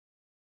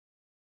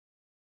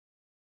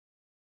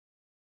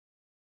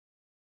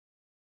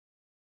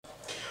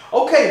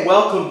Okay,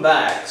 welcome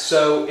back.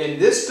 So in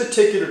this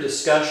particular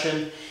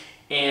discussion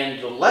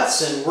and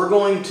lesson, we're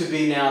going to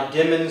be now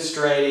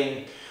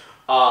demonstrating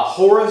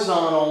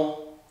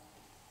horizontal,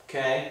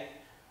 okay,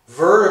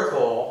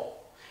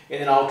 vertical,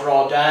 and then I'll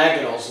draw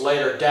diagonals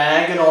later,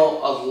 diagonal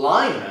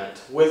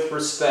alignment with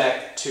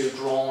respect to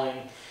drawing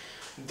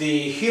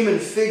the human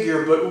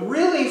figure, but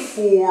really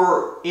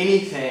for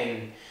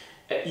anything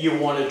you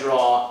want to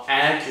draw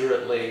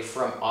accurately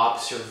from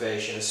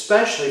observation,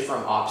 especially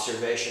from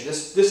observation.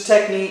 This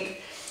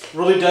technique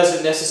really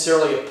doesn't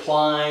necessarily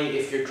apply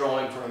if you're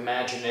drawing from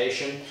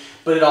imagination,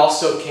 but it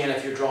also can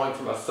if you're drawing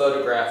from a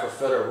photograph or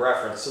photo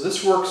reference. So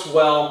this works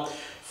well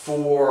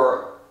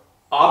for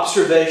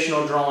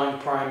observational drawing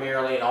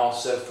primarily, and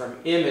also from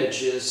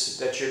images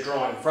that you're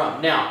drawing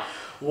from. Now,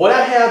 what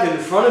I have in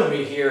front of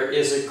me here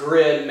is a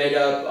grid made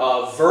up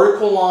of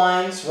vertical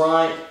lines,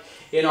 right?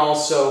 And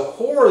also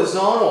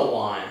horizontal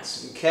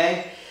lines,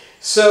 okay?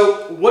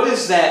 So what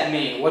does that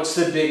mean? What's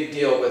the big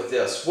deal with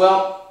this?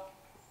 Well,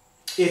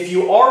 if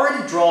you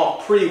already draw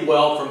pretty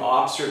well from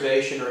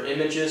observation or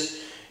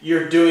images,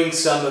 you're doing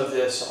some of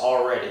this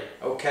already,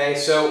 okay?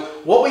 So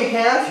what we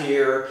have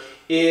here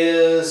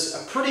is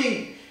a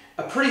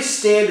pretty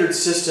standard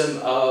system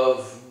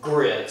of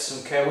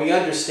grids, okay? We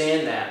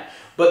understand that.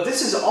 But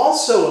this is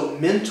also a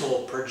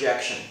mental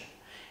projection.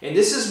 And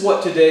this is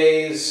what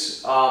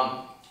today's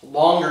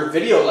longer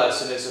video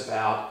lesson is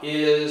about,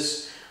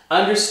 is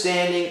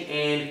understanding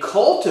and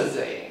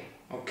cultivating,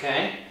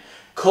 okay?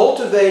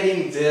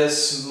 Cultivating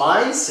this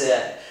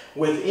mindset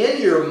within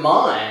your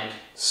mind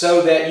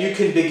so that you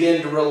can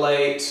begin to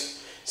relate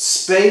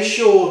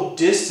spatial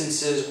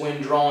distances when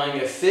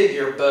drawing a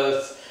figure,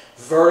 both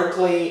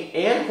vertically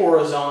and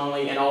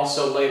horizontally, and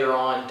also later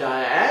on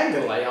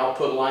diagonally. I'll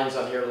put lines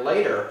on here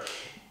later,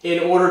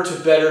 in order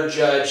to better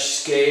judge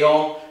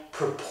scale,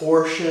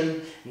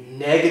 proportion,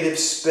 negative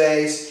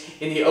space,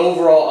 in the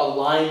overall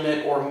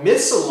alignment or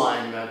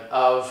misalignment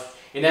of,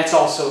 and that's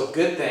also a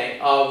good thing,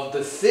 of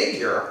the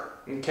figure,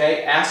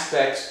 okay,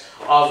 aspects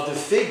of the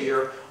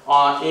figure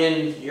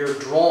in your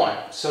drawing.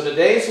 So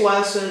today's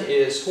lesson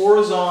is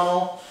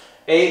horizontal,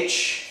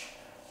 H,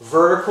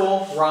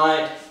 vertical,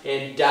 right,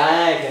 and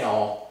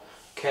diagonal,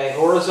 okay,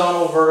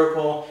 horizontal,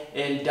 vertical,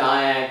 and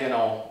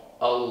diagonal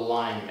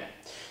alignment.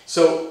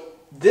 So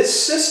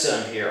this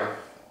system here,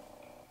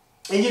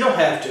 and you don't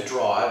have to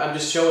draw it, I'm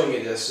just showing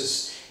you this,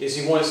 is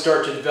you want to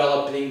start to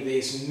developing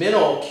these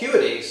mental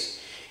acuities,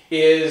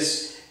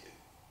 is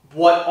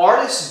what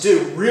artists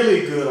do,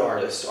 really good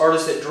artists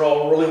that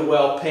draw really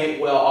well,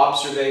 paint well,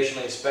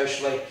 observationally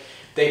especially,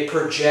 they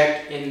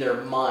project in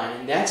their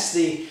mind. And that's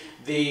the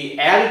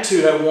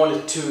attitude I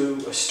wanted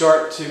to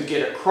start to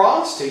get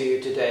across to you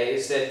today,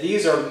 is that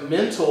these are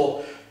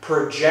mental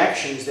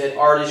projections that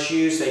artists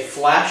use. They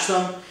flash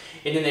them,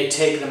 and then they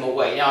take them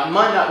away. Now, it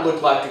might not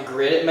look like a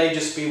grid, it may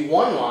just be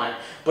one line,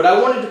 but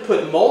I wanted to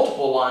put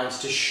multiple lines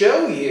to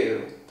show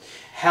you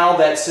how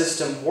that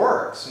system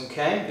works,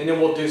 okay? And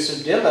then we'll do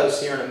some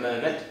demos here in a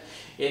moment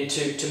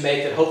to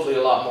make it hopefully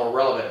a lot more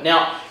relevant.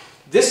 Now,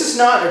 this is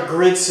not a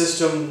grid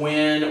system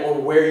when or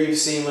where you've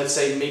seen, let's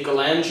say,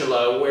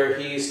 Michelangelo, where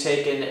he's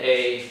taken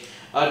a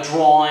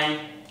drawing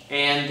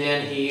and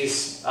then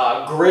he's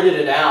gridded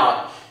it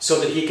out so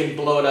that he can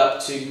blow it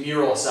up to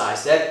mural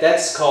size.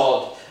 That's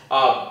called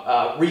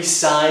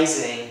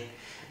resizing,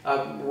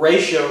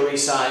 ratio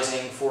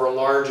resizing for a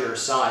larger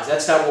size.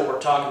 That's not what we're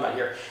talking about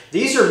here.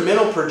 These are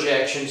mental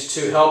projections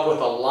to help with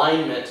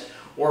alignment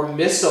or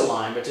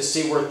misalignment, to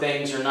see where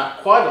things are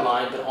not quite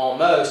aligned but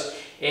almost,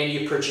 and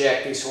you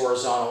project these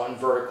horizontal and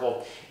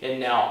vertical, and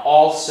now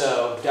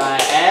also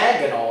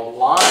diagonal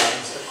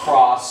lines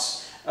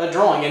across a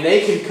drawing. And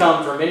they can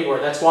come from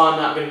anywhere. That's why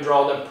I'm not going to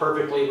draw them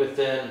perfectly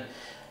within,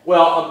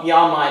 well, yeah,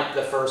 I might,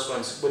 the first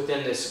ones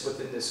within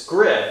this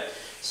grid.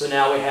 So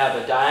now we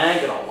have a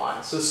diagonal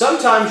line. So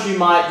sometimes you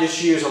might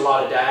just use a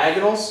lot of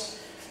diagonals.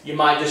 You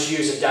might just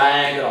use a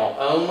diagonal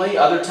only.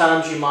 Other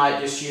times you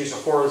might just use a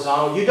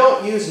horizontal. You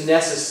don't use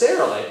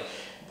necessarily,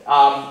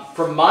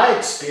 from my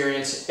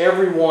experience,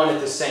 every one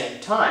at the same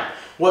time.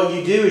 What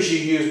you do is you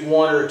use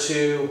one or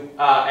two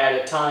at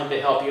a time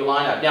to help you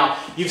line up. Now,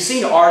 you've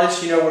seen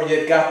artists, you know, where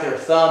they've got their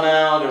thumb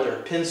out or their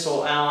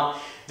pencil out.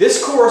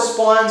 This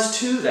corresponds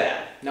to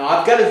that. Now,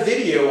 I've got a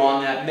video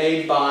on that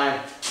made by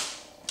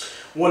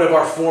one of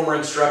our former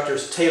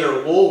instructors,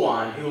 Taylor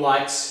Woolwine, who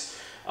likes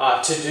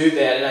to do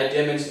that,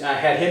 and I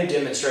had him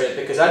demonstrate it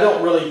because I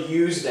don't really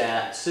use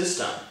that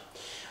system.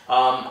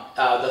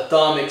 The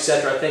thumb,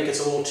 etc., I think it's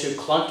a little too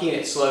clunky and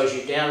it slows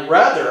you down.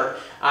 Rather,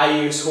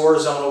 I use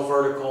horizontal,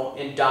 vertical,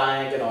 and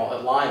diagonal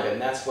alignment,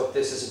 and that's what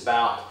this is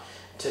about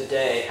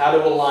today. How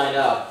to align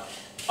up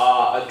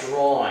a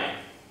drawing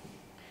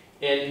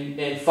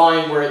and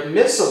find where it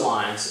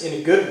misaligns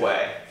in a good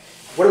way.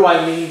 What do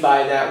I mean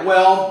by that?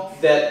 Well,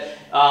 that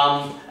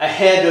a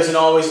head doesn't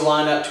always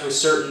line up to a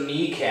certain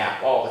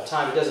kneecap all the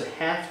time. It doesn't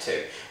have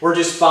to. We're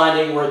just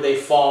finding where they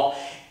fall.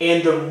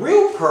 And the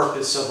real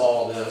purpose of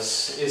all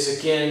this is,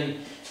 again,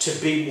 to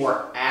be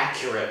more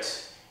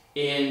accurate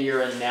in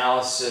your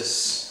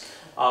analysis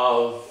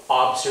of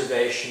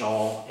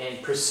observational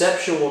and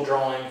perceptual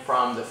drawing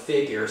from the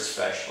figure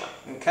especially,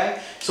 okay?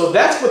 So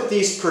that's what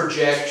these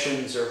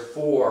projections are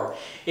for,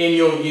 and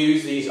you'll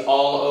use these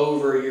all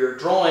over your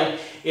drawing.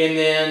 And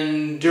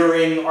then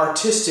during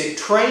artistic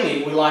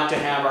training, we like to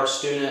have our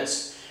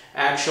students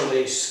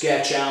actually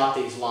sketch out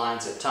these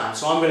lines at times.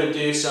 So I'm going to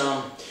do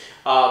some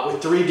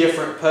with 3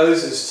 different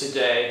poses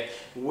today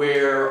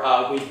where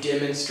we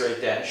demonstrate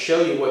that and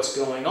show you what's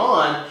going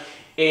on.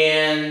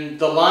 And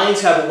the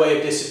lines have a way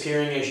of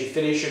disappearing as you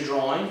finish your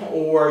drawing,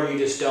 or you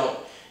just don't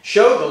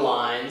show the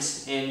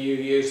lines and you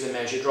use them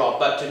as you draw.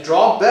 But to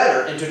draw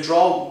better and to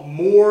draw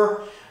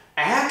more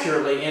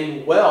accurately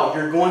and well,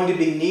 you're going to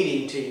be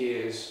needing to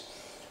use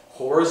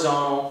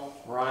horizontal,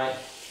 right,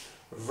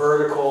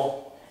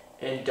 vertical,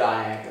 and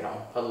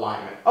diagonal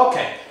alignment.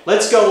 Okay,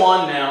 let's go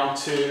on now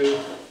to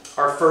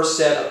our first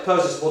set of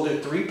poses. We'll do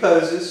 3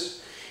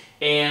 poses,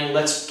 and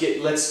let's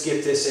get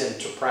this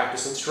into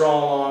practice. Let's draw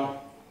along.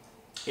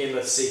 And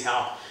let's see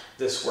how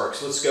this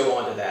works. Let's go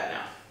on to that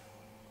now.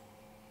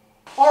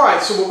 All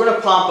right, so we're going to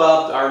pop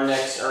up our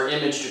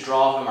image to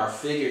draw from our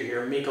figure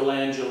here.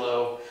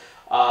 Michelangelo,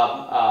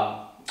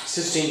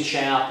 Sistine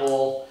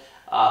Chapel,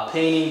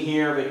 painting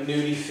here of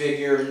Ignuti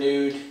figure,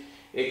 nude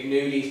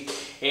Ignuti.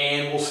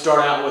 And we'll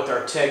start out with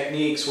our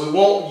techniques. We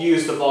won't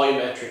use the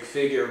volumetric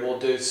figure. We'll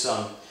do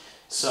some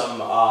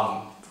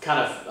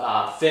kind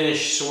of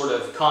finished sort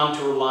of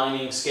contour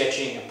lining,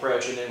 sketching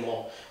approach, and then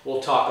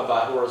we'll talk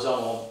about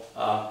horizontal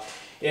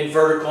and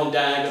vertical and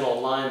diagonal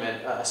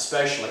alignment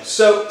especially.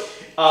 So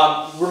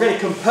we're going to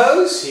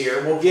compose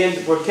here.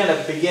 We'll kind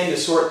of begin to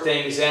sort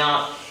things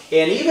out,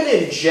 and even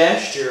in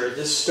gesture,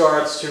 this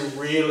starts to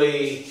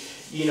really,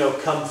 you know,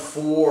 come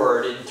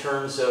forward in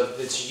terms of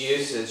its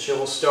usage. So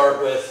we'll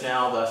start with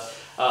now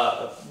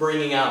the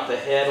bringing out the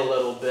head a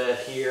little bit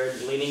here,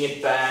 leaning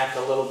it back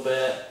a little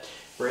bit.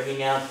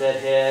 Bringing out that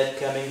head,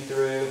 coming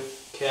through,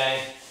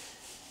 okay?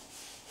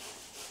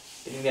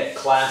 Getting that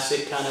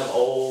classic kind of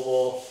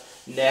oval.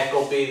 Neck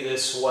will be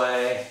this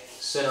way.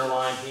 Center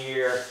line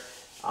here,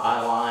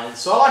 eye line.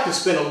 So I like to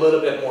spend a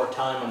little bit more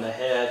time on the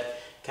head,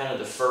 kind of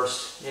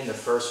in the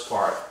first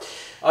part.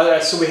 All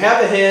right, so we have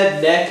the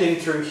head, neck in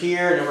through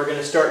here, and then we're going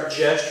to start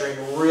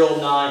gesturing real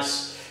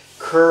nice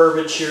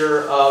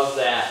curvature of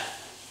that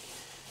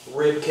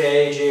rib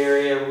cage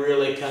area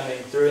really coming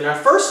through. And our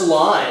first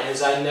line,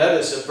 as I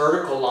notice, a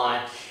vertical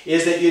line,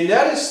 is that you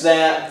notice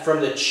that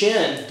from the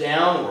chin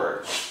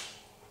downward,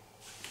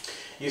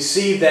 you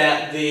see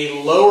that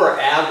the lower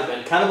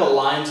abdomen kind of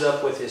aligns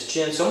up with his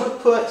chin. So I'm going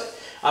to put,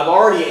 I've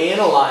already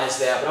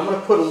analyzed that, but I'm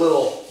going to put a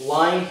little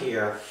line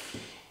here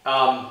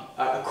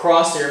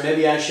across there.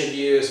 Maybe I should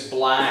use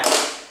black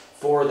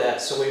for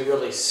that so we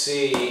really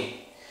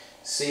see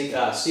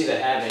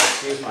that happening.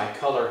 Excuse my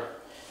color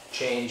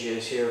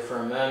changes here for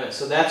a moment.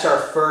 So that's our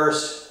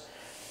first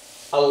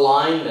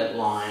alignment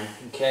line.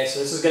 Okay, so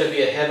this is going to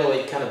be a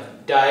heavily kind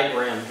of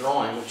diagram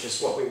drawing, which is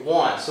what we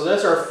want. So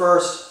that's our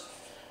first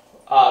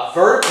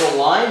vertical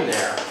line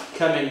there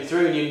coming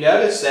through, and you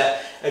notice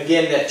that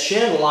again that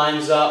chin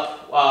lines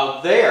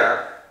up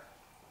there,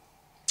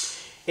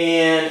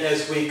 and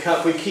as we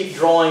keep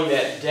drawing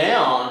that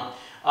down,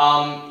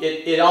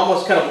 it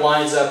almost kind of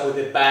lines up with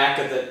the back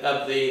of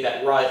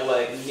that right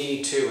leg,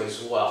 knee too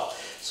as well.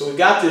 So we've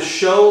got this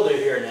shoulder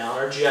here now,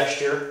 our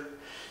gesture,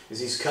 as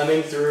he's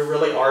coming through,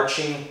 really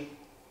arching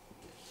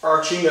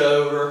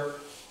over,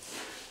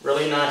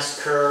 really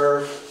nice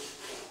curve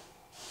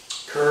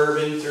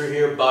in through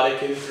here,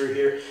 buttock in through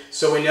here.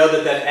 So we know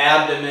that that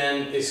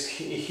abdomen is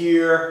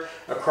here,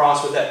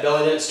 across with that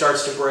belly, then it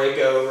starts to break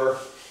over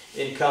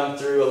and come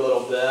through a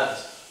little bit.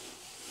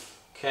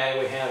 Okay,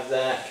 we have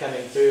that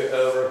coming through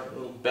over the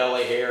little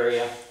belly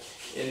area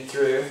in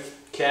through,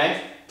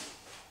 okay?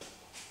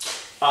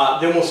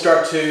 Then we'll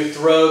start to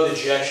throw the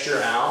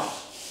gesture out,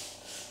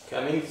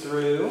 coming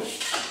through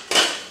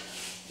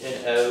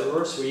and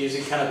over. So we're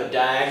using kind of a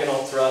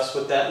diagonal thrust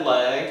with that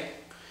leg,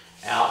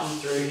 out and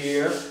through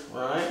here,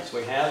 right? So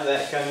we have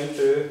that coming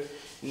through,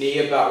 knee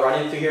about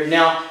right in through here.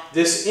 Now,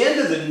 this end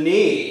of the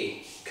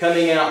knee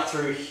coming out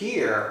through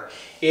here,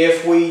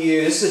 if we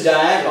use, this is a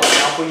diagonal,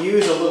 now if we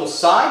use a little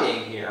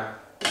siding here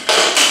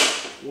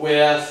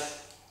with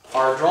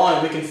our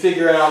drawing, we can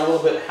figure out a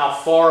little bit how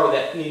far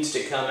that needs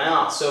to come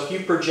out. So if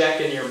you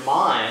project in your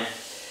mind,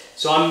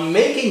 so I'm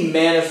making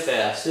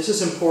manifest, this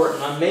is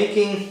important, I'm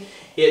making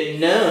it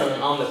known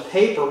on the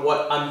paper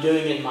what I'm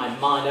doing in my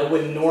mind. I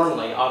wouldn't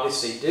normally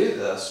obviously do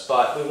this,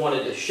 but we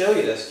wanted to show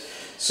you this.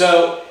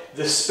 So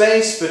the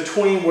space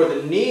between where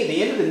the knee,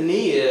 the end of the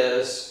knee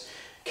is,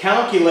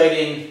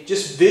 calculating,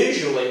 just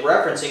visually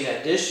referencing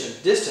that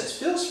distance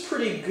feels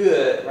pretty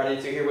good right in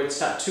through here, but it's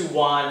not too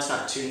wide, it's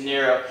not too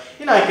narrow,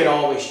 and I can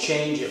always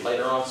change it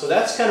later on. So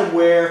that's kind of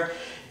where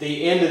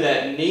the end of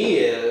that knee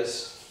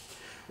is,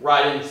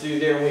 right in through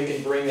there, and we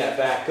can bring that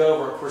back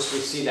over. Of course, we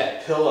see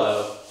that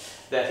pillow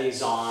that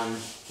he's on,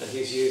 that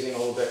he's using a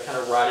little bit, kind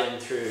of right in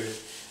through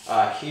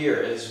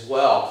here as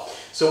well.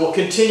 So we'll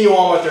continue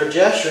on with our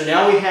gesture.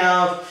 Now we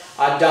have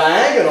a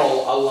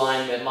diagonal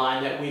alignment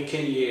line that we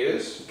can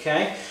use,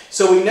 okay?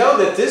 So we know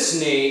that this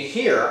knee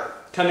here,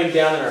 coming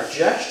down in our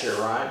gesture,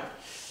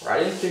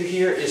 right in through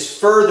here, is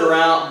further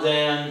out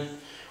than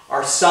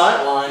our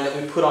sight line that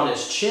we put on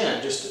his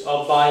chin, just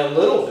by a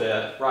little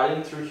bit, right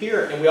in through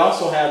here. And we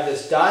also have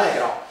this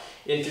diagonal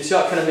in through,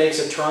 so it kind of makes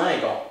a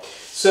triangle.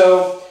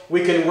 So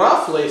we can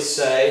roughly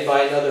say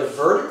by another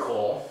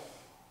vertical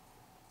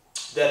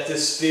that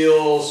this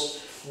feels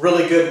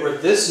really good where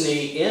this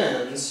knee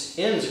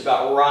ends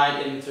about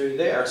right in through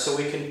there. So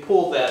we can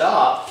pull that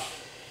up,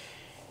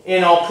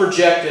 and I'll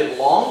project it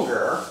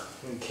longer,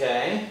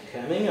 okay,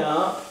 coming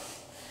up,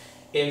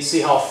 and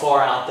see how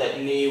far out that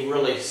knee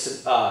really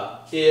is,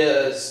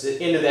 the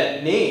end of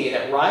that knee,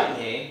 that right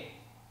knee,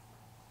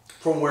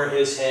 from where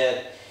his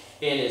head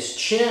and his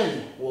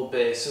chin will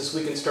be. So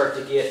we can start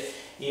to get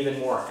even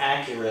more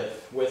accurate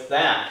with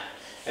that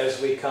as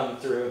we come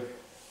through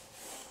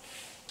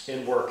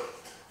and work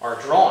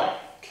our drawing.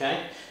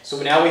 Okay,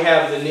 so now we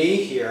have the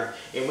knee here,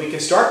 and we can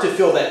start to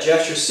feel that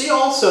gesture. See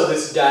also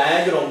this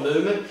diagonal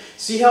movement.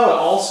 See how it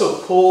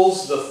also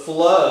pulls the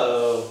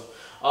flow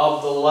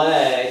of the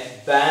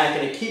leg back,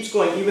 and it keeps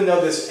going even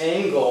though this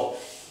angle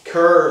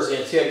curves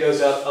in. See how it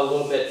goes up a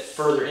little bit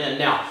further in.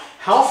 Now,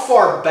 how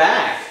far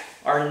back?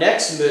 Our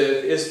next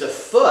move is the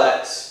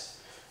foot,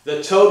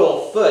 the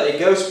total foot. It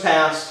goes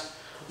past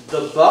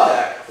the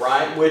buttock,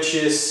 right, which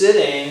is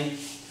sitting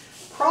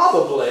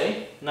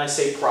probably, and I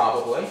say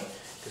probably,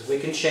 because we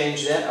can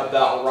change that,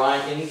 about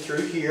right in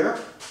through here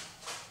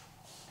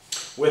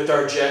with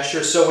our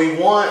gesture. So we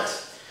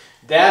want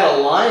that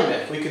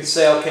alignment. We can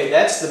say, okay,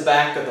 that's the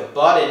back of the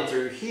butt in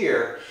through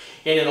here,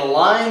 and it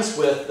aligns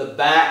with the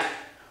back,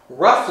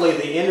 roughly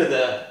the end of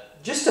the,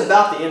 just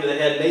about the end of the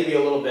head, maybe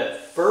a little bit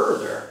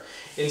further.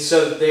 And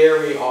so there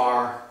we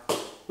are.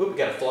 Oop, we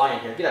got a fly in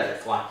here. Get out of there,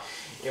 fly.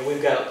 And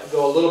we've got to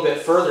go a little bit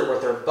further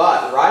with our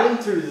butt, right in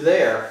through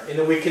there, and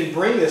then we can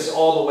bring this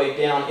all the way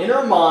down in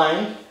our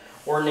mind,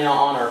 or now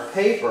on our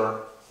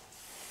paper,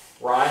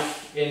 right?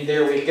 And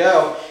there we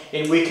go.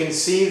 And we can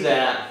see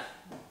that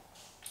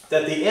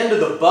the end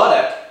of the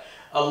buttock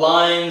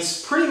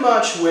aligns pretty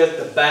much with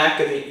the back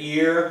of the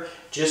ear,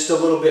 just a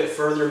little bit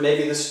further,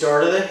 maybe the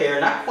start of the hair,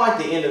 not quite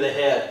the end of the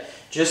head,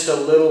 just a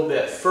little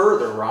bit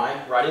further,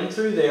 right in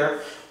through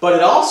there. But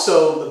it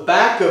also, the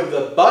back of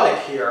the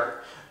buttock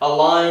here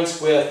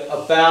aligns with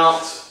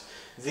about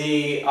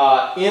the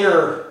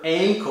inner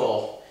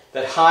ankle,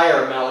 that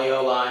higher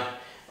malleoli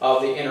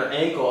of the inner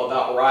ankle,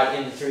 about right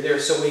in through there.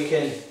 So we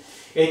can,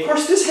 and of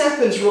course this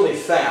happens really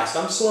fast.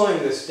 I'm slowing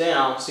this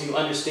down so you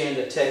understand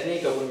the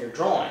technique of when you're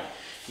drawing.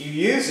 You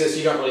use this,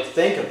 you don't really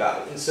think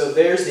about it. And so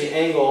there's the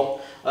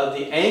angle of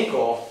the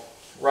ankle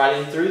right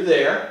in through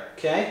there,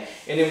 okay?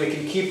 And then we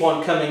can keep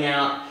on coming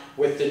out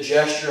with the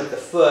gesture of the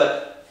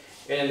foot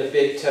and the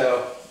big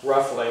toe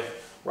roughly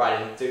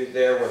right in through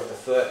there with the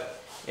foot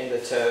and the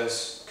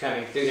toes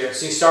coming through there.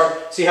 So you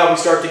see how we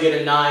start to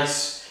get a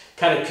nice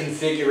kind of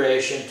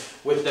configuration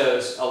with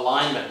those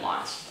alignment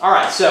lines. All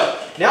right, so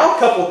now a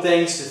couple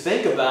things to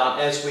think about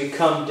as we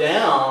come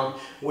down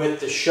with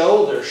the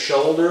shoulder.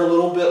 Shoulder a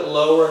little bit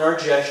lower in our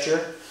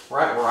gesture,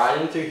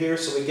 right in through here,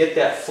 so we get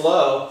that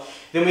flow.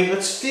 Then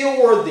let's feel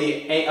where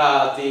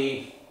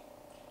the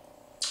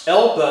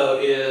elbow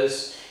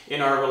is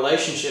in our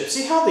relationship.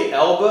 See how the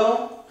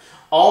elbow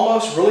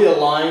almost really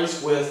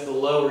aligns with the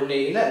lower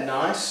knee. Isn't that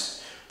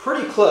nice?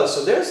 Pretty close.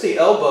 So there's the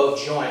elbow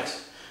joint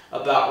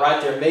about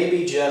right there.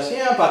 Maybe just,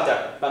 yeah, about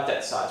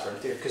that size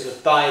right there, because the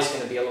thigh is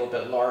going to be a little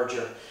bit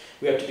larger.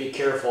 We have to be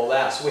careful of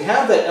that. So we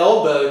have that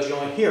elbow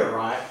joint here,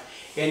 right?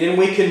 And then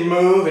we can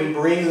move and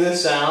bring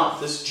this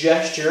out, this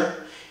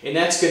gesture, and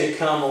that's going to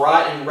come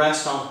right and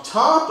rest on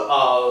top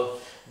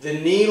of the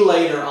knee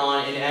later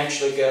on and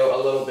actually go a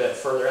little bit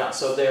further out.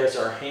 So there's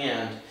our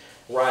hand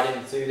right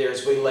in through there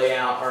as we lay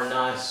out our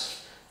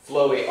nice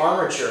flowy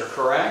armature,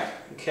 correct?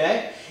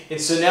 Okay? And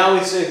so now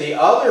we see the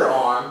other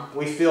arm,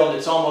 we feel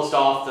it's almost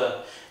off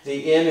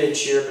the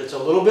image here, but it's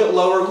a little bit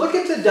lower. Look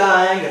at the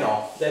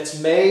diagonal that's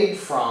made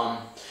from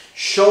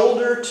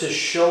shoulder to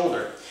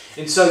shoulder.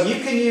 And so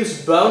you can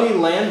use bony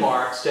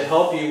landmarks to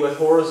help you with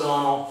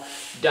horizontal,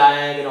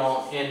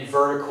 diagonal, and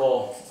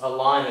vertical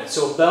alignment.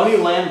 So a bony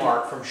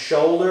landmark from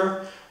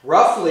shoulder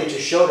roughly to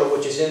shoulder,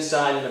 which is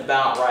inside and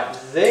about right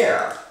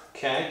there,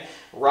 okay?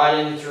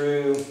 Right in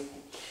through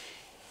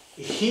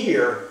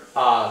here,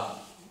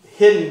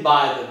 hidden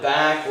by the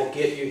back will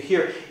get you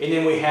here. And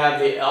then we have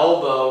the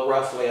elbow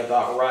roughly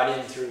about right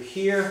in through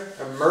here,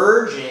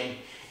 emerging,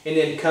 and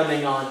then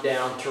coming on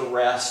down to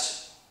rest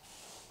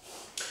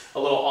a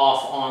little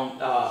off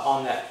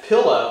on that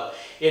pillow.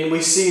 And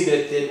we see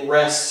that it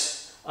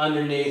rests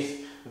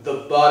underneath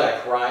the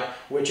buttock, right?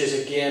 Which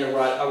is again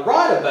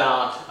right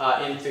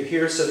about in through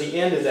here. So the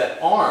end of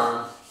that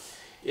arm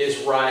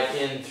is right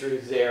in through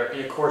there. And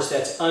of course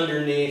that's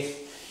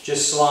underneath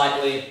just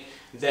slightly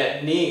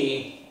that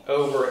knee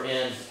over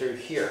in through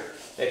here.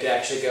 They could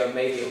actually go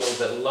maybe a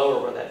little bit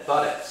lower where that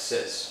buttock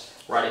sits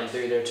right in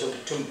through there to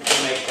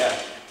make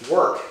that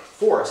work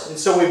for us. And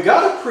so we've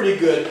got a pretty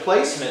good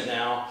placement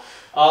now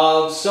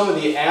of some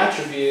of the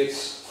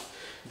attributes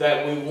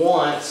that we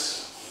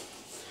want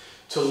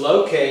to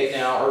locate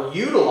now or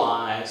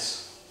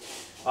utilize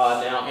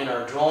now in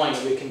our drawing.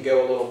 We can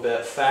go a little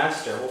bit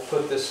faster. We'll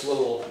put this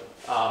little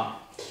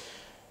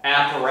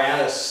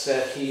apparatus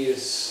that he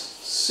is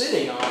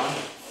sitting on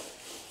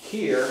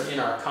here in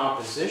our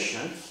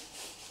composition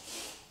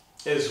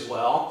as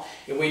well.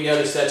 And we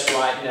notice that's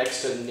right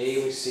next to the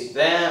knee. We see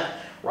that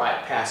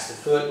right past the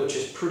foot, which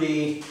is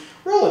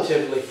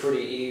relatively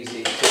pretty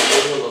easy to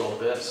do a little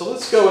bit. So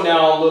let's go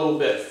now a little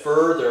bit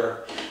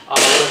further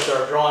with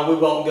our drawing. We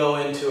won't go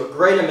into a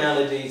great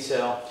amount of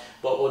detail,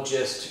 but we'll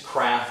just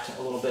craft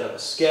a little bit of a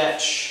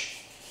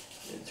sketch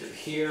in through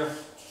here.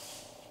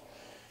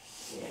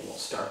 And we'll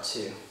start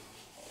to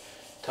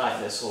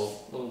tighten this a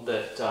little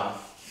bit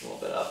up. We'll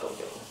go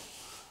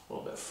a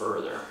little bit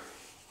further.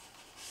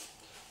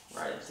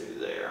 Right through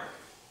there.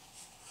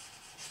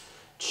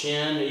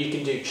 Chin, you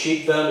can do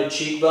cheekbone to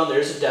cheekbone.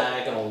 There's a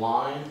diagonal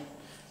line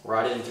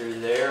right in through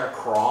there,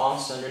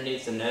 across,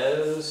 underneath the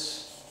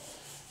nose.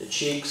 The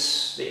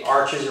cheeks, the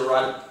arches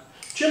are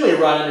generally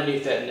right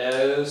underneath that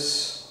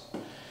nose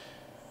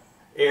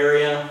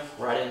area,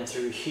 right in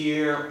through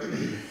here.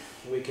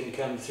 We can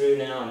come through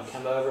now and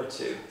come over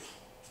to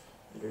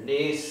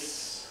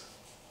underneath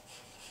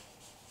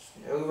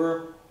and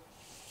over.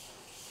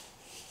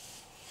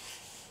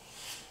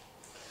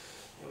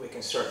 And we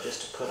can start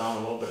just to put on a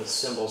little bit of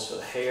symbols for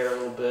the hair, a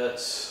little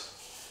bit,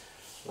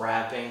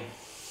 wrapping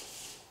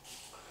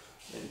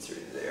in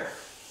through there.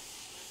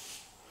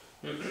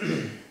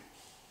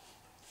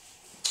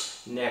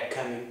 Neck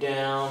coming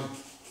down,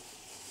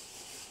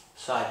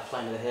 side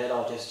plane of the head.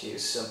 I'll just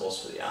use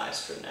symbols for the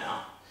eyes for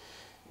now.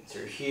 In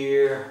through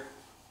here,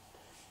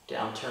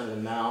 down turn of the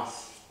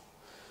mouth,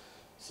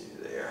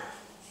 through there.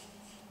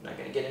 I'm not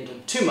going to get into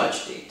too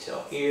much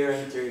detail. Ear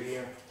in through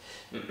here.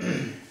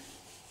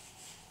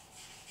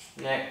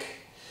 Neck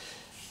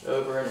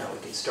over. Now we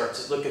can start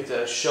to look at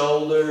the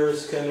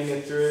shoulders coming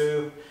in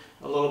through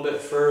a little bit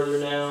further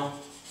now.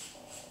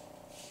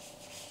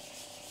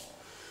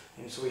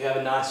 And so we have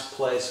a nice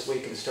place we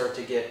can start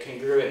to get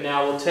congruent.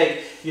 Now we'll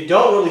take, you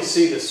don't really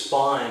see the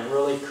spine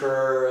really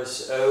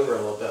curves over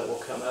a little bit. We'll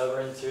come over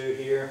and through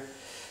here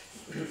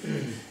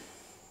and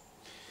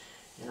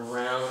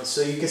around.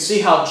 So you can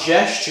see how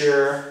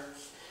gesture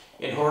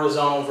in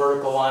horizontal and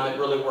vertical alignment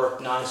really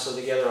work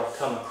nicely together. I'll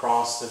come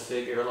across the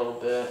figure a little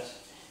bit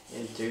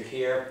in through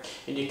here.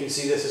 And you can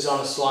see this is on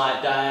a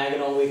slight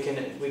diagonal. We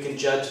can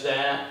judge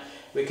that.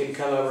 We can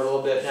come over a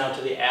little bit now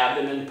to the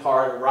abdomen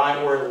part,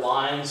 right where it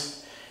lines.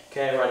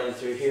 Okay, right in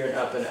through here and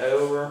up and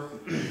over.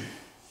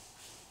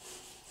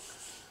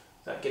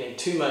 Not getting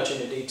too much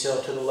into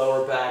detail to the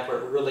lower back, where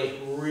it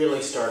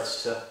really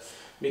starts to,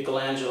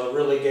 Michelangelo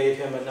really gave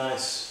him a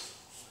nice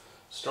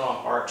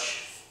strong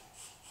arch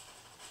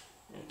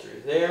in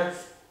through there.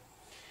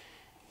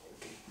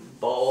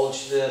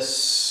 Bulge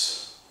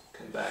this,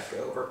 come back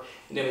over,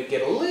 and then we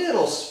get a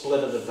little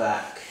split of the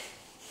back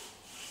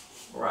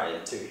right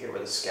in through here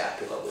where the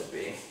scapula would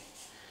be.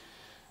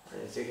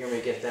 Right in through here we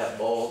get that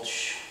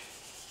bulge.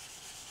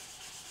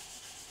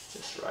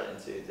 Just right in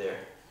through there.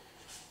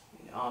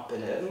 Up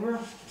and over.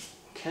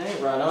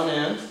 Okay, right on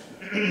in.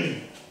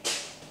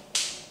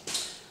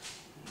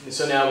 And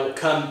so now we'll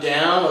come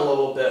down a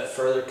little bit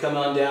further. Come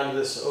on down to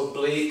this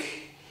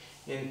oblique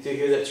in through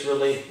here that's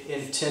really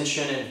in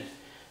tension and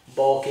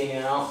bulking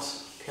out.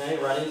 Okay,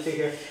 right in through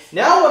here.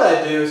 Now what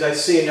I do is I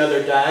see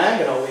another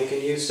diagonal we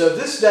can use. So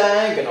this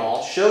diagonal,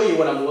 I'll show you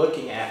what I'm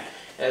looking at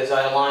as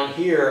I align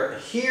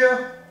here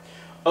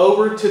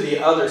over to the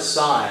other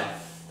side.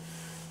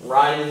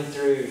 Right in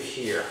through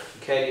here.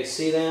 Okay, do you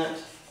see that?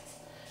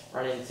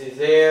 Right in through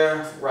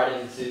there, right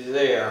in through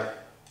there.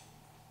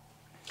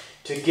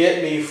 To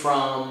get me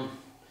from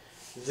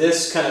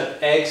this kind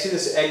of egg, see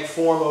this egg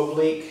form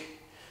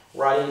oblique?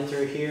 Right in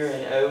through here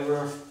and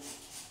over.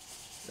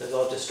 As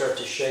I'll just start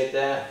to shade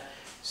that.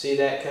 See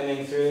that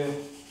coming through?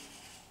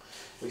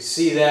 We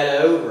see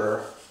that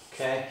over,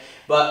 okay?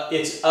 But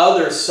its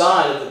other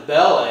side of the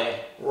belly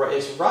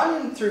is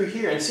right in through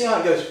here. And see how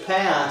it goes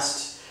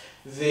past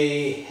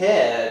the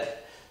head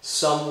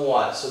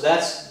somewhat. So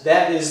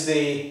that is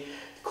the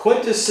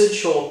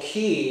quintessential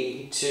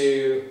key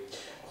to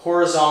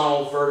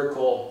horizontal,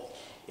 vertical,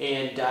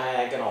 and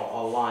diagonal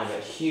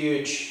alignment.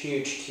 Huge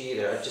key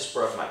there. I just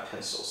broke my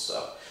pencil,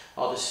 so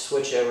I'll just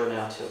switch over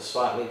now to a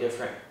slightly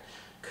different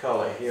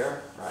color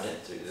here, right in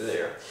through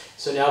there.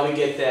 So now we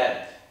get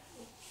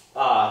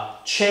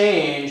that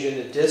change in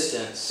the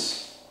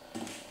distance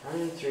right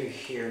in through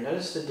here.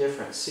 Notice the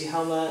difference. See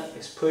how that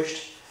is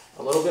pushed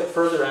a little bit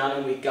further out,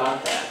 and we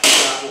got that. We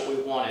got what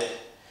we wanted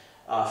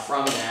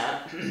from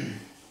that.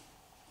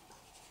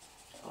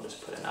 I'll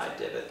just put an eye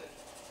divot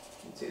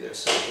into there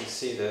so you can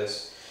see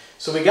this.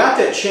 So we got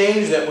that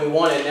change that we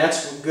wanted, and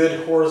that's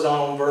good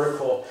horizontal and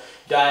vertical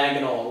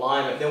diagonal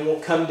alignment. Then we'll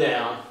come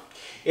down,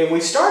 and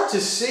we start to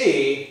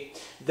see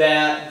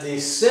that the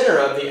center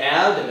of the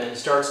abdomen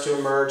starts to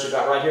emerge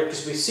about right here,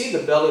 because we see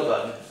the belly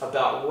button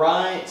about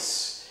right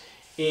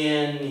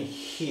in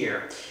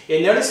here.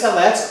 And notice how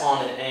that's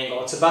on an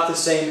angle. It's about the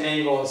same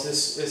angle as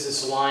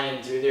this line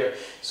in through there.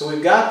 So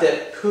we've got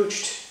that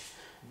pooched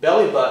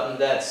belly button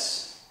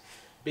that's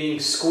being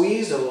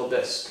squeezed a little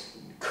bit.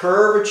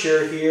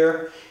 Curvature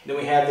here. Then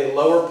we have the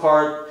lower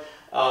part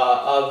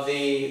of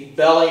the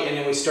belly, and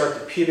then we start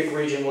the pubic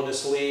region. We'll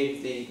just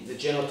leave the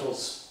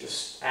genitals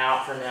just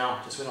out for now,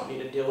 because we don't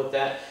need to deal with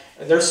that.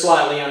 They're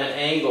slightly on an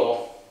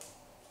angle,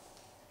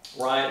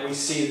 right? We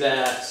see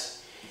that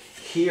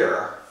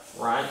here,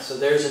 right? So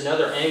there's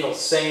another angle,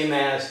 same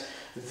as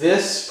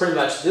this, pretty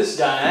much this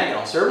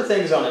diagonal. So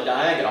everything's on a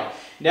diagonal.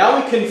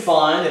 Now we can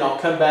find, and I'll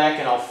come back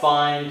and I'll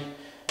find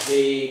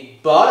the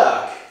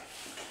buttock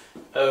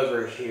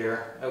over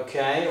here,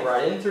 okay?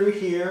 Right in through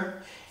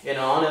here and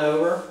on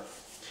over.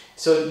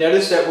 So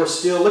notice that we're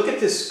still, look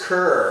at this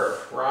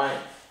curve, right,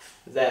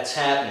 that's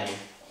happening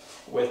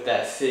with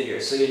that figure.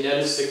 So you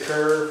notice the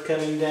curve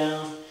coming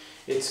down.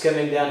 It's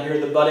coming down here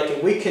to the buttock,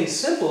 and we can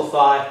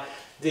simplify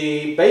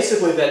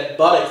basically that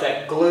buttock,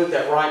 that glute,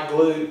 that right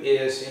glute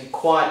is in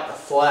quite a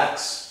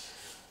flex.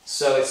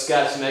 So it's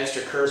got some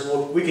extra curves.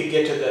 We could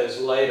get to those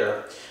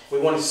later. We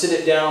want to sit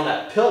it down on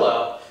that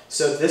pillow.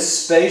 So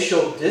this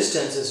spatial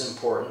distance is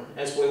important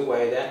as we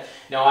weigh that.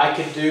 Now I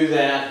could do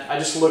that, I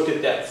just looked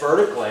at that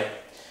vertically.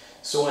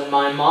 So in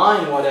my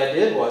mind, what I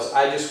did was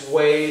I just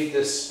weighed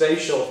the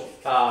spatial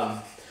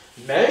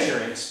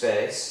measuring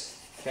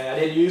space. Okay, I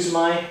didn't use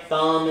my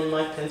thumb and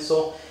my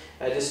pencil.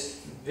 I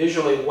just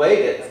visually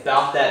weighed it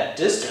about that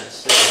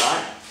distance,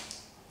 right?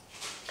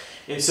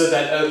 And so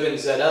that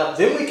opens that up.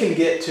 Then we can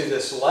get to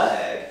this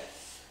leg.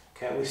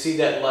 Okay, we see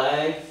that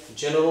leg,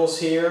 genitals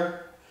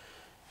here,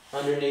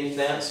 underneath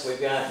that. So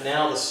we've got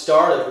now the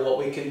start of what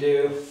we can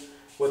do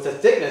with the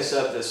thickness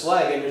of this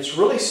leg. And it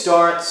really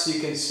starts, you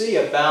can see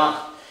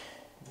about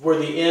where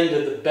the end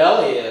of the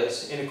belly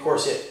is, and of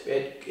course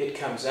it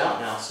comes out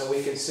now. So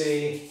we can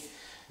see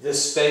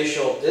this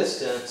spatial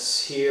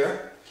distance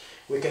here.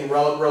 We can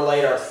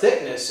relate our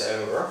thickness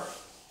over,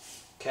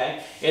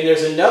 okay? And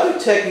there's another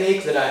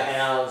technique that I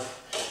have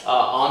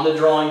on the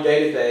drawing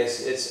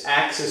database. It's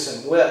axis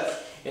and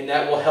width, and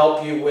that will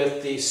help you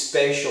with the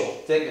spatial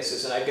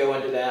thicknesses, and I go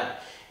into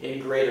that in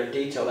greater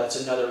detail.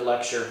 That's another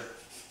lecture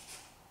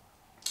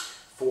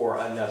for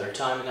another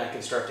time, and I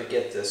can start to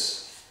get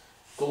this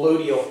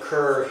gluteal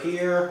curve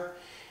here,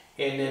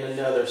 and then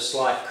another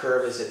slight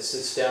curve as it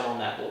sits down on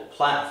that little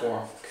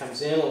platform.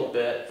 Comes in a little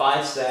bit,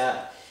 bites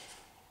that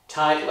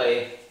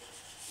tightly,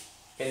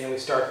 and then we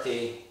start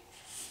the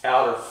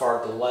outer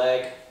part of the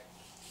leg,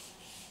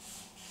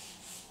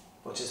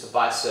 which is the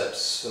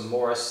biceps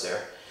femoris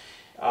there,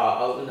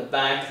 out in the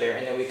back there,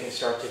 and then we can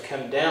start to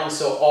come down.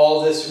 So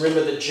all this,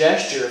 remember the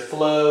gesture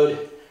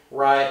flowed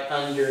right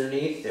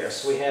underneath there.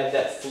 So we had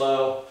that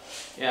flow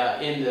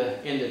in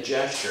the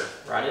gesture,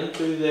 right in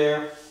through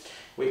there.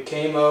 We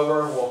came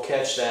over, we'll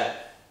catch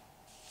that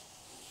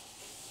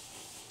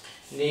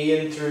knee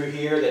in through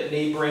here. That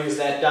knee brings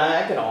that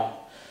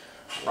diagonal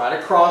right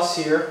across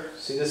here.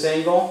 See this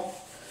angle?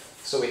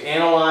 So we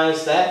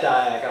analyze that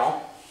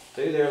diagonal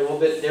through there, a little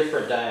bit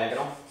different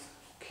diagonal.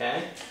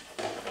 Okay,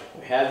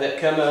 we have that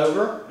come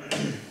over.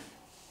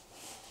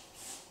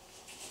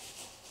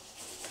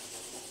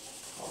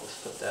 I'll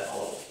just put that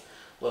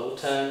a little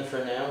tone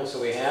for now.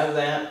 So we have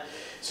that.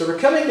 So we're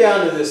coming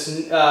down to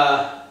this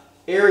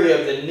area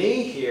of the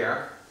knee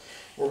here,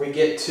 where we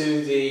get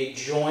to the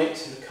joint,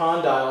 the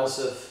condyles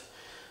of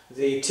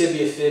the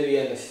tibia,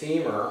 fibia, and the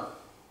femur.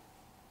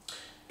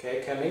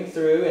 Okay, coming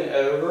through and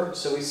over.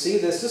 So we see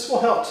this. This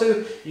will help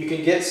too. You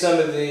can get some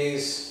of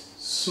these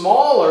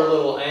smaller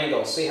little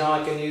angles. See how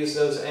I can use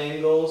those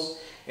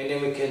angles? And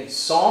then we can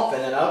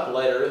soften it up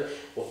later.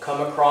 We'll come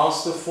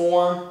across the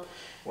form.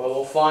 Well,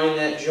 we'll find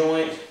that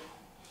joint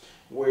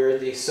where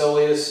the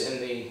soleus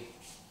and the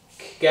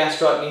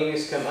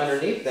gastrocnemius come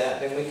underneath that.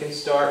 Then we can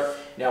start.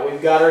 Now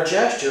we've got our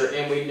gesture,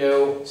 and we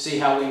know, see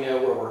how we know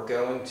where we're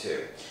going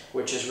to,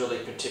 which is really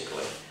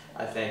particularly,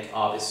 I think,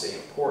 obviously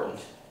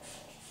important.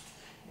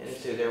 And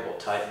through there, we'll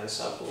tighten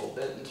this up a little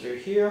bit, and through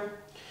here,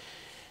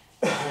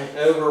 and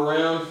over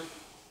around,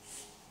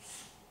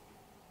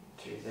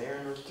 through there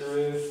and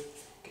through.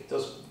 Get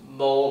those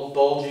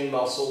bulging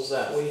muscles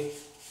that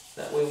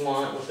we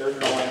want with our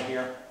drawing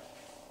here.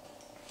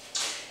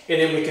 And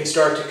then we can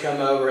start to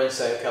come over and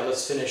say, okay,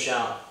 let's finish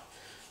out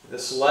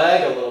this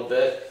leg a little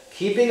bit,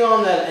 keeping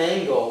on that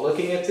angle,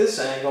 looking at this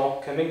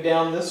angle, coming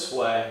down this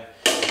way,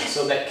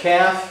 so that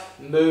calf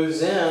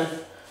moves in.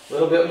 A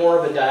little bit more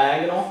of a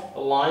diagonal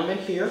alignment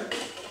here,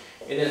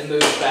 and then it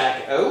moves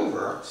back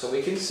over, so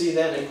we can see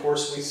that. And of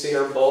course we see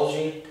our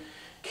bulging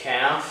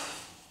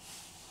calf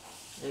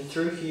in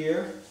through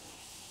here.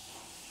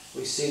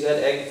 We see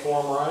that egg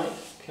form, right?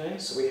 Okay,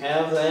 so we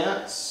have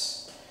that.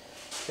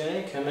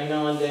 Okay, coming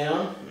on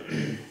down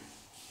and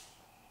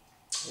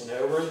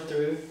over and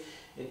through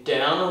and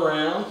down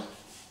around.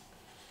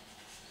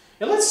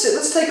 And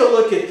let's take a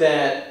look at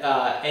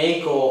that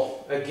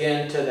ankle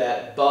again to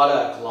that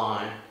buttock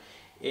line.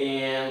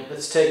 And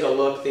let's take a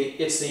look.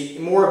 It's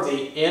more of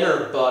the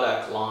inner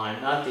buttock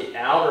line, not the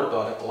outer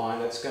buttock line.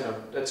 That's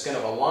gonna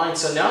align.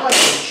 So now I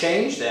can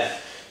change that.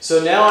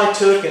 So now I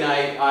took and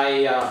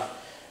I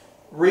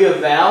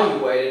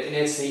reevaluated, and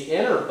it's the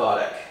inner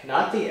buttock,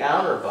 not the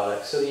outer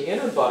buttock. So the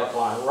inner buttock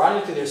line right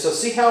into there. So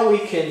see how we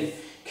can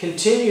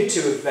continue to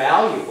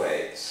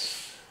evaluate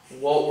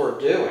what we're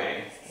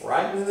doing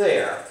right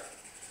there,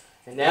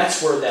 and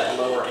that's where that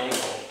lower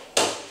ankle,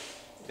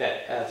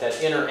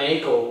 that inner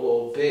ankle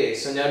will be.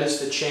 So notice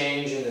the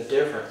change and the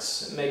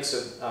difference. It makes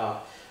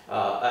a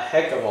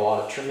heck of a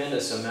lot, a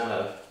tremendous amount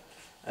of,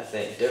 I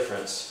think,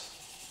 difference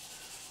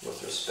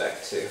with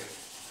respect to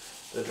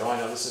the drawing.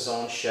 Now this is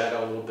on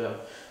shadow a little bit.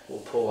 We'll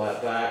pull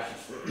that back.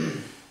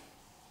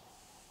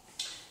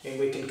 And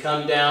we can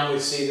come down. We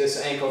see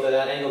this ankle,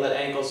 that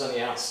ankle's on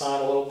the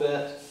outside a little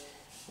bit.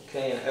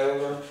 Okay, and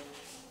over.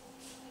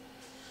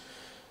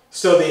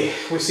 So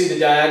we see the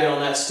diagonal,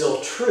 and that's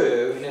still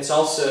true, and it's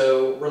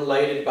also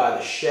related by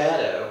the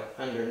shadow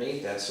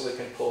underneath that. So we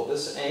can pull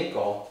this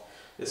ankle,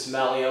 this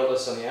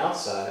malleolus on the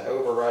outside,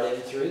 over right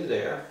in through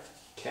there.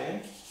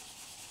 Okay.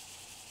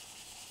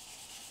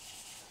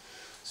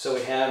 So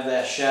we have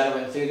that shadow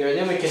in through there, and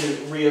then we can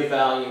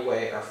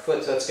reevaluate our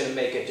foot. So that's going to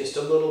make it just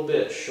a little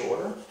bit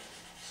shorter.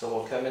 So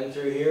we'll come in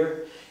through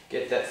here,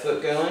 get that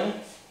foot going,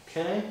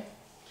 okay,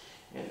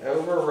 and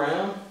over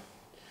around,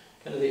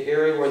 kind of the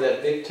area where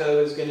that big toe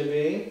is going to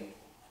be,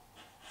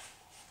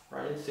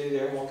 right in through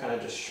there, and we'll kind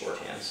of just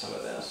shorthand some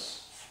of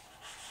this.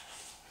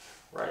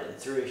 Right in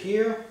through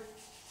here,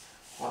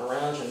 on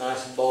around, a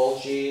nice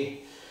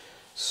bulgy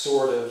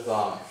sort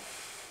of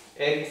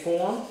egg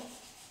form,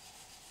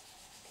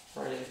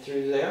 right in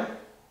through there.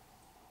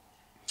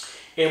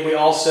 And we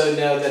also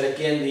know that,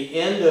 again, the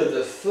end of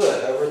the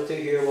foot over through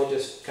here, we'll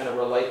just kind of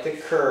relate the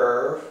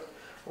curve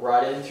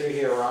right in through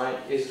here, right,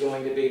 is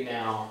going to be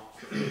now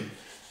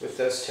with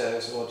those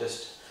toes. And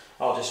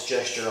I'll just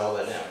gesture all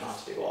that down,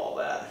 not to do all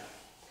that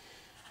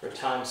for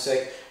time's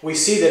sake. We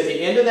see that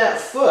the end of that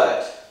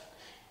foot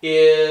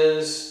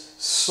is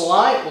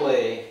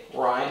slightly,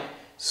 right,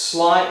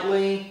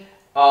 slightly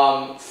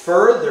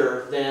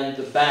further than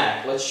the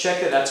back. Let's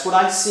check it. That's what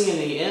I see in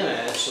the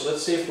image. So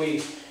let's see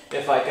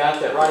if I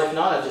got that right. If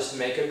not, I just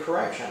make a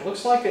correction. It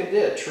looks like I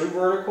did. True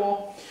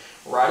vertical,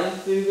 right in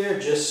through there,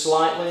 just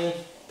slightly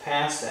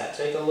past that.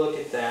 Take a look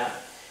at that,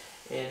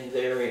 and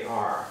there we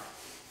are,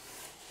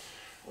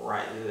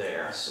 right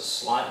there. So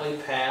slightly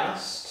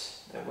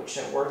past, which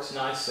that works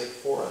nicely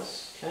for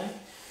us. Okay.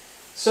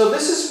 So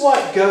this is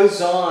what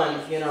goes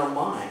on in our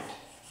mind.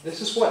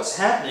 This is what's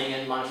happening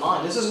in my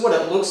mind. This is what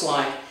it looks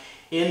like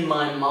in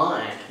my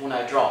mind when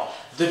I draw.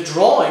 The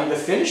drawing, the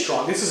finished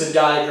drawing, this is a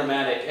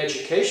diagrammatic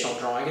educational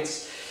drawing.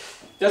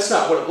 That's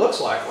not what it looks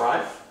like,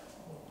 right?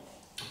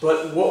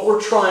 But what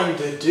we're trying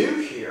to do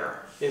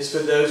here is, for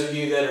those of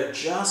you that are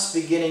just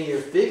beginning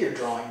your figure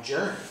drawing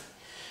journey,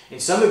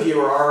 and some of you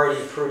are already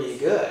pretty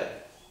good,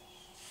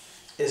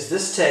 is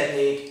this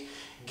technique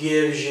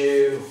gives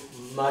you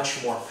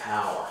much more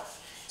power.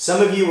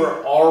 Some of you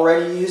are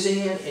already using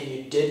it and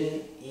you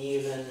didn't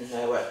even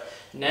know it.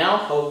 Now,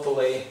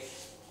 hopefully,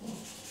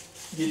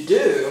 you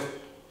do,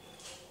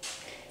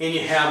 and you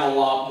have a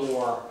lot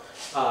more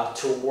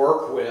to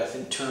work with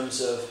in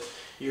terms of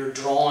your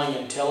drawing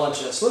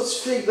intelligence. Let's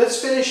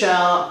finish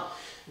out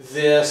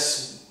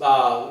this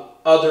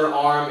other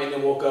arm, and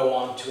then we'll go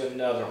on to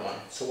another one.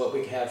 So what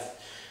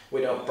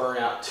we don't burn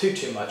out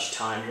too much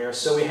time here.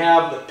 So we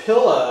have the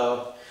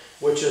pillow,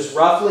 which is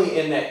roughly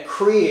in that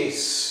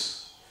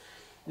crease.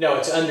 No,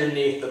 it's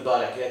underneath the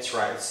buttock. That's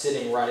right. It's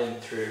sitting right in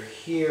through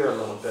here a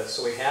little bit.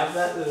 So we have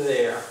that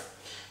there.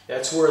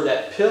 That's where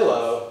that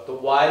pillow, the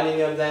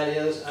widening of that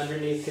is,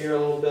 underneath here a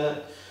little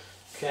bit.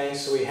 Okay,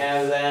 so we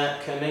have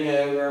that coming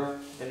over,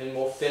 and then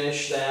we'll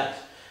finish that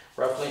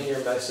roughly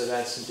here. Most of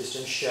that's just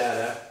in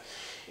shadow.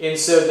 And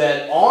so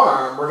that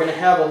arm, we're going to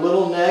have a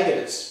little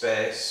negative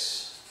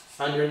space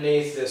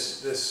underneath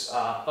this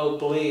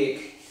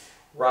oblique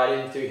right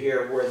in through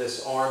here where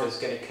this arm is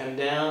going to come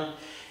down.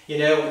 You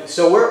know,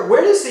 so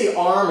where does the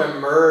arm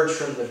emerge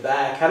from the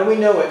back? How do we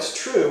know it's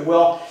true?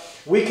 Well,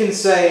 we can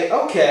say,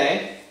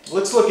 okay,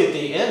 let's look at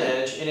the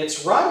image, and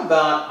it's right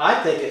about,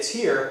 I think it's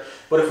here,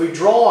 but if we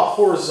draw a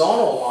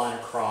horizontal line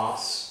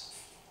across,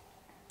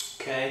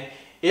 okay,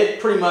 it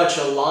pretty much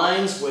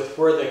aligns with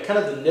where the kind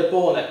of the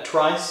nipple and that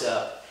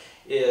tricep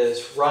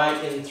is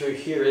right in through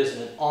here,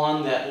 isn't it?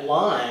 On that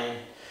line,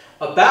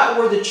 about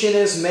where the chin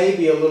is,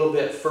 maybe a little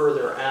bit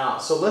further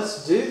out. So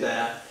let's do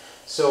that.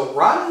 So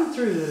right in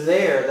through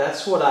there,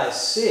 that's what I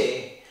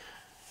see,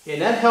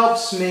 and that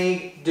helps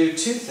me do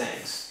two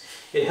things.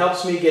 It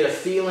helps me get a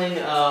feeling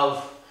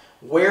of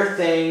where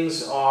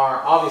things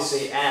are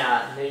obviously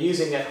at. And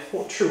using that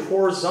true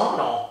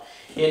horizontal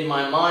in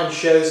my mind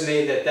shows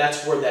me that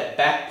that's where that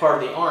back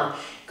part of the arm.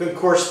 Of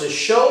course, the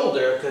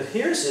shoulder, because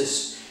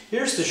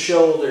here's the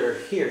shoulder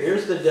here.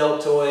 Here's the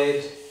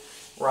deltoid,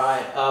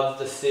 right, of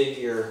the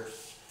figure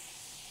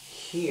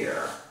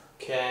here,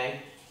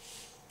 okay?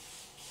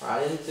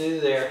 Right in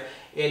through there.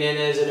 And then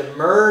as it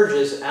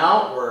emerges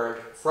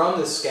outward from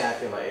the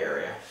scapula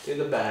area, through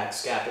the back,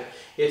 scapula.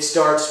 It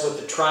starts with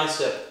the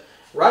tricep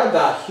right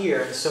about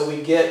here, and so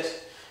we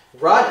get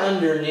right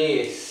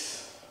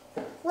underneath,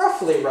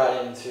 roughly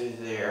right in through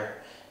there.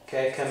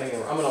 Okay, coming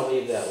over. I'm going to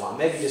leave that line,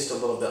 maybe just a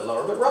little bit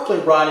lower, but roughly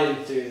right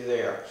in through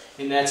there.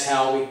 And that's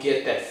how we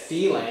get that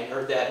feeling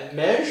or that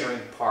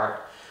measuring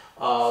part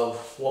of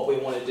what we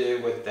want to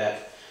do with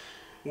that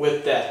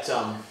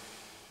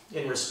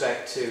in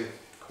respect to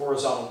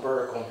horizontal,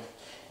 vertical,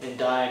 and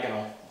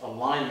diagonal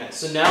alignment.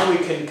 So now we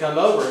can come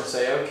over and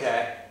say,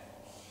 okay,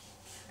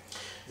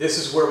 this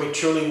is where we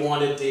truly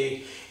wanted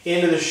the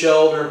end of the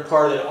shoulder and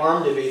part of the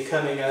arm to be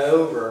coming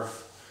over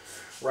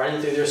right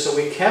in through there. So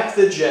we kept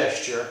the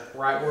gesture,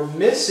 right? We're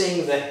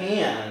missing the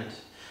hand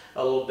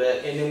a little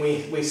bit, and then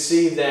we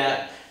see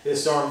that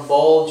this arm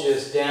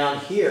bulges down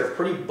here,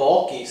 pretty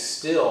bulky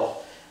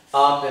still,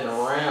 up and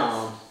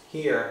around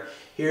here.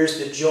 Here's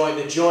the joint.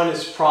 The joint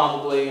is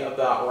probably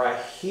about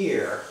right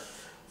here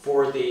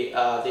for the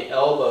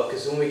elbow,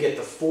 because when we get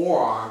the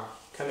forearm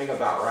coming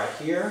about right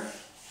here,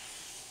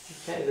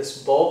 okay,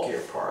 this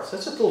bulkier part. So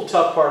that's a little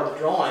tough part of the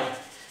drawing,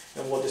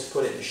 and we'll just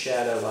put it in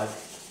shadow like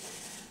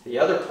the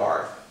other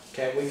part.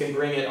 Okay, we can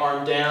bring it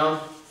arm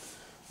down,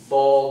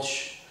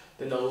 bulge,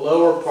 then the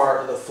lower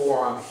part of the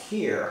forearm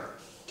here,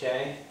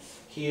 okay,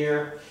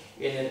 here,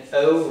 and then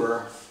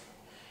over,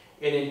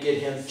 and then get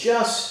him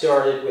just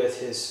started with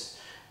his,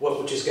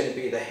 which is going to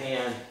be the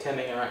hand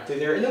coming right through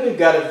there. And then we've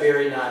got a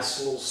very nice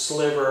little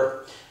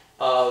sliver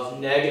of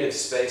negative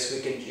space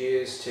we can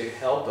use to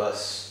help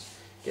us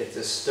get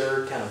this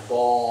third kind of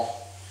ball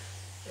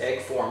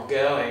egg form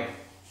going.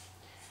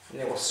 And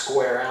then we'll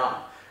square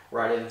out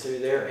right in through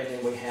there, and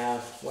then we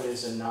have what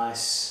is a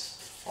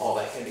nice, all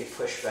that can be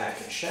pushed back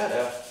in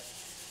shadow,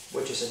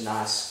 which is a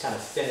nice kind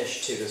of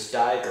finish to this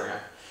diagram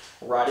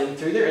right in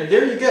through there. And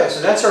there you go. So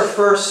that's our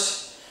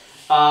first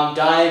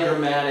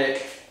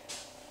diagrammatic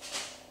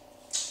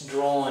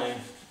drawing,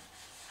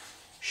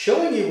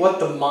 showing you what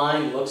the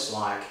mind looks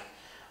like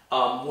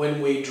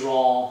when we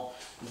draw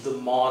the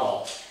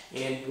model,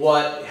 and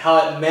how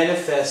it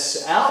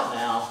manifests out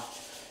now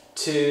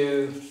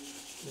to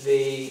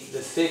the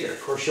figure.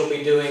 Of course, you'll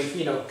be doing,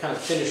 kind of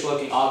finished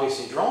looking,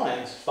 obviously,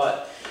 drawings,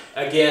 but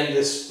again,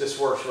 this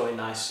works really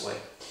nicely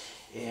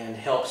and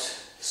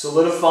helps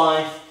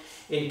solidify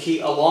and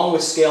keep, along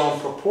with scale and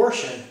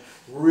proportion,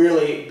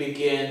 really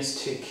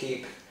begins to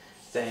keep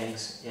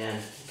things in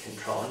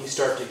control. And you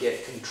start to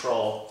get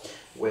control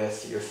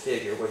with your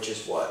figure, which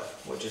is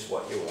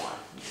what you want.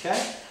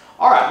 Okay?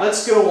 All right,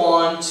 let's go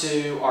on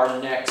to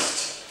our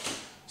next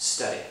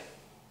study.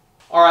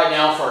 All right,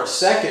 now for our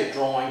second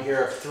drawing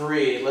here of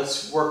 3,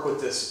 let's work with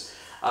this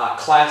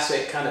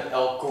classic kind of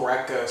El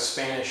Greco,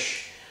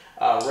 Spanish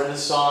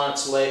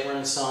Renaissance, late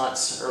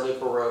Renaissance, early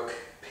Baroque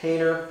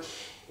painter.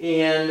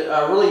 And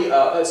really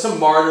some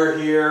martyr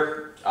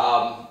here,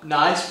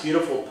 nice,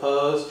 beautiful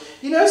pose.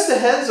 You notice the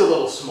head's a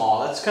little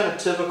small. That's kind of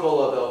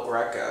typical of El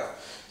Greco.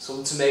 So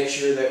let's make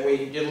sure that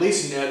we at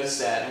least notice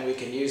that and we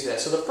can use that.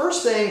 So the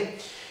first thing,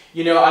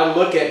 I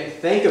look at and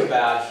think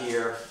about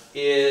here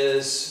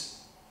is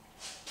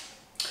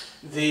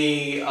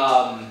this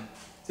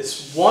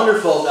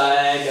wonderful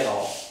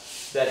diagonal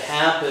that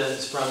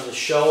happens from the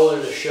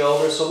shoulder to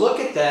shoulder. So look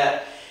at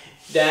that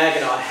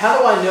diagonal. How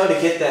do I know to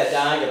get that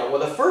diagonal? Well,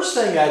 the first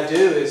thing I do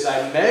is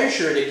I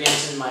measure it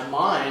against, in my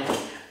mind,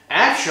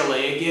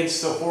 actually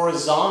against the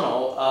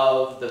horizontal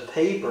of the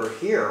paper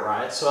here,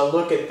 right? So I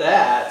look at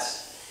that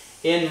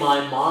in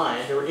my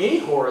mind, or any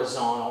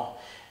horizontal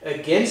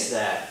against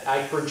that.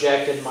 I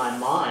project in my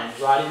mind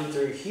right in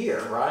through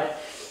here, right?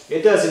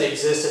 It doesn't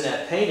exist in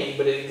that painting,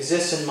 but it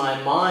exists in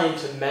my mind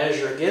to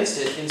measure against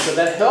it. And so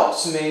that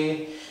helps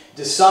me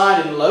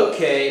decide and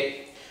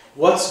locate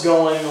what's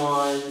going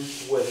on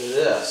with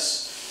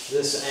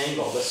this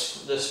angle,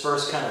 this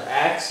first kind of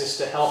axis,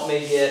 to help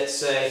me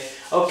say,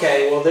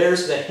 okay, well,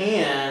 there's the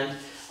hand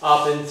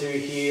up and through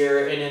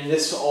here, and then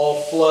this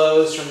all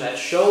flows from that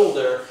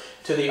shoulder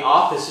to the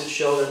opposite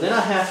shoulder. And then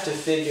I have to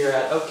figure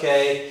out,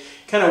 okay,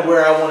 kind of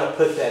where I want to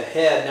put that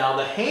head. Now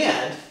the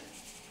hand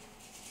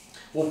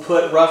we'll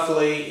put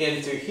roughly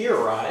in through here,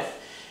 right?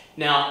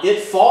 Now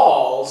it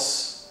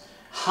falls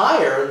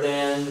higher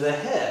than the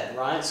head,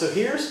 right? So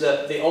here's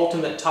the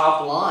ultimate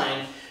top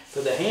line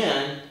for the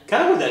hand,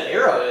 kind of where that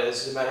arrow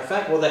is, as a matter of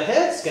fact. Well, the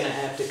head's going to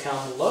have to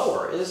come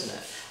lower, isn't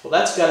it? Well,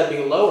 that's got to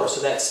be lower,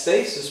 so that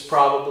space is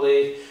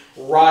probably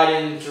right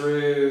in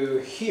through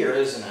here,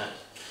 isn't it?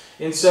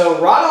 And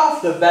so right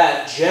off the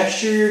bat,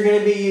 gesture, you're going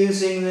to be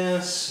using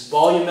this,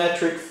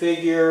 volumetric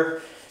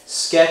figure,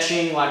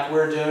 sketching like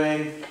we're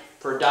doing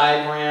for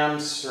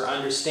diagrams or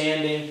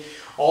understanding,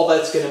 all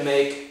that's going to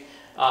make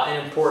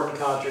an important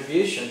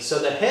contribution. So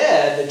the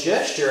head, the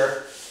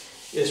gesture,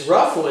 is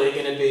roughly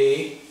going to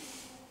be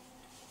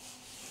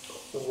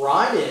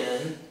right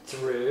in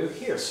through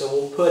here. So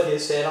we'll put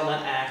his head on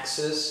that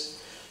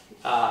axis,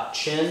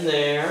 chin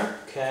there,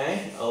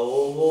 okay,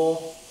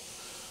 oval,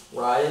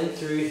 right in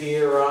through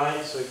here,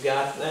 right? So we've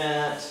got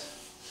that.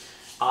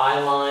 Eye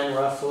line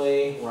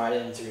roughly, right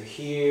in through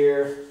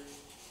here.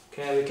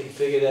 Okay, we can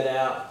figure that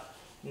out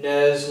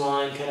nose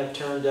line kind of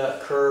turned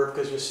up, curved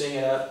because we're seeing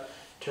it up,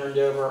 turned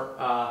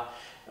over.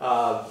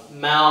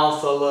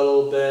 Mouth a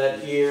little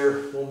bit,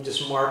 ear, we'll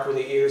just mark where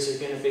the ears are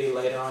going to be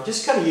later on.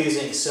 Just kind of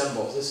using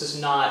symbols. This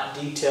is not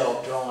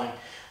detailed drawing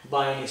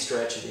by any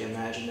stretch of the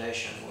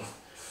imagination.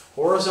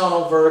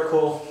 Horizontal,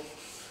 vertical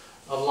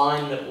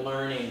alignment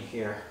learning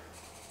here.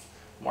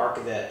 Mark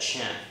of that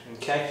chin.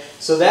 Okay,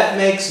 so that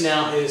makes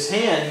now his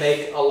hand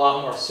make a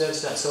lot more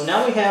sense now. So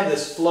now we have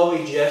this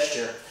flowy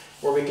gesture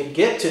where we can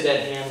get to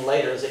that hand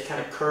later as it kind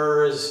of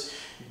curves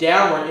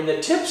downward, and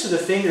the tips of the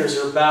fingers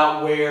are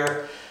about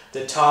where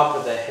the top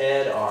of the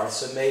head are,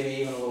 so maybe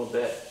even a little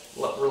bit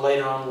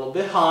later on, a little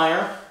bit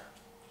higher.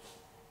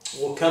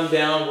 We'll come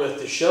down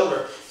with the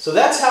shoulder. So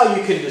that's how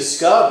you can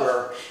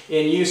discover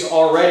and use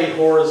already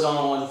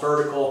horizontal and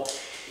vertical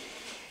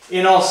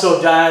and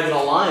also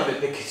diagonal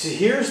alignment, because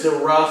here's the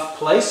rough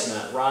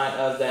placement, right,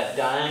 of that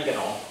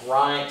diagonal,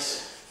 right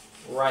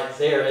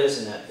there,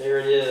 isn't it? There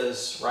it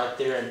is, right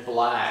there in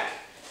black.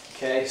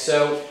 Okay,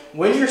 so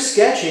when you're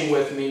sketching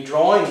with me,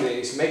 drawing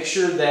these, make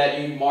sure that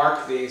you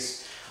mark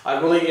these. I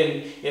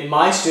really, in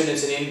my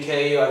students in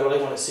NKU, I really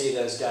want to see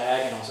those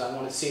diagonals. I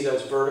want to see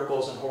those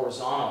verticals and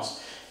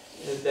horizontals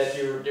that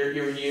you're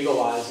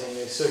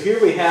utilizing. So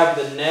here we have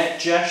the neck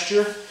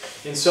gesture,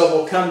 and so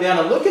we'll come down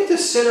and look at the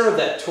center of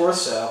that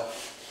torso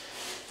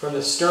from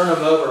the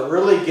sternum over. It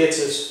really gets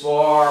as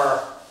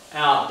far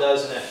out,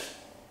 doesn't it?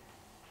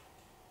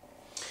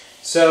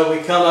 So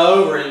we come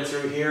over and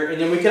through here,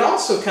 and then we can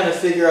also kind of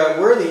figure out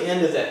where the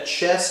end of that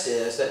chest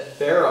is, that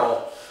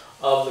barrel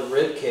of the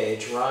rib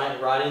cage,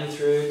 right in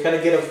through, kind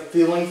of get a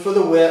feeling for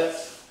the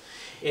width,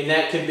 and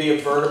that could be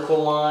a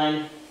vertical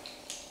line,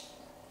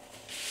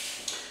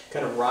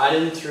 kind of right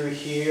in through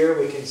here.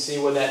 We can see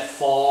where that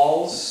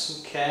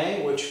falls,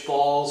 okay, which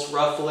falls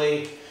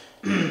roughly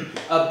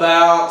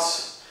about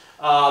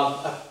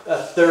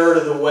a third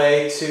of the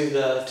way to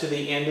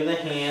the end of the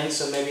hand.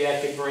 So maybe I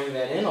could bring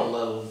that in a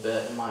little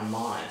bit in my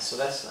mind. So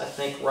that's, I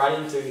think, right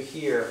in through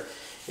here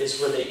is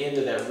where the end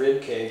of that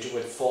rib cage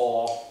would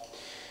fall.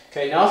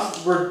 Okay, now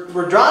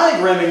we're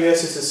diagramming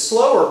this. It's a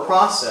slower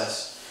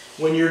process.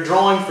 When you're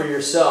drawing for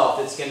yourself,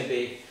 it's going to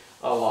be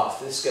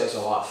this goes a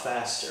lot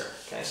faster.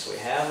 Okay, so we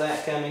have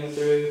that coming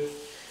through.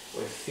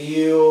 We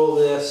feel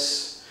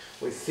this.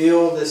 We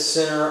feel the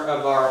center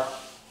of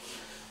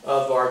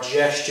our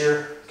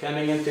gesture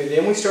coming in through.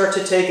 Then we start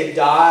to take a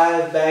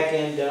dive back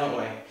in, don't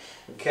we?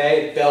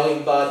 Okay,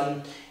 belly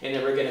button, and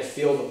then we're going to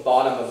feel the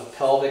bottom of the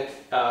pelvic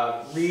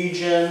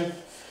region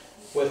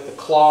with the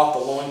cloth,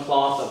 the loin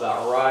cloth,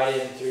 about right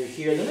in through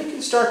here. Then we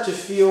can start to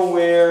feel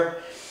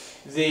where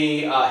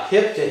the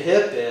hip to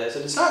hip is,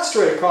 and it's not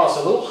straight across,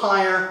 a little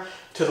higher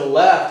to the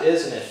left,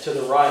 isn't it, to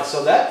the right.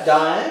 So that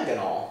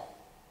diagonal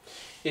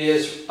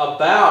is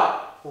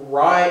about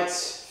right,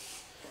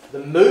 the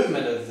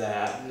movement of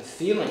that and the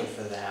feeling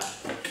for that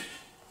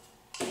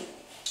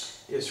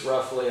is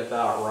roughly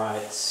about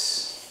right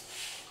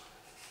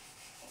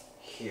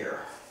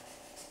here.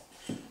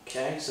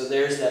 Okay, so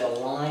there's that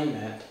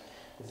alignment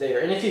there,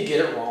 and if you get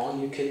it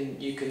wrong,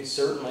 you can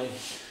certainly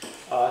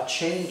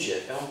change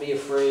it. Don't be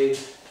afraid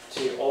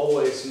to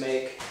always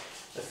make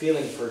a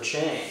feeling for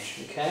change.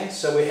 Okay,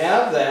 so we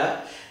have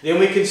that. Then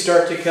we can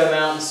start to come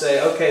out and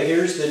say, okay,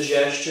 here's the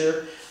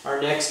gesture.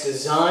 Our next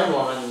design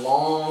line,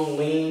 long,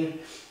 lean.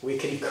 We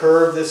can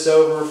curve this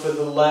over for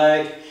the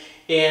leg.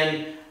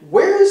 And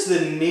where is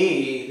the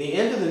knee, the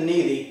end of the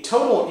knee, the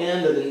total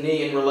end of the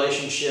knee in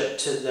relationship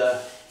to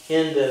the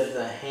end of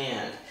the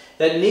hand?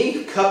 That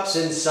knee cups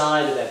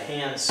inside of that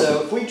hand.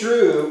 So if we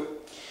drew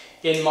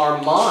in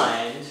our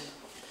mind,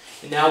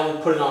 and now we'll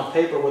put it on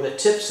paper where the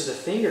tips of the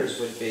fingers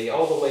would be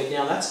all the way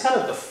down. That's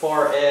kind of the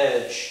far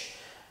edge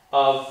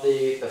of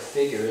the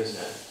figure,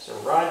 isn't it? So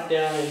right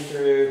down in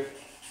through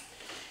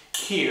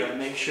here,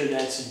 make sure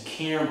that's in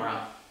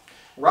camera.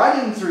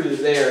 Right in through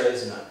there,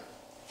 isn't it?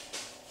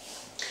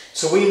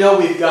 So we know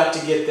we've got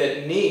to get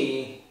that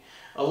knee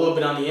a little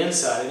bit on the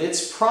inside, and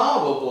it's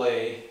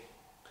probably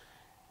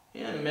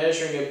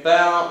measuring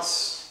about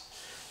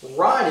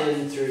right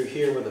in through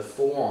here where the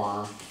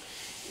forearm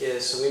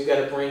is. So we've got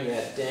to bring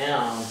that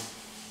down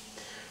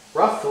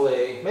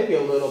roughly, maybe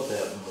a little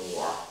bit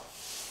more,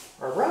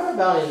 or right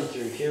about in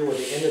through here where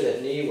the end of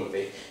that knee would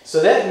be.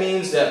 So that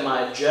means that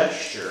my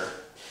gesture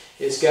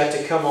has got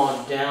to come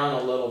on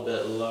down a little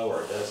bit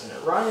lower, doesn't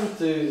it? Right in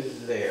through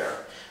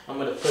there. I'm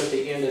going to put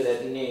the end of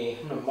that knee,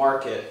 I'm going to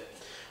mark it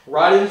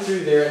right in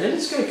through there, and then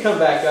it's going to come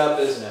back up,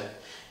 isn't it?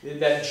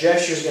 That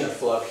gesture is going to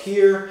flow up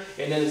here,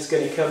 and then it's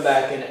going to come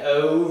back and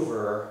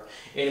over,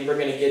 and we're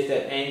going to get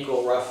that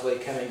ankle roughly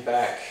coming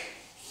back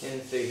in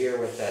through here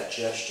with that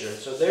gesture.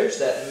 So there's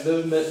that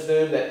movement,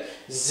 boom, that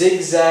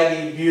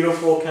zigzaggy,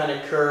 beautiful kind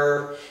of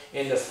curve,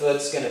 and the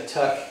foot's going to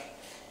tuck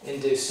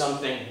and do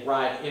something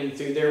right in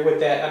through there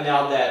with that. And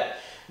now the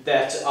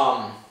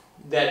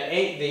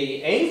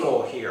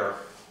ankle here,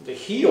 the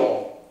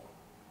heel,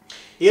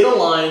 it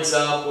aligns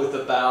up with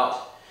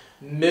about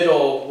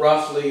middle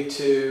roughly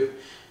to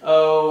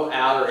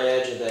outer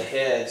edge of the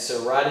head.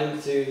 So right in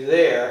through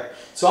there.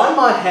 So I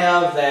might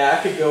have that.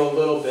 I could go a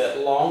little bit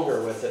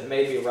longer with it,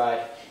 maybe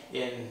right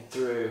in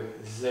through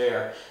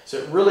there. So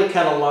it really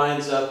kind of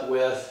lines up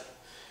with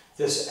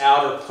this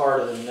outer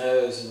part of the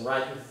nose, and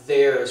right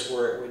there is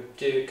where it would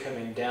do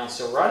coming down.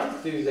 So right in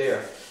through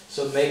there.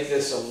 So make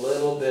this a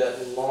little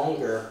bit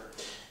longer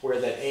where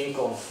that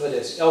ankle and foot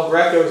is. El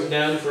Greco is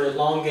known for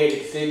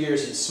elongated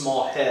figures and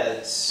small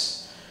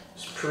heads.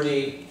 It's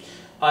pretty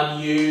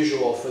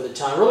unusual for the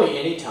time, really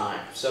any time.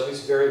 So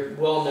he's very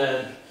well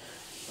known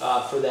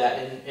for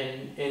that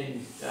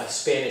in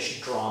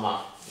Spanish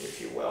drama,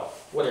 if you will,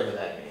 whatever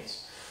that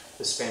means.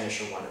 The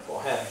Spanish are wonderful.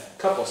 I have a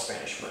couple of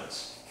Spanish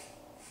friends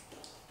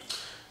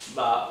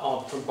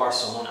from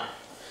Barcelona.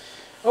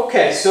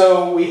 Okay,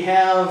 so we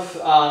have,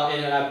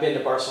 and I've been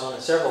to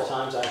Barcelona several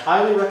times. I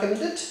highly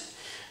recommend it.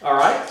 All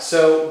right,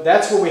 so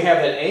that's where we have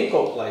that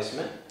ankle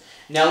placement.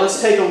 Now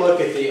let's take a look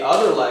at the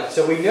other leg.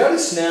 So we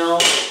notice now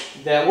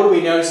that, what do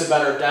we notice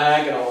about our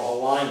diagonal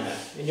alignment?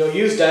 And you'll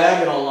use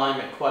diagonal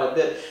alignment quite a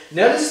bit.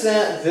 Notice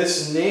that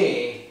this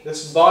knee,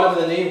 this bottom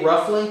of the knee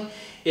roughly,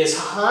 is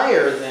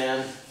higher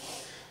than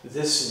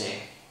this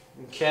knee,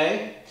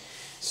 okay?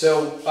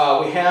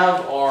 So we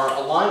have our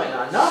alignment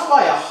now, not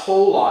by a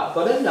whole lot,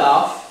 but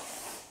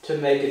enough to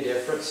make a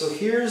difference. So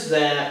here's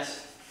that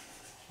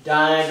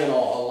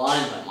diagonal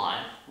alignment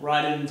line,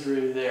 right in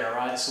through there,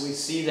 right? So we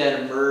see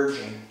that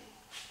emerging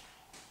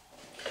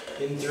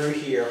in through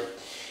here.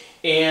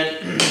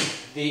 And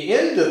the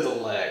end of the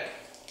leg,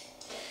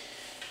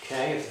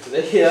 okay, for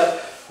the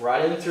hip,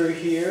 right in through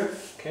here,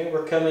 okay,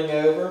 we're coming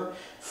over,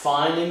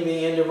 finding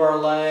the end of our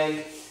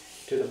leg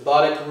to the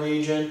buttock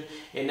region,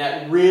 and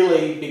that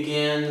really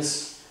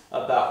begins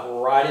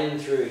about right in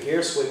through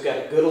here. So we've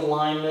got a good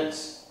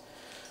alignment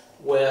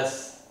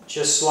with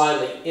just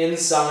slightly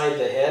inside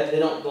the head. They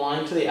don't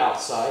line to the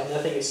outside.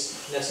 Nothing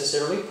is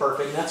necessarily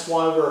perfect. That's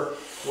why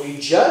we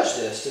judge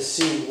this to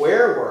see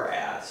where we're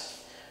at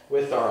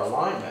with our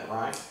alignment,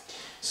 right?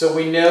 So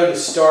we know to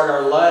start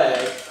our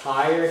leg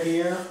higher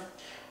here.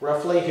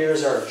 Roughly,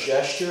 here's our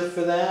gesture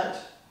for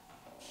that.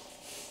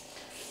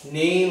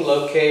 Knee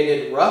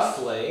located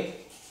roughly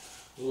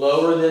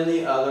lower than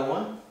the other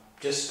one,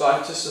 just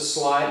a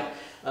slight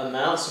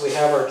amount. So we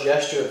have our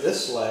gesture of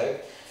this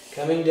leg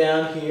coming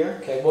down here.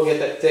 Okay, we'll get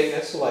that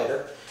thickness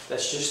later.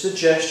 That's just the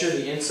gesture,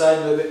 the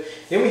inside movement.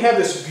 Then we have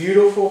this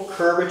beautiful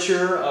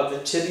curvature of the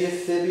tibia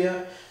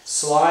fibia,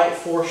 slight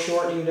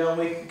foreshortening, don't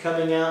we,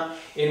 coming out.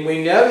 And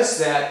we notice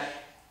that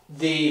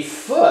the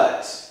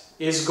foot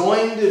is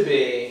going to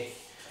be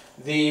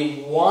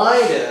the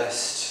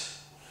widest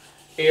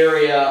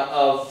area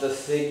of the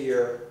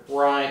figure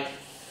right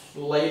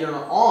later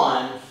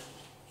on,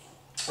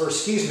 or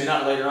excuse me,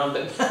 not later on,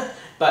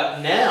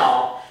 but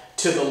now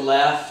to the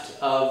left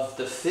of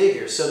the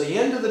figure. So the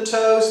end of the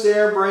toes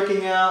there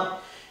breaking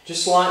out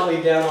just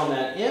slightly down on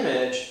that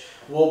image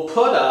will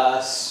put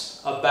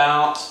us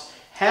about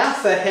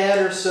half a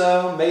head or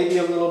so, maybe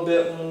a little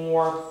bit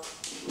more,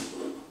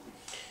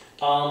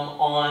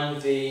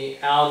 on the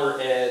outer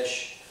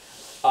edge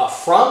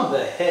from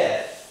the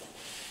head.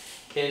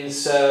 And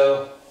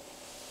so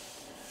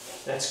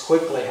that's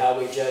quickly how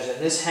we judge it.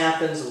 This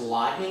happens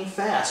lightning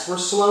fast. We're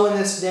slowing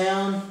this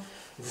down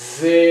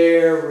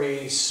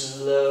very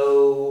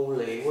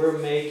slowly. We're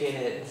making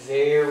it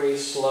very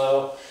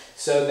slow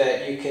so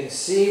that you can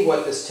see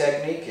what this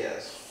technique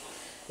is.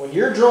 When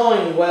you're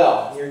drawing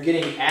well, you're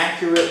getting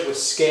accurate with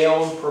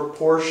scale and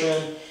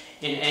proportion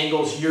in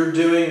angles, you're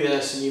doing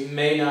this and you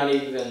may not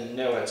even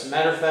know it. As a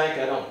matter of fact,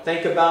 I don't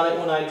think about it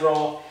when I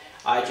draw.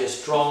 I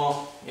just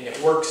draw and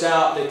it works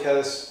out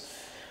because,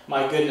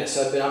 my goodness,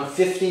 I'm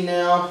 50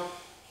 now,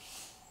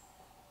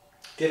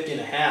 50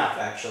 and a half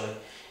actually,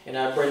 and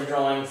I've been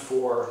drawing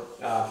for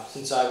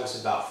since I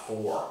was about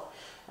 4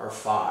 or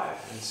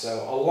 5, and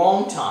so a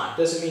long time.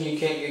 Doesn't mean you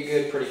can't get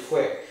good pretty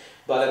quick,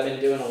 but I've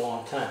been doing a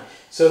long time.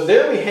 So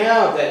there we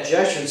have that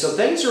gesture. So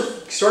things are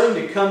starting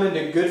to come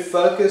into good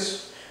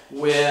focus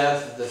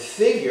with the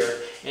figure,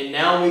 and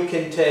now we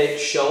can take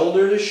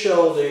shoulder to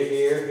shoulder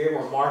here. Here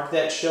we'll mark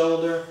that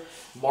shoulder,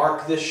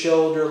 mark this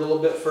shoulder a little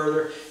bit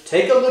further.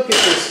 Take a look at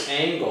this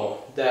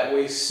angle that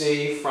we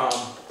see from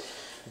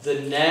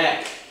the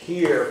neck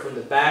here, from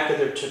the back of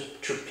the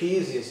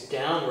trapezius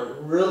downward.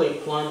 Really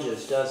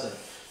plunges, doesn't it?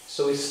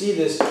 So we see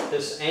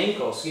this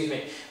ankle, excuse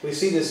me, we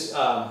see this,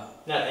 not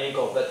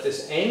ankle, but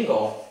this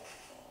angle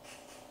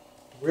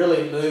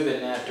really move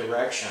in that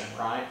direction,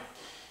 right?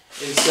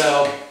 And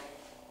so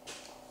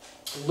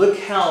look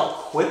how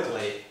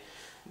quickly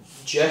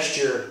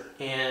gesture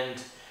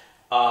and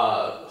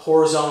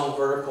horizontal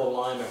vertical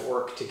alignment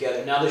work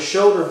together. Now the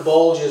shoulder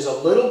bulges a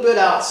little bit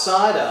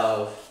outside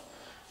of,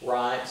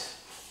 right,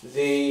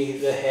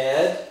 the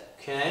head,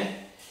 okay?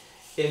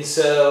 And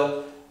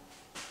so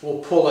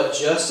we'll pull it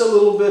just a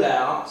little bit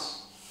out,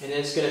 and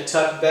it's going to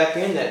tuck back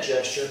in that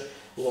gesture.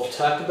 We'll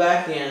tuck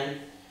back in,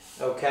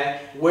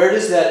 okay? Where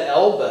does that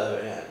elbow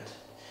end?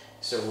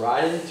 So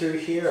right in through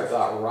here,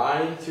 about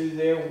right in through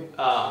there,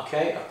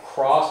 okay,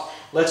 across.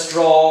 let's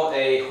draw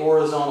a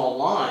horizontal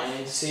line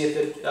and see if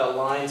it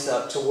lines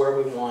up to where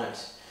we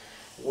want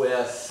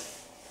with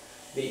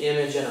the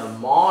image in our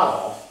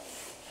model.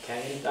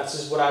 Okay, that's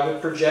just what I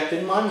would project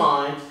in my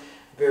mind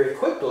very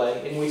quickly,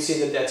 and we see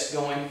that that's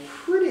going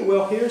pretty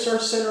well. Here's our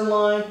center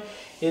line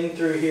in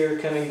through here,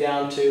 coming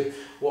down to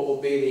what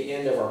will be the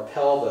end of our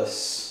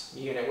pelvis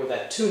unit, where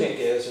that tunic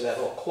is, or that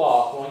little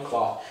cloth,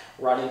 loincloth,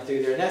 right in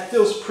through there. And that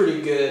feels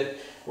pretty good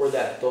where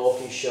that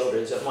bulky shoulder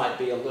is. It might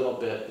be a little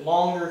bit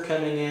longer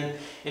coming in,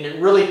 and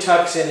it really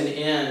tucks in and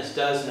ends,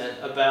 doesn't it,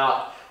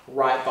 about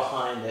right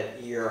behind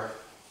that ear,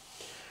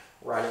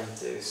 right in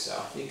through.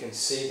 So you can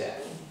see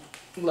that.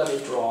 Let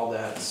me draw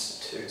that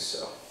too,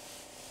 so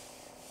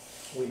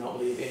we don't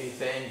leave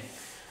anything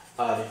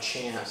to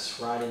chance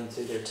right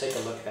into there. Take a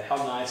look at that, how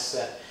nice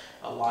that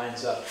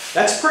lines up.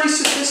 That's pretty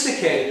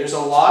sophisticated. There's a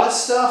lot of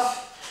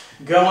stuff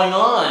going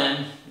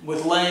on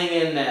with laying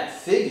in that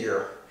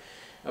figure.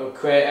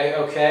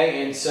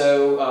 Okay, and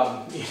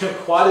so you know,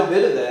 quite a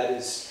bit of that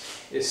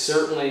is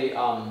certainly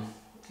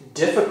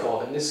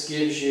difficult, and this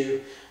gives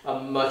you a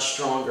much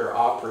stronger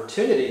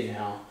opportunity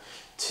now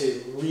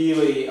to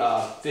really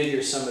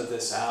figure some of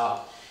this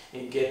out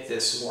and get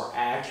this more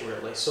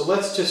accurately. So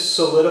let's just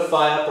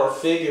solidify up our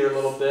figure a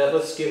little bit.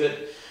 Let's give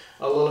it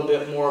a little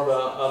bit more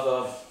of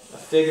a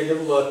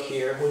figurative look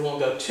here. We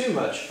won't go too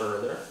much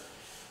further,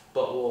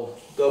 but we'll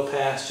go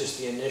past just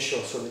the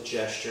initial sort of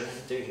gesture and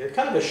through here.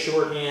 Kind of a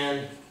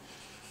shorthand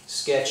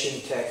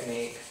sketching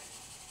technique.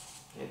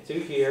 And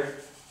through here,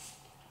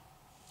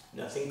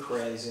 nothing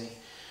crazy.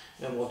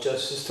 And we'll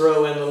just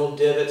throw in little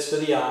divots for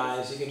the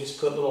eyes. You can just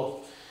put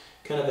little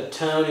kind of a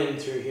tone in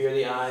through here,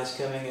 the eyes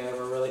coming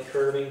over, really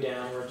curving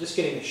downward, just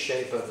getting the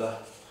shape of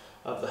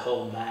the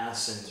whole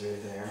mass in through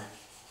there.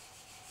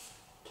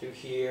 To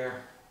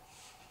here,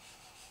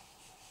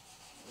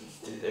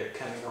 through there,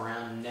 coming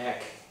around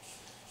neck,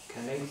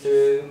 coming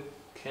through,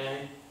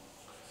 okay.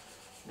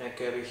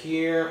 Neck over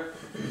here,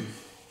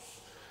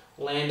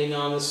 landing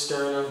on the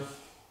sternum,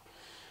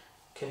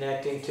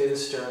 connecting to the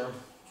sternum,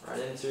 right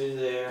in through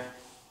there.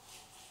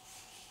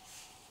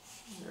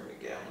 There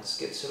we go. Let's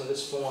get some of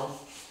this form.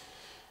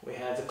 We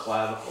have the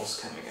clavicles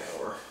coming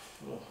over.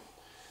 Little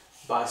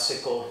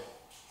bicycle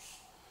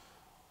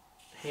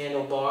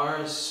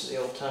handlebars, the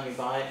old-timey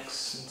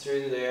bikes, and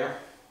through there.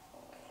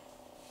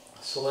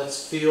 So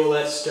let's feel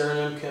that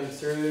sternum come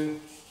through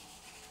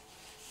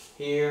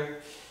here,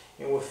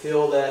 and we'll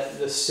feel that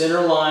the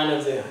center line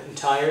of the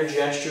entire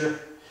gesture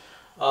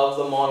of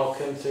the model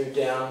come through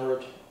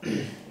downward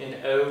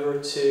and over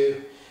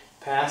to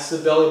past the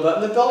belly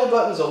button. The belly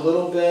button is a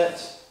little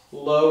bit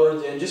lower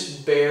than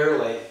just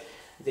barely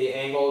the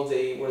angle of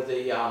where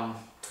the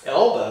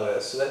elbow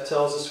is. So that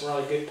tells us we're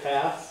on a good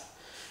path.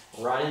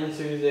 Right in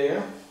through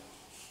there,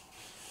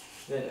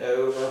 then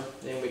over,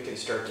 then we can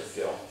start to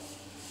feel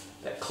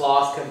that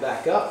cloth come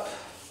back up.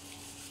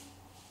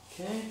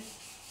 Okay,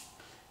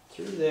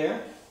 through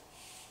there.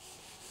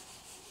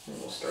 And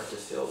we'll start to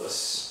feel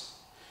this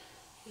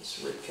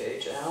rib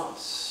cage out.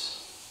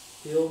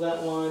 Feel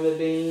that lima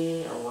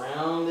bean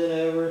around and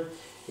over.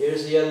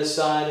 Here's the other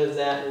side of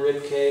that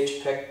rib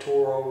cage,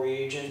 pectoral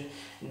region.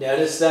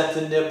 Notice that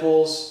the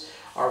nipples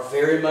are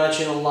very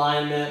much in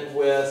alignment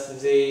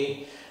with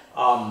the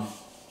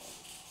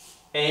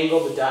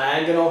angle, the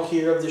diagonal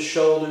here of the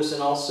shoulders,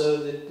 and also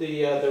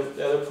the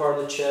other part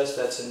of the chest.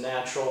 That's a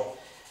natural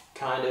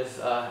kind of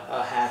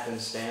a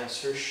happenstance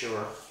for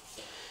sure.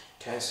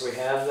 Okay, so we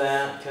have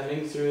that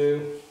coming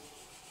through,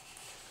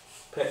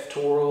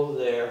 pectoral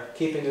there,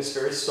 keeping this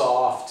very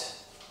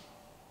soft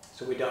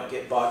so we don't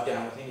get bogged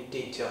down with any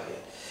detail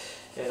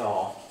yet at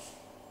all.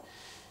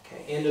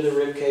 Okay, into the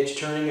rib cage,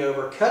 turning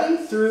over,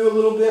 cutting through a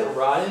little bit,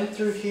 right in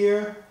through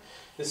here.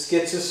 This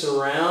gets us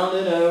around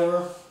and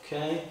over,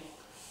 okay,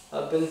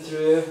 up and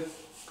through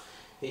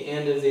the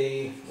end of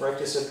the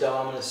rectus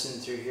abdominis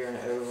and through here and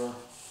over.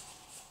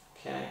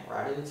 Okay,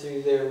 right in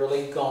through there,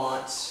 really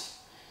gaunt,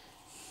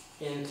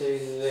 into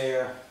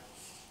there,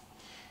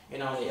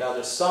 and on the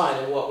other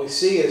side. And what we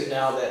see is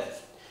now that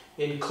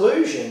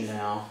inclusion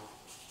now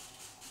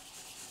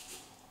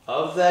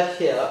of that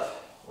hip,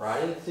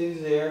 right in through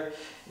there.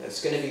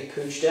 That's going to be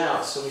pooched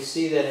out, so we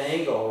see that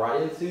angle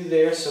right in through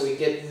there. So we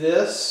get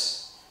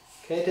this,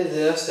 okay, to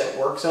this, that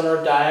works on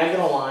our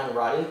diagonal line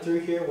right in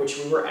through here, which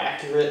we were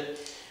accurate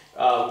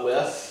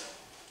with,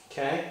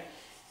 okay,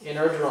 in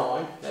our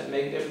drawing. That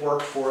made it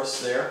work for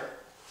us there.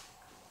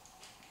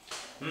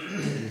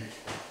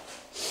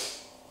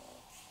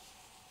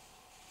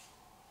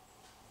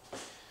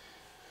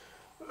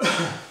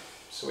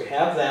 So we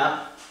have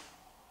that.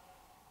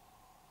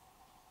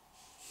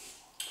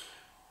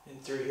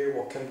 And through here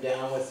we'll come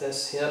down with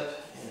this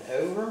hip and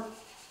over.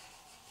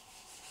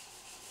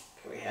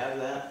 Okay, we have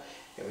that.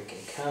 And we can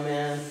come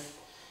in,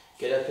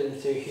 get up in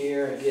through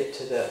here and get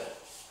to the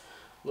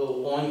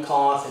little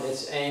loincloth and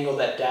its angle,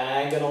 that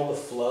diagonal, the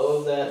flow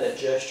of that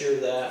gesture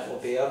of that will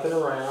be up and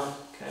around.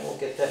 Okay, we'll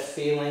get that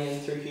feeling in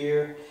through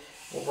here.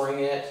 We'll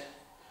bring it,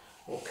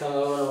 we'll come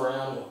over and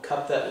around, we'll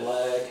cup that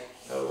leg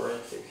over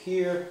and through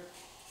here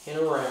and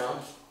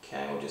around.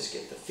 Okay, we'll just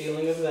get the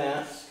feeling of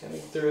that coming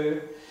through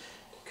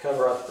to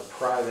cover up the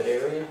private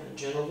area, the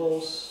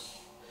genitals,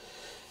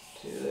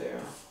 to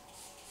there.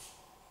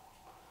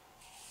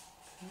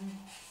 Okay.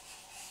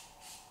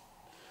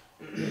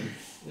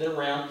 And then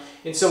around.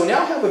 And so we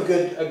now have a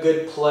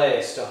good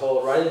place to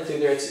hold right in through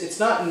there. It's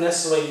not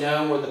necessarily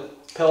known where the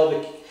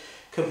pelvic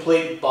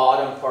complete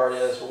bottom part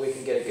is, but we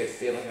can get a good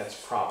feeling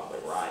that's probably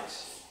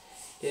right.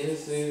 In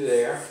through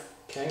there.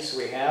 Okay, so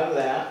we have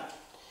that.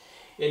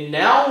 And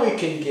now we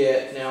can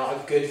get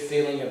a good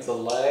feeling of the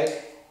leg.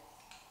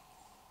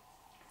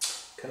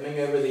 Coming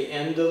over the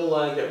end of the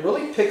leg that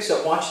really picks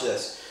up, watch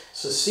this.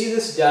 So see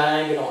this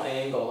diagonal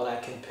angle that I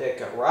can pick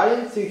up right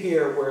in through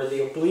here where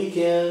the oblique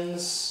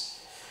ends.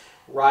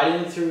 Right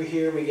in through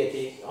here we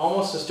get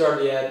almost the start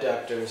of the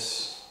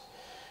adductors.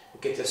 We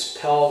get this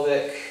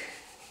pelvic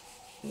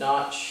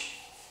notch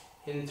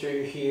in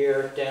through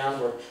here,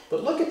 downward.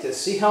 But look at this,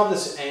 see how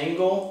this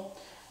angle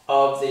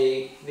of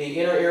the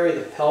inner area,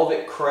 the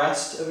pelvic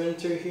crest of in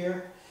through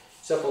here,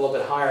 it's up a little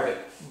bit higher,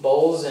 but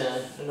bowls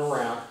in and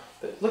around.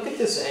 But look at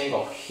this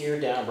angle here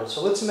downward.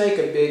 So let's make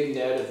a big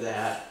note of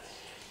that.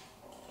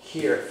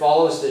 Here, it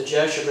follows the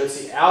gesture, but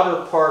it's the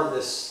outer part of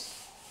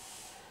this,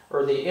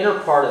 or the inner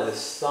part of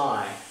this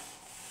thigh.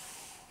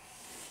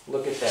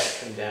 Look at that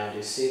come down. Do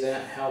you see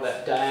that? How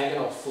that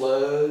diagonal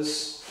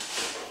flows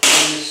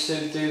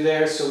through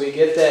there. So we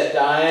get that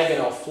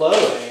diagonal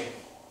flowing,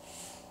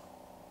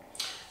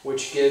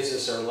 which gives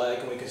us our leg,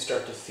 and we can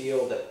start to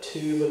feel that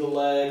tube of the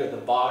leg or the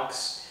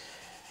box,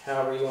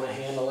 however you want to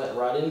handle it,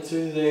 right in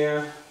through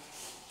there.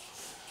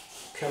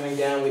 Coming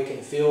down, we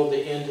can feel the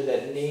end of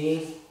that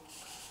knee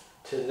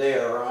to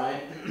there,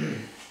 right?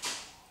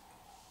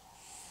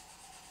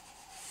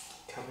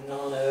 Coming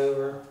on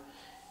over,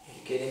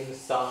 and getting the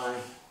thigh,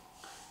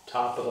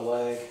 top of the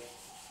leg.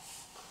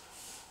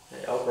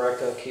 And El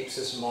Greco keeps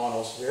his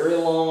models very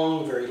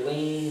long, very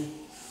lean,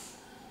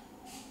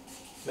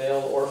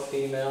 male or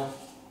female.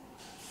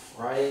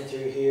 Right in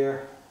through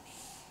here,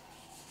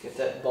 get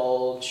that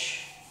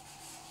bulge,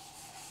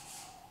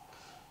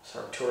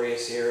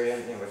 sartorius area,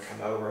 and then we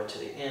come over to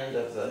the end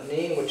of the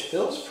knee, which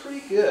feels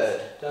pretty good,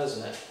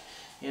 doesn't it?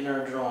 In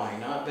our drawing,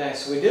 not bad.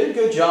 So we did a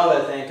good job,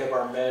 I think, of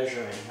our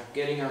measuring, of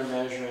getting our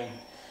measuring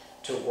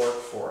to work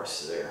for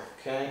us there,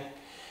 okay?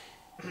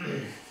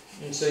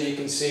 And so you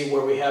can see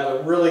where we have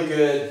a really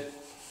good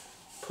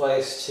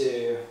place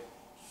to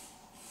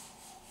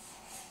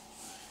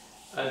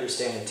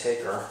understand and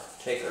take our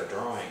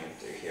drawing in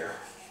through here.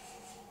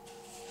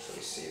 So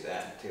we see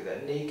that through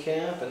that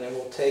kneecap, and then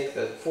we'll take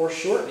the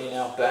foreshortening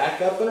now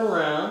back up and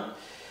around.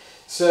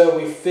 So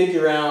we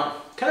figure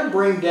out, kind of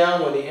bring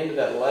down where the end of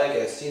that leg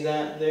is. See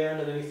that there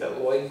underneath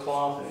that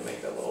loincloth? Let me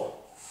make that a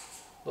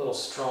little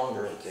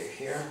stronger in through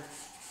here.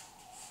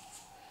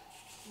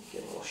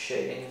 Get a little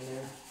shading in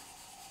there.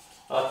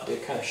 I'll have to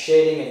do kind of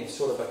shading and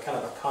sort of a kind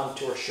of a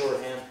contour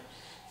shorthand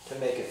to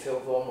make it feel a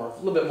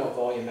little bit more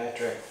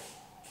volumetric.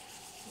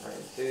 Right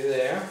through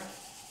there.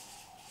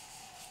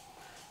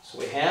 So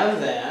we have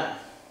that.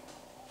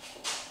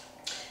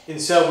 And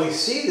so we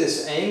see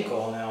this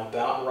ankle now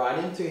about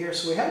right in through here.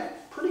 So we have a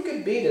pretty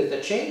good beat.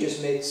 The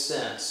changes made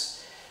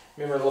sense.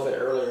 Remember a little bit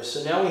earlier.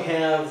 So now we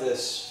have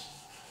this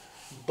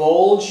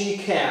bulgy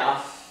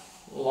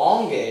calf,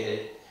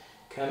 elongated,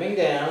 coming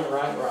down,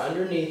 right? We're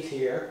underneath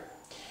here.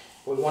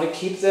 We want to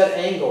keep that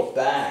angle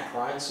back,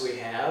 right? So we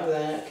have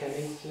that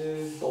coming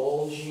through,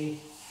 bulgy,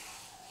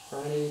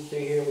 running through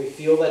here. We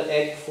feel that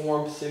egg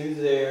form through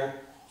there,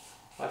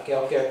 like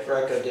El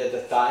Greco did.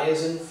 The thigh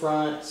is in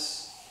front,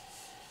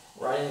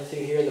 right in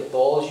through here, the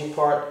bulgy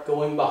part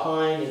going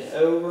behind and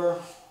over.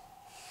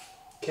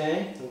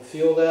 Okay, and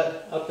feel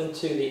that up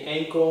into the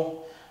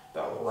ankle,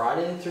 about right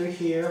in through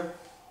here.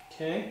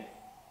 Okay,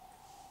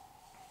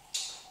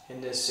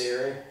 in this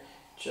area,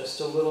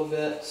 just a little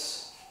bit.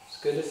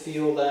 Good to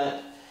feel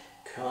that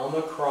come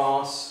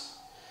across,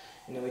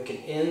 and then we can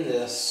end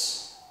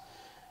this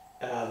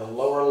the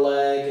lower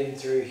leg in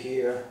through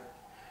here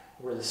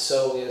where the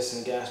soleus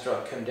and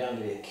gastroc come down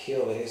to the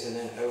Achilles, and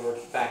then over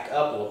back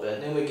up a little bit,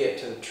 and then we get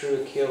to the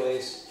true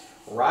Achilles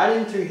right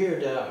in through here,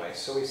 don't we?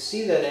 So we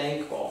see that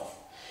ankle,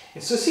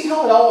 and so see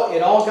how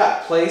it all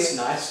got placed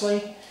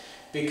nicely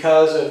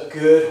because of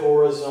good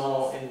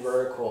horizontal and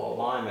vertical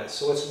alignment.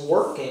 So it's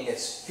working,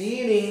 it's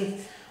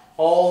feeding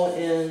all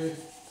in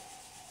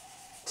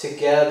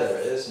together,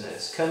 isn't it?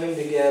 It's coming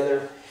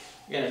together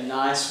in a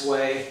nice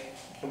way,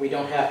 and we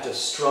don't have to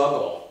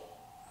struggle.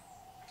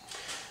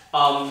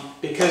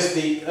 Because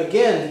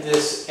again,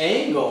 this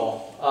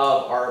angle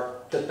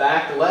of the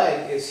back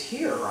leg is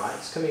here, right?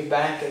 It's coming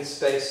back in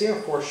space here,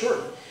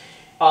 foreshortened.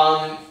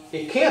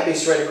 It can't be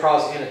straight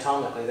across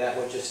anatomically, that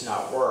would just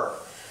not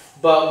work.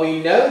 But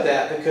we know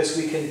that because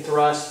we can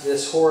thrust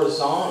this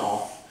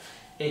horizontal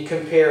and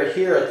compare it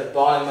here at the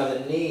bottom of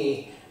the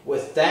knee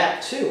with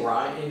that too,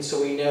 right? And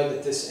so we know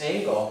that this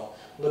angle,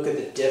 look at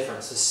the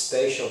difference, the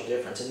spatial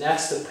difference. And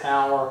that's the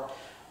power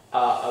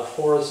of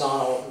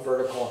horizontal,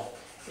 vertical,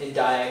 and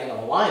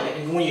diagonal alignment.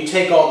 And when you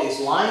take all these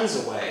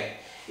lines away,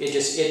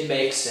 it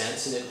makes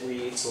sense, and it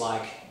reads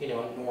like, a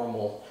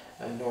normal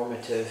a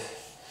normative,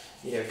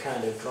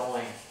 kind of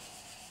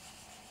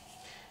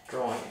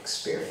drawing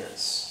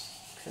experience.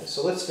 Okay,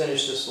 so let's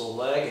finish this little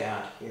leg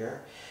out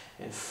here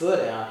and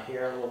foot out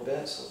here a little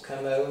bit. So we'll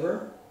come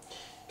over.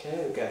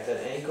 Okay, we've got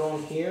that ankle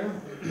in here.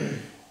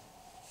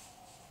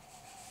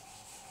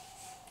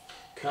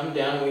 Come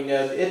down. We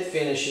know it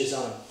finishes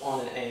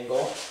on an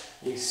angle.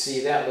 We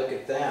see that. Look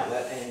at that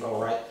angle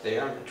right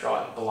there. I'm going to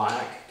draw it in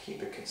black.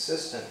 Keep it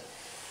consistent.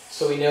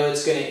 So we know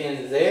it's going to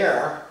end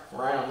there,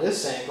 right on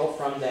this angle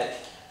from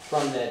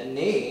that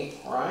knee,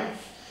 right?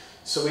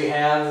 So we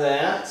have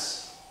that.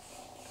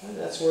 Okay,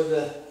 that's where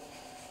the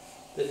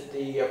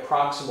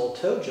proximal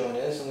toe joint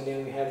is, and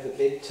then we have the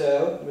big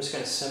toe. I'm just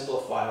going to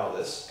simplify all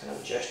this, kind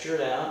of gesture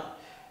it out,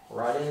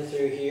 right in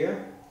through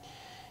here,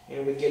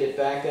 and we get it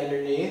back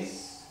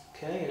underneath,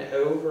 okay, and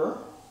over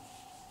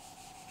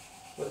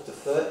with the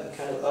foot, and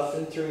kind of up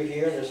and through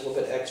here, and there's a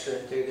little bit extra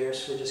in through there,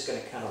 so we're just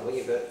going to kind of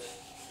leave it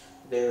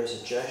there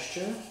as a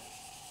gesture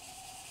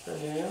for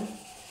now.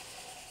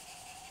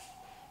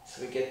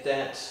 So we get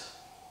that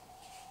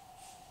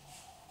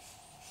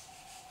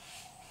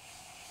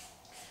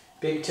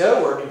big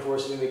toe working for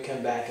us, and then we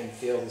come back and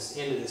feel this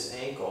end of this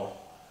ankle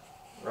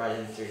right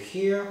in through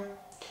here,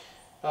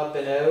 up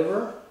and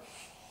over,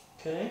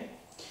 okay?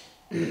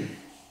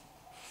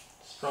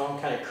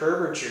 Strong kind of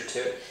curvature to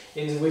it.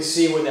 And we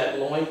see where that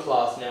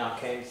loincloth now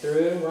came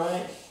through,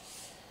 right?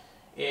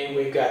 And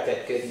we've got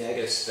that good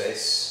negative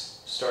space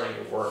starting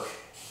to work,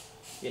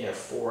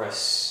 for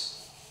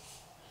us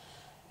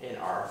in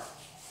our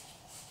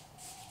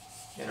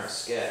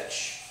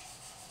sketch.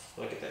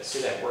 Look at that.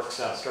 See, that works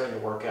out, starting to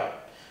work out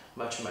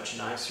much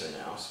nicer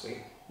now. So we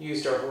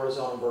used our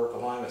horizontal and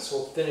vertical alignment. So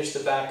we'll finish the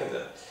back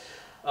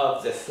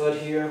of the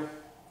foot here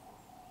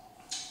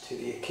to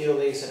the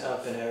Achilles and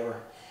up and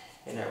over,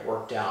 and it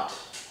worked out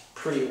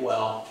pretty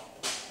well.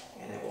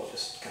 And then we'll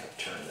just kind of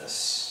turn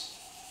this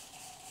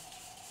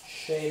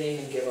shading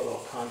and give a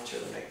little contour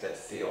to make that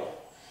feel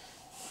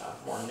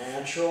more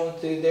natural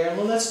through there. And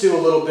then let's do a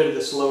little bit of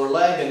this lower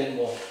leg, and then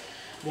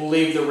we'll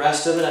leave the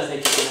rest of it. I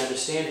think you can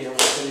understand here. We'll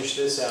finish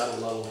this out a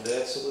little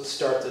bit. So let's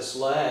start this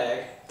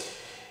leg.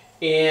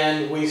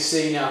 And we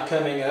see now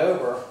coming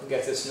over, we've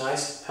got this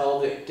nice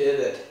pelvic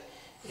divot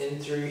in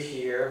through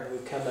here. We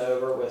come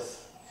over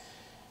with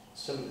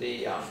some of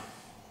the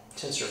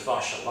tensor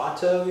fascia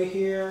lata over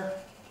here.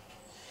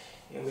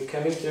 And we're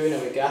coming through,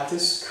 and we got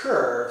this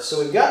curve. So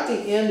we've got the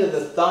end of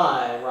the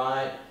thigh,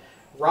 right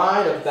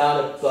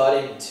about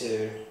abutting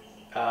to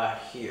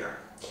here.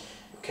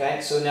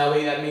 Okay, so now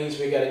that means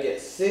we got to get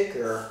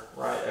thicker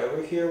right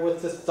over here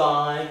with the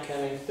thigh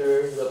coming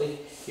through.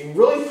 He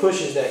really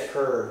pushes that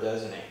curve,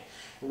 doesn't he?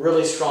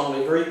 Really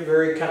strongly,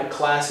 very kind of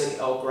classic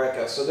El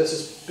Greco. So this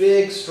is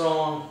big,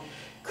 strong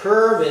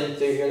curve in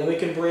through here. Then we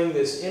can bring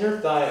this inner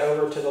thigh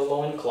over to the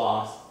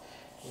loincloth.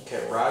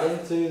 Okay, right in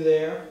through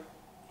there.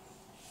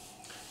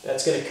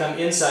 That's going to come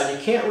inside.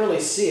 You can't really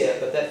see it,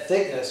 but that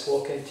thickness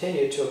will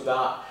continue to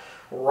about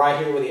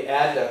right here where the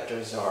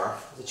adductors are,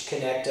 which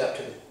connect up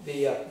to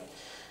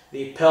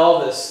the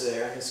pelvis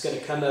there. It's going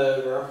to come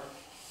over,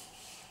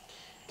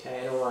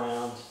 okay, and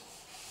around,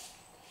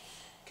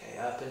 okay,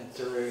 up and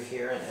through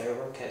here and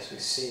over. Okay, so we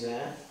see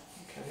that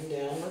coming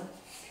downward.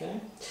 Okay.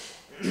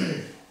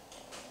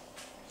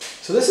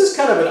 So this is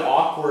kind of an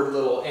awkward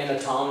little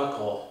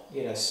anatomical,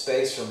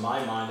 space from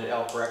my mind that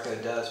El Greco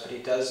does, but he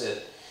does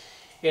it,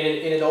 and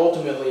it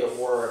ultimately it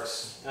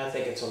works. I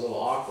think it's a little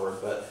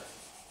awkward, but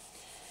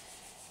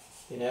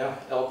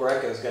El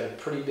Greco's got a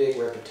pretty big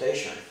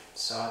reputation,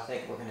 so I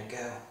think we're going to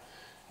go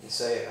and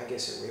say, I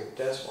guess it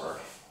does work.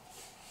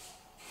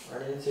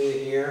 Right into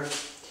here,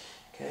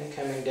 okay,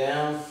 coming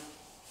down.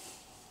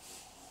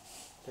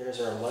 There's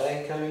our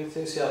leg coming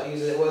through. See how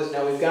easy it was?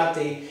 Now we've got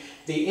the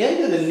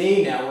end of the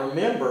knee now,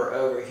 remember,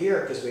 over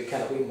here, because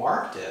we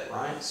marked it,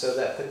 right? So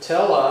that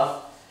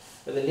patella,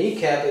 or the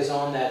kneecap, is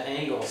on that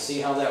angle.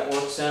 See how that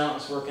works out?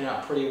 It's working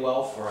out pretty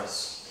well for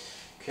us.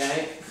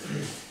 Okay?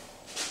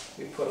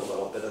 We put a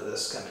little bit of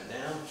this coming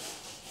down,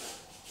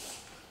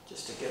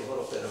 just to get a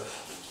little bit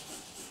of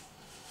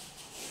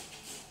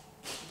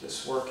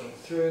just working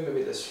through.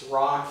 Maybe this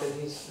rock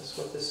that's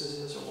what this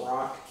is a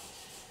rock.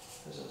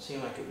 Doesn't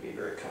seem like it would be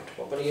very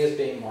comfortable, but he is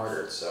being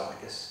martyred, so I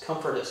guess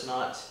comfort is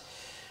not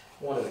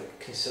one of the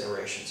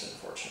considerations,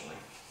 unfortunately.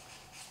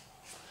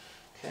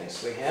 Okay,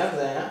 so we have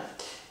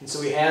that, and so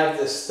we have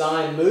this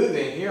thigh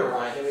moving here,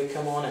 right? Then we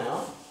come on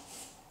out,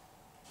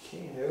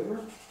 okay, and over,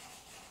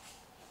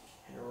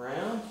 and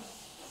around.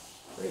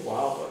 Pretty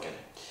wild looking.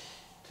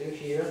 Through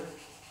here,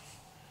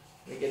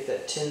 we get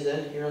that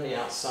tendon here on the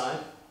outside.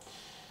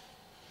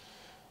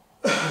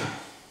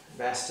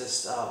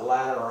 Vastus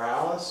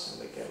lateralis,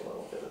 and we get a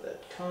little bit of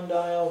that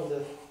condyle,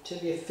 the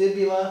tibia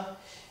fibula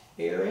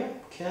area,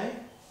 okay?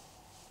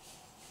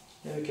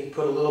 Then we can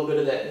put a little bit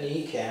of that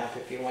kneecap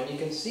if you want. You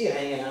can see it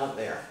hanging out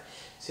there.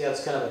 See how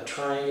it's kind of a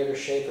triangular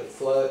shape, it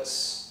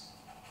floats.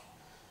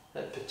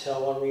 That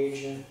patella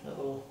region, that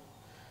little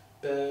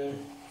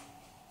bone.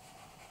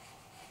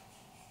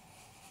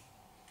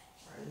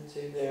 Right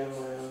into there,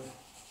 around.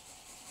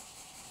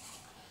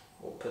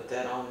 We'll put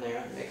that on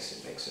there. It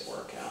makes it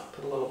work out.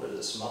 Put a little bit of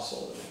this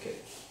muscle to make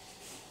it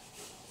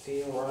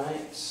feel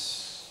right.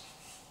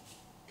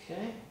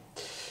 Okay.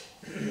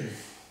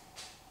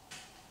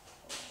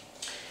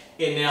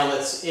 And now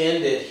let's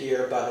end it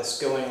here by this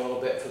going a little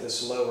bit for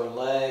this lower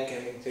leg. I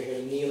mean, through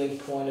the kneeling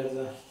point of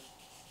the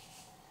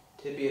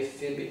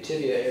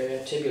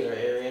tibular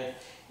area.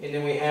 And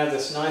then we have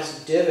this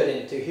nice divot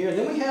into here. And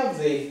then we have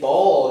the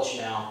bulge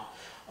now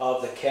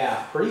of the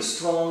calf pretty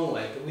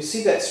strongly. But we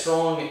see that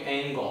strong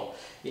angle,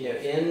 you know,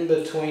 in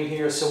between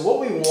here. So what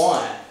we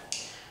want,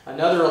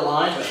 another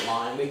alignment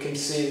line, we can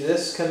see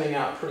this coming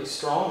out pretty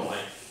strongly,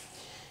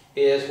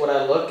 is what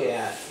I look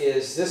at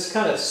is this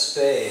kind of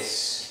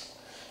space.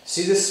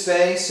 See this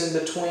space in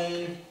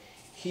between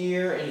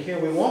here and here?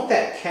 We want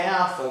that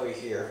calf over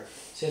here,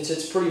 since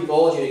it's pretty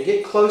bulgy, to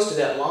get close to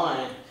that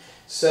line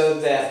so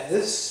that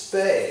this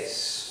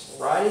space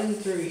right in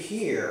through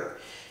here,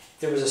 if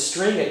there was a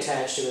string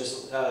attached to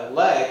his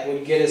leg,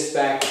 would get us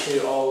back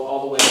to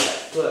all the way to that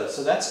foot.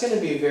 So that's going to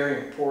be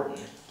very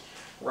important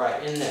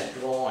right in that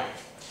drawing.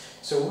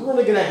 So we're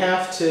really going to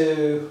have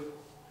to,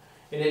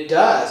 and it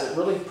does, it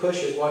really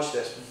pushes, watch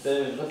this,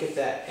 boom, look at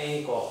that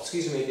ankle,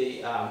 excuse me,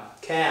 the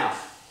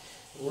calf.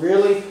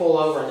 Really pull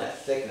over in that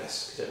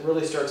thickness, because it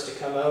really starts to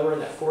come over in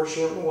that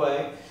foreshortened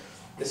way.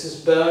 This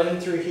is bone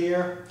in through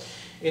here,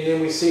 and then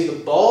we see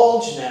the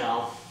bulge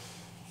now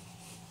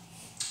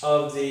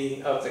of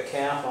the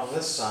calf on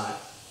this side.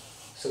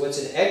 So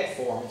it's an egg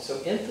form.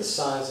 So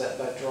emphasize that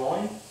by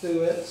drawing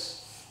through it,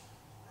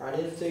 right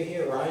in through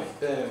here, right?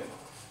 Boom.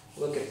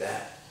 Look at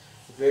that.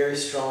 Very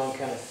strong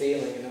kind of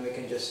feeling, and then we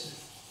can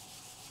just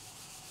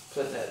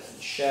put that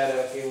shadow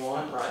if you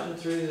want, right in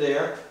through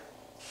there.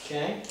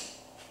 Okay.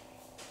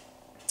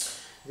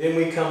 Then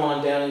we come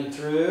on down and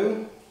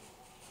through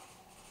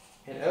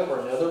and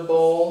over, another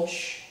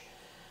bulge.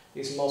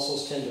 These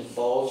muscles tend to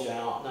bulge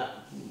out,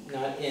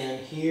 not in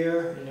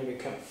here, and then we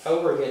come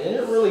over again, and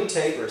it really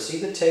tapers. See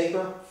the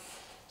taper?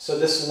 So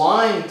this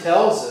line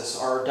tells us,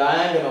 our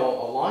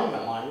diagonal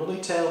alignment line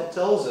really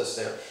tells us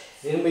there.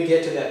 Then we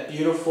get to that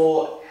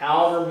beautiful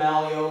outer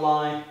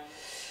malleoli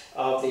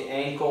of the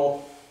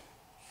ankle,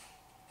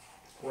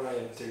 right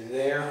in through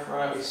there,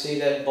 right? We see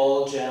that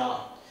bulge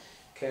out.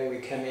 Okay, we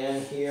come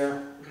in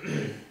here.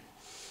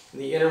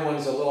 The inner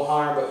one's a little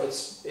higher, but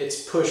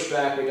it's pushed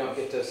back. We don't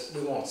get this.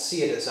 We won't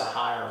see it as a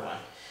higher one,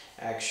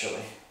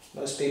 actually.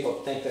 Most people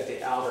think that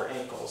the outer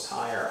ankle is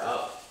higher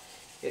up.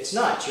 It's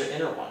not. It's your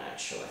inner one,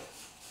 actually.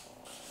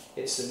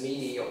 It's the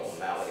medial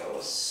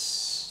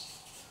malleolus.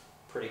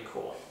 Pretty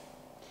cool.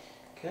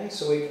 Okay,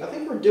 so I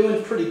think we're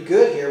doing pretty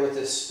good here with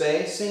this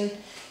spacing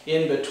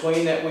in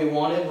between that we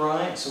wanted,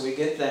 right? So we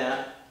get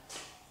that.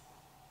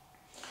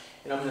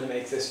 And I'm going to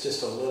make this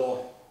just a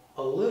little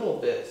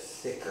bit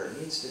thicker.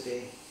 It needs to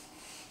be,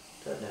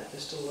 doesn't it?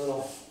 Just a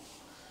little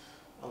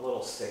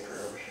thicker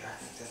over here. I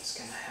think that's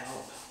going to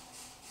help.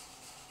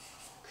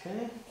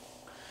 Okay.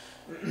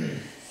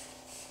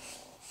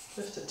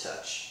 Just a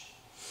touch.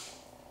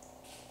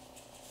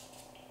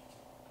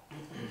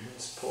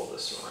 Let's pull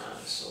this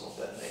around just a little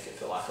bit, make it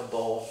feel like a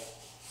bowl.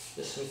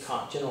 Just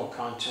some general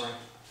contouring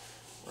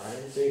right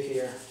in through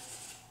here.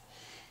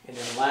 And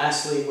then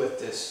lastly, with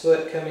this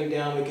foot coming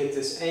down, we get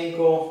this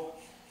ankle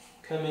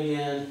coming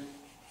in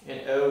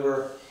and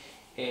over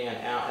and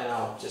out, and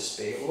I'll just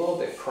be a little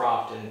bit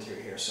cropped in through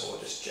here, so we'll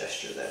just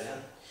gesture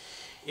that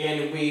in.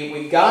 And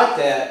we got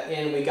that,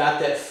 and we got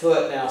that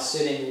foot now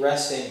sitting,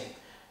 resting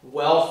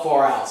well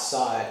far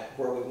outside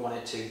where we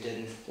wanted to,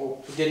 didn't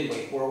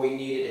we? Where we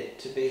needed it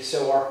to be.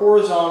 So our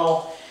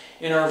horizontal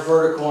and our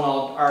vertical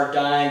and our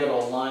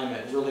diagonal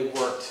alignment really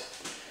worked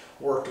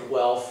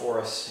well for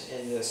us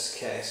in this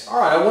case. All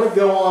right, I want to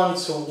go on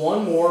to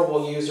one more.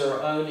 We'll use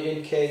our own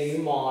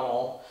NKU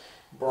model,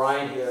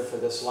 Brian here, for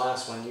this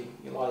last one.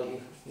 A lot of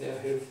you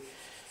know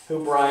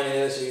who Brian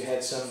is. You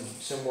had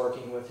some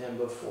working with him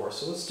before.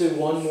 So let's do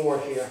one more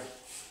here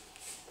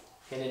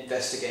and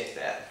investigate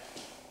that.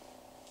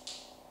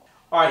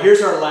 All right,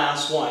 here's our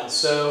last one.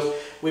 So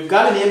we've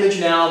got an image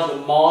now of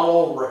the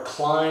model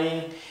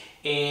reclining,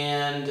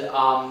 and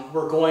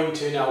we're going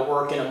to now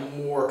work in a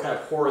more kind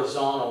of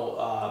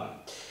horizontal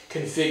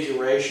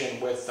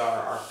configuration with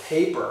our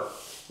paper,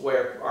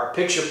 where our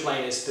picture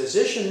plane is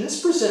positioned.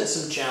 This presents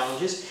some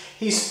challenges.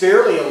 He's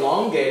fairly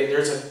elongated.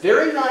 There's a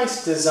very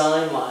nice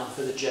design line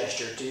for the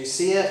gesture. Do you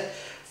see it?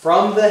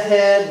 From the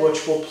head,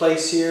 which we'll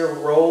place here,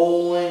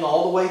 rolling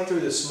all the way through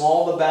the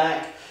small of the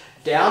back,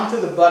 down to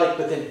the buttock,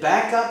 but then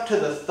back up to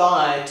the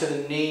thigh, to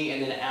the knee,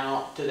 and then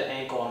out to the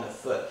ankle and the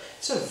foot.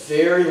 It's a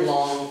very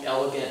long,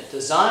 elegant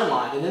design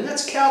line. And then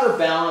that's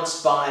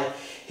counterbalanced by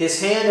his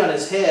hand on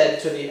his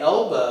head to the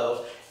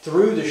elbow,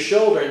 through the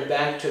shoulder and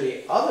back to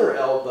the other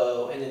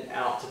elbow, and then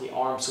out to the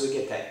arm. So we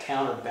get that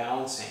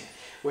counterbalancing,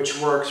 which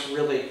works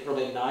really,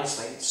 really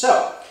nicely.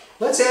 So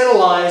let's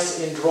analyze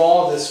and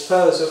draw this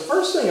pose. So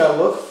first thing I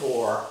look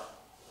for,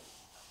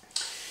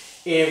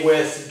 and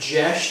with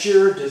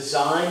gesture,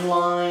 design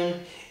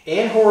line,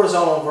 and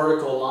horizontal and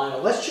vertical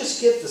alignment, let's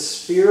just get the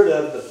spirit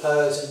of the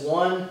pose in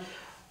one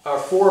or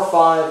 4 or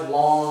 5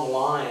 long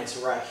lines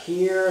right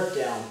here,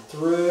 down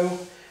through,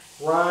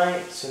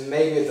 right, so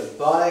maybe the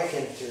buttock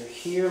and through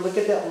here. Look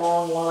at that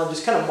long line,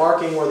 just kind of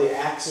marking where the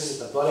axis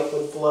of the buttock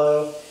would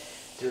flow,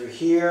 through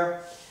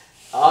here,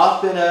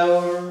 up and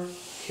over,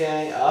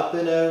 okay, up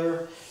and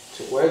over,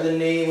 to where the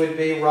knee would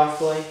be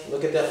roughly.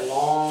 Look at that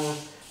long,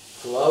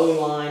 flowy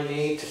line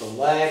knee to the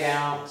leg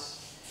out,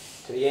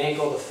 to the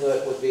ankle, the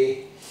foot would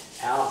be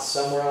out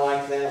somewhere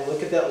like that.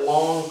 Look at that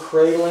long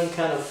cradling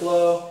kind of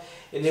flow.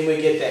 And then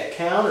we get that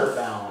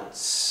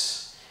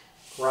counterbalance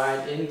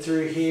right in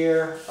through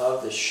here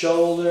of the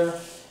shoulder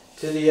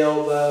to the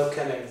elbow,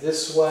 coming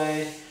this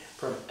way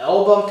from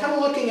elbow. I'm kind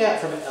of looking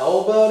at from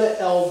elbow to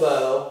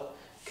elbow,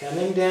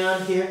 coming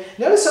down here.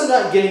 Notice I'm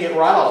not getting it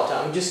right all the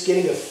time. I'm just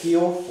getting a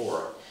feel for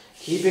it.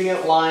 Keeping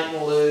it light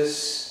and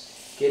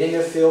loose, getting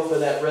a feel for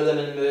that rhythm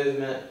and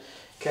movement.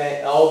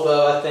 Okay,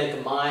 elbow I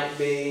think might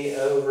be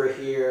over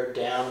here,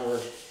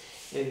 downward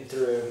in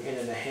through, and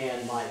then the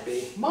hand might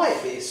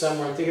be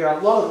somewhere through here. A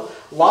lot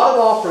of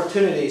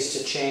opportunities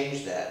to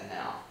change that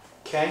now.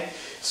 Okay,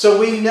 so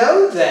we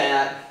know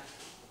that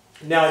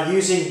now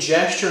using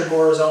gesture and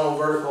horizontal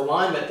vertical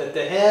alignment that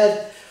the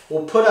head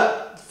will put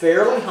up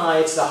fairly high.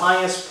 It's the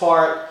highest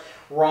part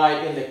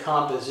right in the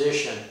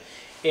composition,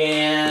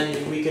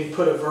 and we can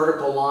put a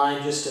vertical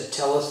line just to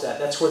tell us that.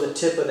 That's where the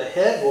tip of the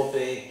head will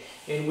be,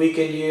 and we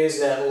can use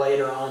that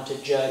later on to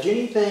judge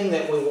anything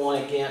that we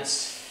want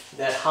against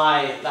that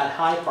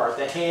high part,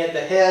 the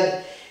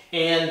head,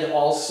 and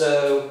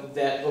also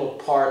that little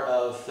part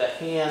of the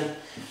hand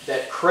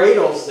that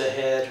cradles the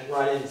head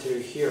right in through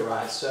here,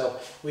 right? So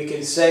we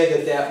can say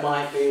that that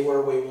might be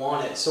where we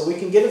want it. So we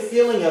can get a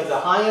feeling of the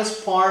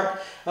highest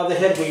part of the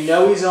head. We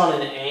know he's on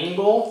an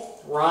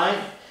angle, right?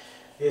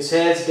 His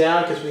head's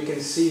down because we can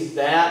see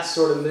that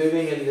sort of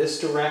moving in this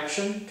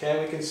direction.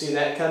 Okay, we can see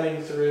that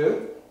coming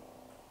through.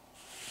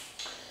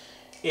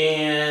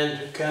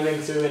 And coming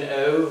through and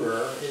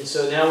over, and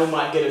so now we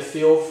might get a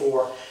feel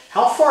for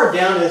how far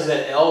down is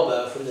that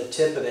elbow from the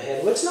tip of the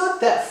head. Well, it's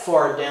not that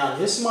far down.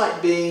 This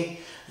might be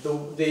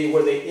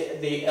where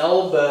the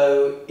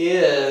elbow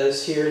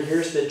is here, and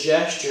here's the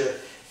gesture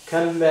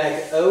coming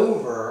back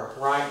over,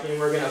 right? And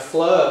we're going to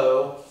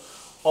flow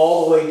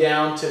all the way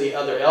down to the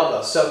other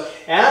elbow. So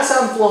as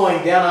I'm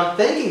flowing down, I'm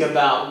thinking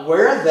about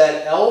where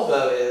that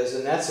elbow is,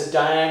 and that's a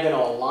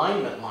diagonal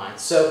alignment line.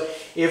 So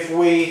if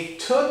we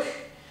took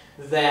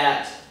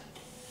that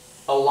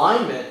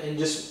alignment and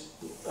just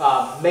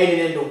made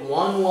it into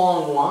one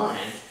long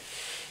line,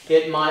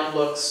 it might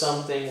look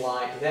something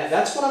like that.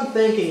 That's what I'm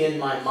thinking in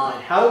my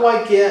mind. How do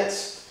I get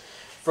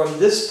from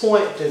this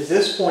point to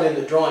this point in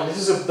the drawing? This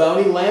is a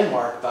bony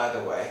landmark, by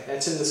the way.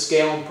 That's in the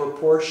scale and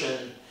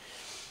proportion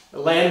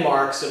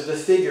landmarks of the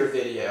figure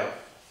video.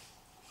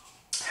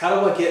 How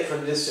do I get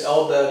from this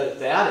elbow to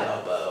that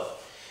elbow,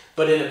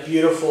 but in a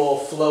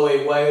beautiful,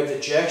 flowy way with the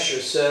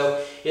gesture?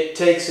 So it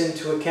takes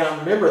into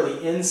account, remember,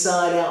 the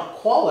inside-out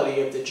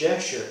quality of the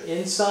gesture.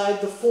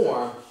 Inside the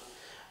form,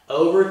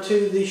 over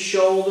to the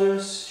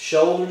shoulders,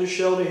 shoulder to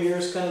shoulder.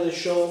 Here's kind of the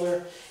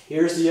shoulder.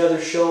 Here's the other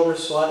shoulder,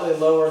 slightly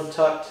lower and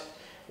tucked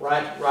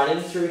right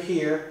in through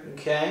here,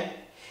 okay?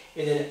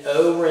 And then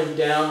over and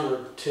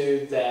downward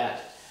to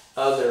that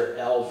other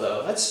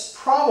elbow. That's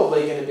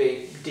probably going to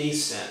be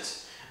decent.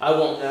 I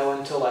won't know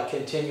until I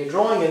continue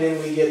drawing, and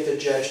then we get the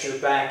gesture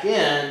back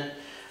in,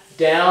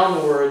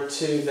 downward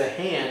to the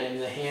hand,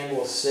 and the hand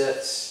will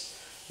sit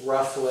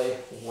roughly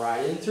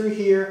right in through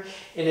here.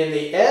 And then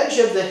the edge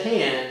of the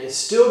hand is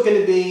still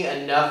going to be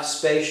enough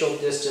spatial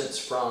distance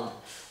from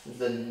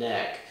the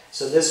neck.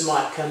 So this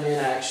might come in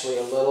actually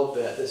a little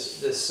bit,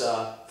 this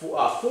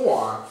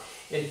forearm,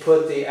 and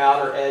put the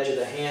outer edge of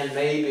the hand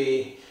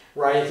maybe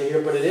right into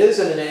here, but it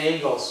is at an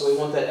angle, so we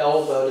want that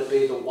elbow to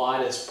be the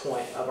widest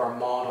point of our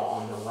model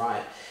on the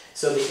right.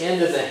 So the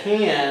end of the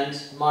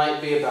hand might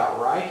be about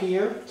right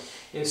here,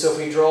 and so if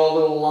we draw a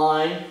little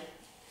line,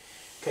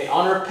 okay,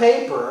 on our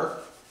paper,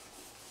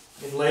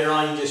 and later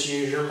on you just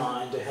use your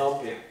mind to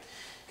help you.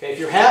 Okay, if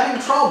you're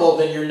having trouble,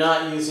 then you're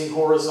not using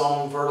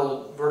horizontal,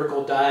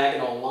 vertical,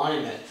 diagonal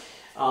alignment,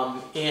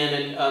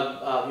 and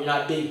you're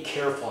not being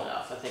careful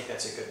enough. I think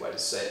that's a good way to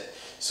say it.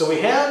 So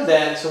we have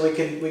that, so we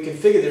can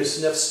figure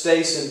there's enough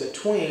space in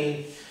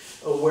between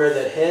where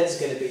that head's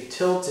going to be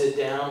tilted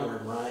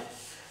downward,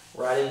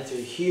 right in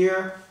through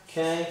here,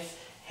 okay?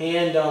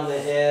 Hand on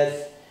the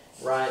head,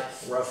 right,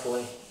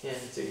 roughly in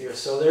through here.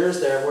 So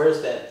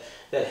where's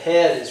that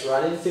head is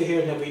right in through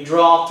here, and if we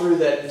draw through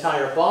that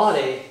entire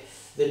body,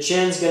 the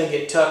chin's going to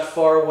get tucked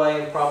far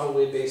away and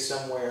probably be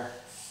somewhere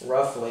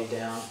roughly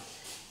down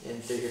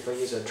in through here. If I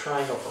use a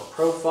triangle for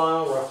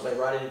profile, roughly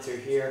right in through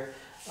here,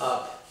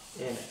 up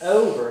and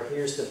over.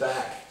 Here's the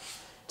back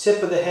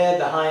tip of the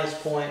head, the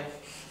highest point,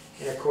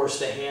 and of course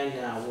the hand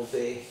now will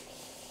be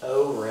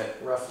over it,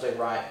 roughly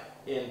right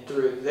in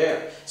through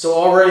there. So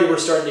already we're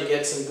starting to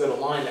get some good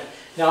alignment.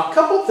 Now a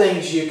couple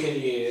things you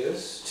can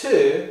use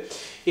too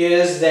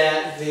is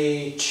that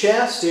the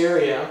chest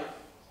area,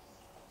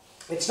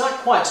 it's not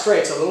quite straight,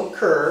 it's a little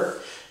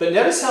curve, but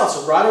notice how it's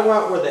right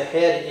around where the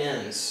head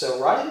ends.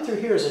 So right in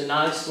through here is a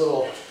nice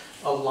little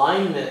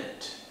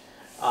alignment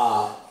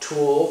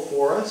tool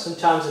for us.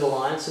 Sometimes it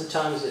aligns,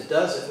 sometimes it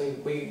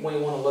doesn't. We want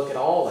to look at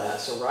all that.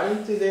 So right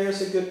in through there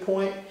is a good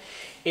point.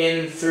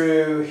 In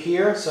through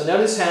here. So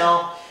notice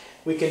how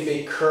we can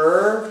be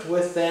curved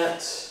with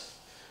that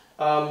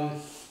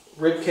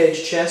rib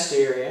cage chest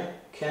area.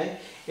 Okay,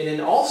 and then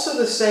also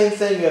the same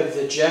thing of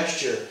the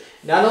gesture.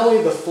 Not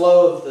only the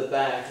flow of the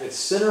back, the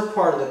center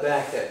part of the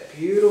back, that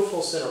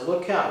beautiful center.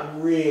 Look how it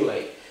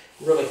really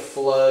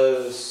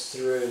flows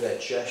through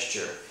that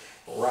gesture.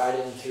 Right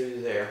in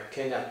through there.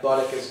 Okay, and that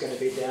buttock is going to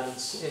be down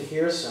in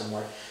here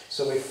somewhere.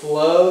 So we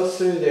flow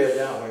through there,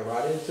 don't we?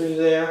 Right in through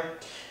there.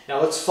 Now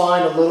let's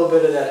find a little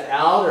bit of that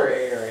outer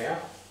area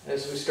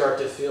as we start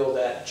to feel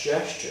that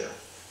gesture.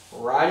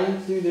 Right in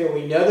through there.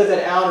 We know that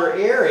that outer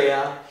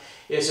area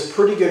is a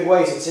pretty good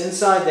ways. It's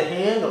inside the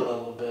hand a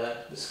little bit.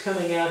 It's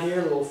coming out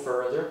here a little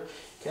further.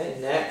 Okay,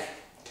 neck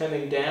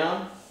coming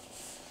down.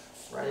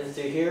 Right in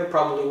through here,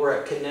 probably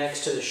where it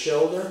connects to the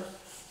shoulder.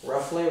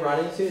 Roughly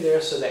right in through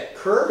there. So that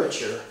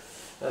curvature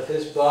of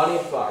his body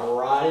about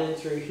right in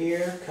through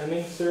here,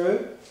 coming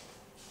through.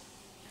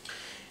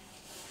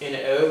 And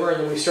over,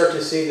 and then we start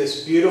to see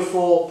this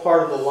beautiful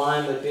part of the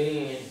lima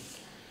bean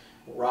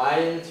right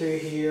in through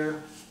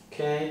here,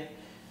 okay,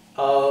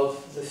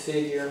 of the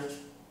figure,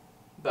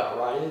 about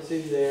right in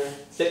through there.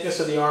 Thickness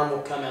of the arm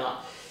will come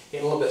out in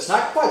a little bit. It's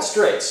not quite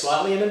straight,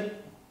 slightly in an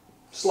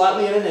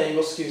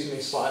angle,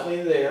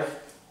 slightly there.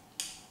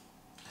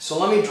 So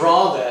let me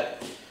draw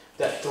that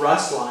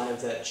thrust line of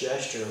that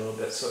gesture a little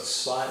bit, so it's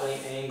slightly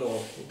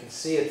angled. You can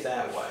see it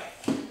that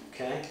way,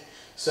 okay?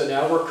 So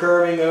now we're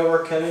curving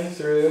over, coming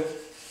through.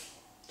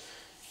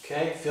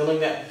 Okay, feeling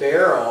that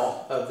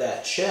barrel of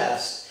that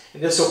chest,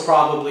 and this will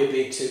probably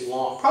be too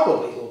long,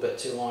 probably a little bit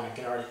too long, I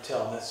can already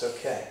tell, and that's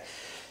okay.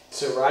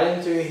 So right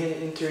in through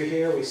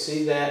here, we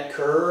see that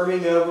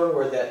curving over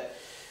where that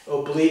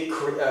oblique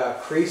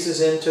creases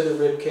into the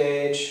rib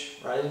cage,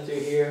 right in through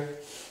here.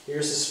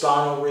 Here's the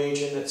spinal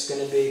region that's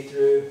going to be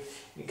through,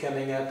 and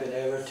coming up and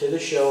over to the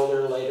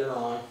shoulder later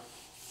on.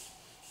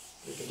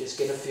 We can just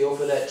get a feel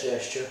for that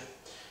gesture.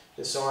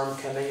 This arm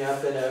coming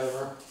up and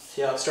over.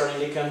 See how it's starting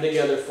to come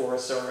together for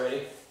us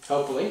already.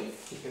 Hopefully,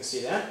 you can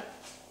see that.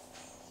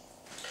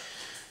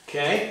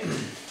 Okay.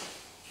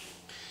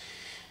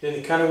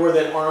 Then kind of where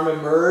that arm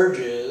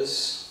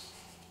emerges,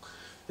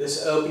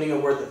 this opening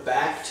of where the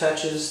back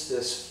touches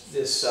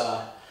this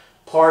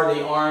part of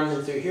the arm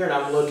and through here, and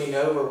I'm looking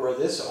over where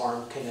this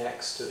arm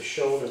connects to the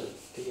shoulder,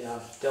 the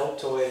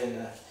deltoid and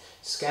the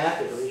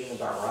scapular region,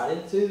 about right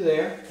in through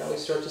there. Okay, we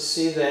start to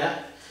see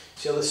that.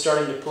 See how it's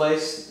starting to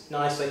place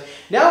nicely.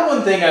 Now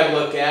one thing I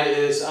look at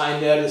is I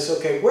notice,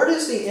 okay, where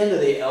does the end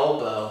of the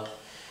elbow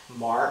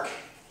mark?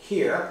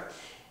 Here.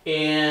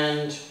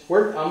 And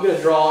I'm going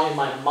to draw in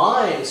my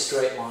mind a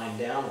straight line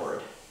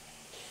downward.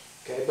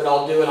 Okay, but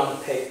I'll do it on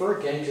the paper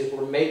again because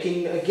we're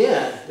making,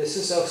 again, this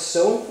is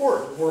so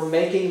important. We're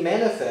making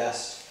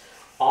manifest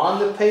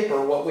on the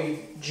paper what we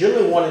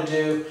generally want to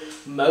do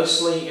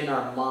mostly in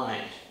our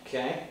mind.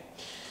 Okay?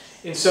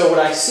 And so when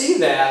I see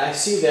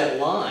that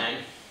line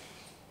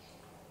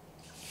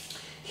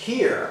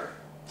here,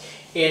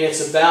 and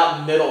it's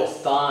about middle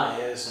thigh,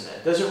 isn't it?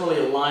 It doesn't really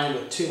align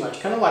with too much,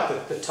 kind of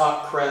like the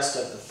top crest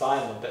of the thigh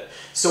a little bit.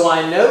 So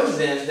I know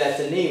then that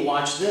the knee,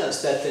 watch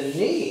this, that the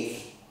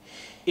knee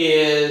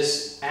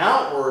is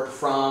outward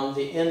from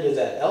the end of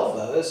that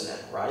elbow, isn't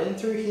it? Right in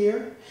through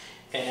here,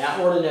 and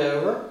outward and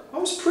over. I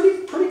was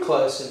pretty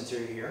close in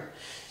through here.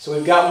 So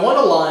we've got one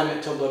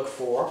alignment to look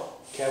for.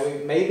 Okay,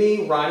 we may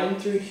be right in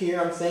through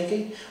here, I'm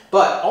thinking.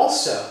 But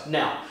also,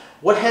 now,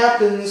 what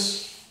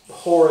happens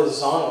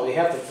horizontal? We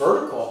have the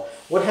vertical.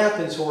 What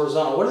happens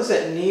horizontal? What does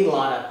that knee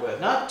line up with?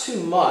 Not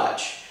too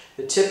much,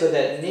 the tip of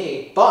that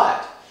knee,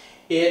 but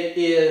it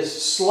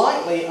is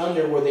slightly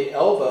under where the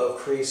elbow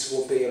crease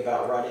will be,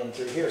 about right in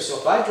through here. So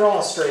if I draw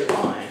a straight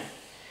line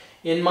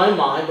in my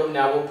mind, but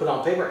now we'll put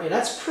on paper, and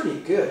that's pretty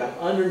good. I'm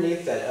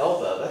underneath that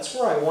elbow. That's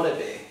where I want to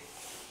be.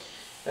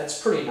 That's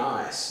pretty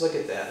nice. Look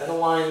at that. That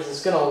aligns,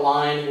 it's going to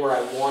align where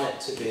I want it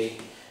to be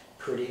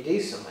pretty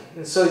decently.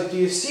 And so do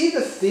you see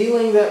the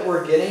feeling that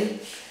we're getting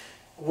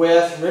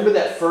with, remember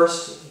that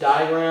first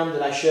diagram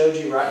that I showed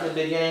you right in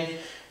the beginning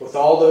with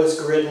all those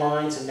grid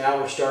lines, and now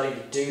we're starting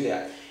to do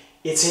that.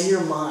 It's in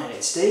your mind.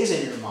 It stays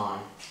in your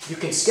mind. You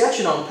can sketch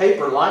it on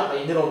paper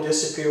lightly, and it'll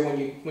disappear when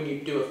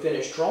you do a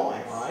finished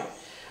drawing, right?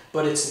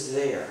 But it's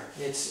there.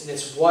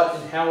 It's what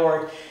and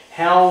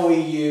how we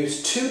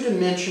use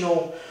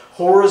two-dimensional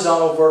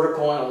horizontal,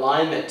 vertical, and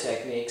alignment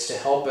techniques to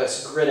help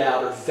us grid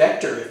out, or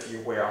vector, if you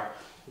will,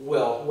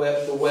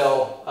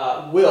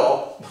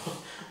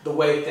 the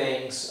way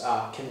things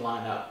can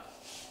line up.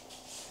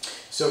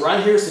 So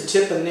right here's the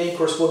tip of the knee. Of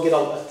course, we'll get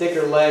a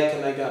thicker leg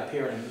coming up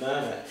here in a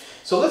moment.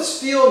 So let's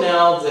feel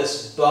now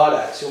this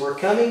buttock. So we're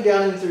coming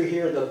down in through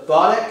here. The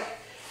buttock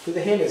through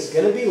the hand is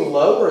going to be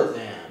lower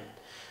than.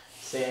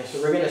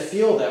 So we're going to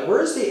feel that.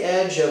 Where's the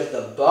edge of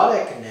the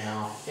buttock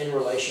now in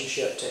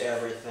relationship to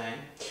everything?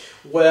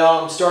 Well,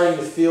 I'm starting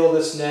to feel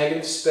this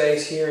negative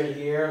space here and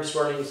here. I'm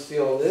starting to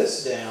feel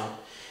this down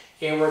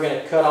and we're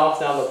going to cut off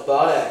down the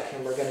buttock,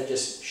 and we're going to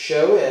just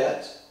show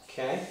it,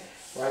 okay,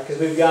 right? Because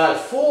we've got a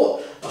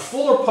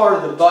fuller part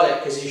of the buttock,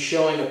 because he's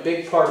showing a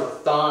big part of the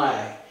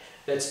thigh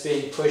that's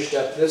being pushed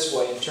up this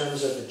way in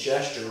terms of the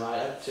gesture, right,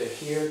 up to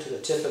here, to the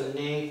tip of the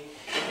knee,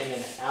 and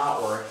then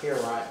outward here,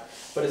 right?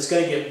 But it's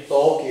going to get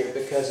bulkier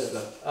because of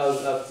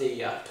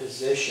the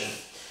position,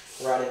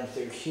 right in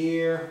through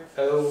here,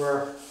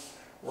 over,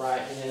 right,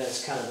 and then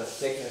it's kind of the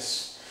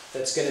thickness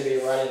that's going to be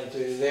right in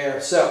through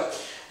there. So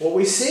what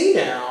we see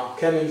now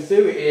coming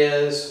through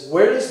is,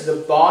 where does the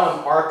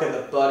bottom arc of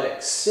the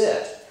buttock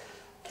sit?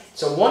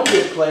 So one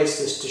good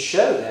place to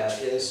show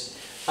that is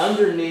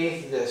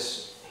underneath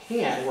this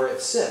hand where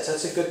it sits.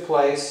 That's a good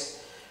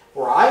place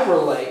where I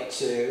relate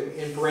to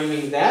in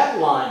bringing that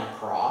line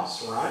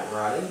across,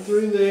 right in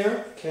through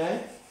there,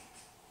 okay,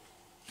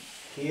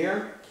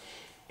 here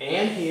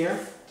and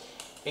here,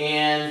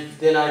 and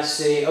then I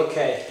see,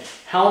 okay,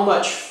 how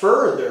much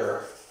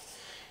further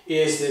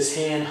is this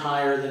hand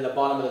higher than the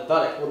bottom of the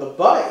buttock?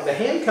 Well, the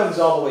hand comes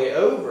all the way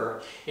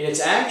over, and it's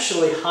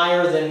actually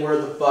higher than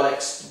where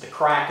the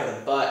crack of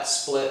the butt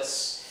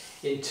splits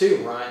in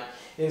two, right?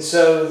 And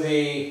so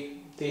the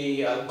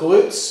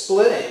glute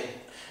splitting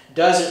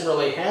doesn't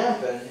really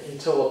happen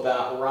until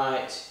about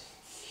right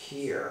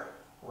here,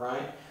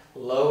 right?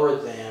 Lower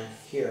than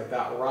here,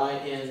 about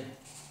right in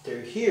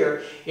through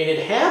here. And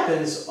it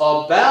happens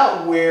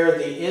about where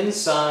the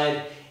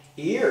inside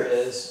ear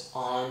is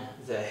on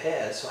the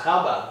head. So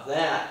how about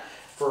that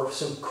for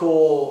some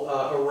cool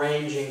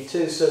arranging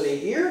too? So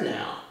the ear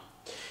now,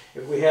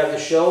 if we have the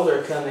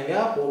shoulder coming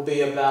up, will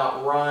be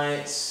about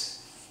right,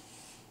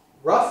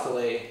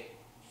 roughly,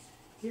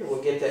 here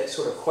we'll get that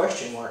sort of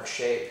question mark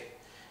shape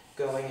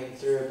going in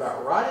through,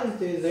 about right in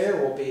through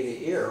there will be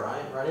the ear,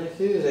 right in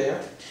through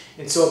there.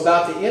 And so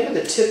about the end of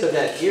the tip of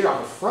that ear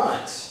on the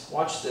front,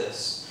 watch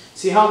this.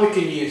 See how we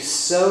can use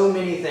so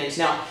many things.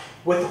 Now,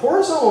 with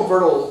horizontal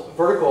and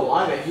vertical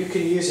alignment, you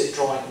can use it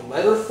drawing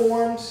letter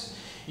forms,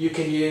 you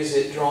can use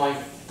it drawing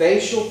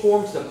facial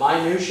forms, the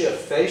minutiae of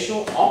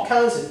facial, all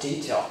kinds of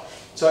detail.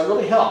 So it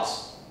really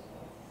helps.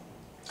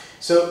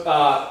 So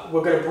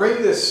we're going to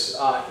bring this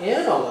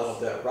in a little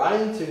bit, right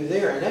in through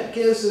there, and that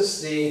gives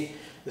us the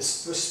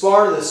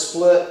part of the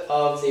split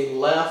of the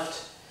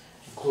left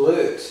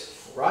glute,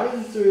 right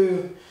in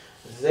through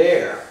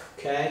there,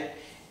 okay,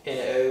 and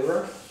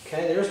over.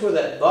 Okay, there's where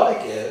that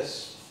buttock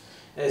is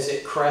as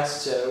it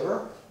crests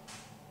over.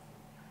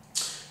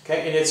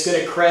 Okay, and it's going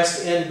to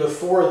crest in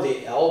before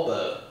the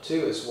elbow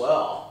too as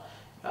well,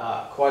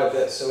 quite a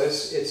bit. So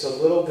it's a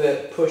little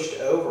bit pushed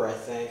over, I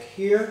think.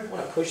 Here, I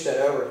want to push that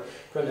over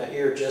from the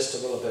ear just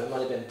a little bit. I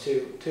might have been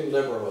too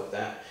liberal with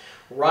that.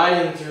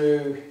 Right in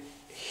through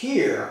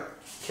here,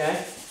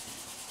 okay,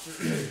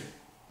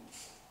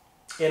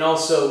 and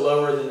also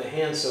lower than the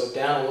hand, so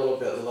down a little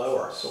bit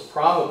lower. So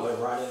probably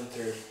right in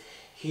through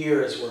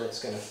here is where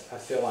it's going to, I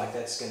feel like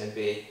that's going to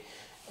be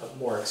a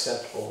more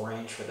acceptable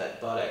range for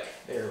that buttock.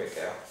 There we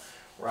go.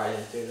 Right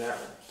in through that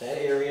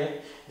area.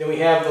 Then we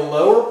have the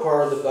lower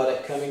part of the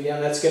buttock coming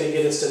down. That's going to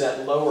get us to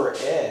that lower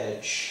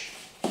edge.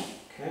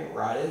 Okay,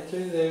 right in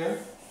through there.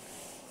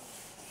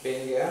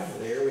 Bingo.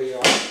 There we are.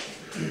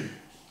 Okay,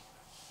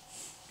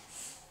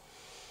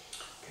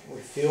 we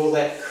feel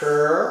that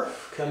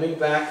curve coming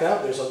back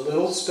up. There's a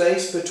little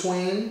space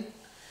between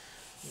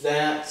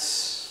that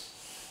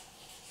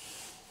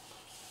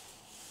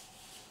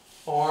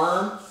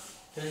arm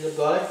and the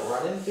buttock,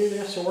 right in through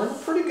there. So we're in a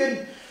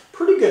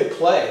pretty good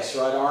place,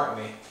 right, aren't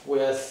we,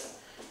 with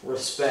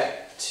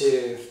respect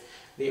to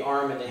the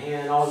arm and the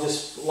hand. I'll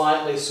just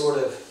lightly sort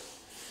of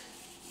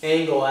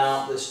angle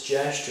out this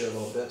gesture a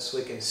little bit so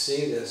we can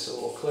see this a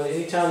little clear.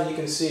 Anytime you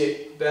can see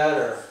it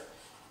better,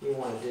 you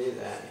want to do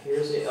that.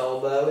 Here's the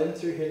elbow in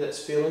through here.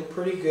 That's feeling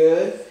pretty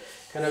good.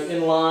 Kind of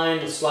in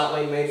line,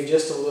 slightly maybe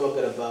just a little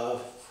bit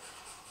above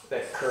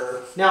that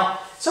curve. Now,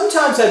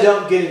 sometimes I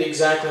don't get it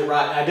exactly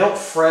right, and I don't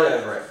fret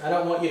over it. I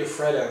don't want you to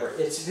fret over it.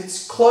 If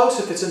it's close,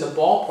 if it's in the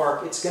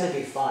ballpark, it's going to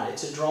be fine.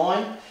 It's a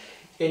drawing,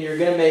 and you're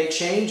going to make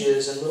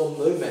changes and little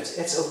movements.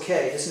 It's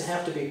okay. It doesn't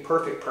have to be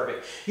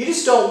perfect. You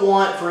just don't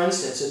want, for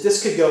instance, if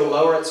this could go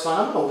lower, it's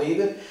fine. I'm going to leave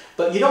it,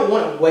 but you don't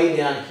want it way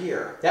down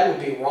here. That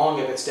would be wrong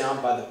if it's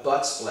down by the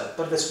butt split.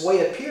 But if it's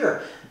way up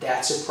here,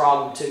 that's a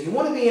problem too. You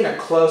want to be in a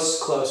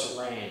close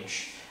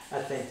range.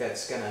 I think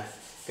that's going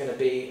to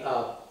be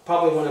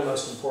probably one of the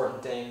most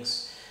important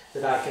things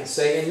that I can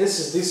say. And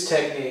this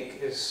technique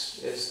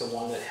is the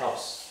one that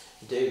helps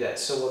do that.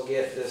 So we'll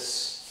get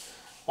this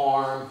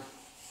arm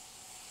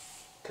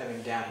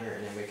coming down here,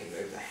 and then we can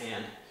move the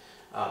hand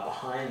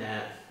behind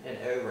that and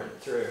over and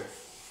through.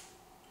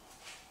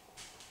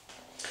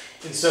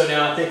 And so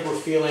now I think we're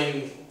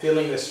feeling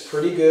this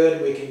pretty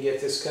good. We can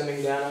get this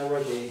coming down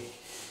over the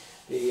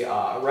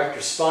erector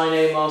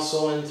spinae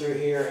muscle in through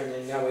here, and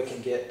then now we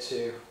can get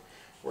to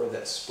where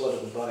that split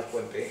of the buttock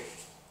would be.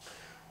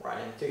 Right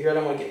in through here. I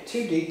don't want to get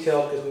too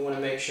detailed because we want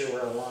to make sure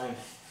we're aligned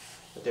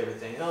with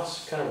everything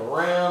else. Kind of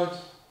around,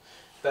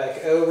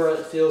 back over.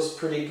 It feels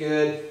pretty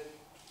good.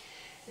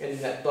 And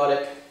that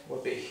buttock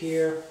would be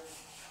here,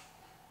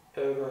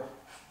 over,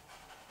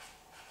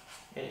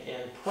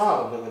 And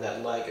probably where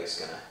that leg is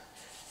going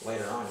to,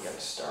 later on, going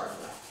to start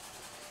to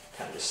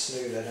kind of just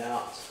smooth it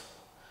out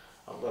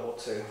a little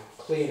to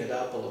clean it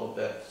up a little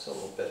bit. It's a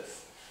little bit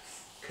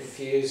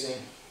confusing.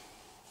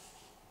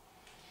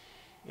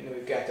 And then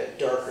we've got that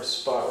darker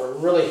spot where it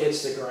really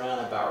hits the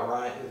ground about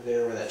right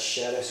there where that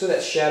shadow. So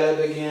that shadow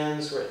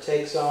begins, where it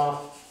takes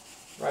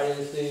off, right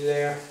into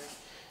there.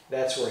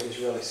 That's where he's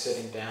really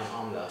sitting down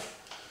on the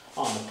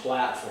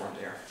platform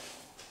there.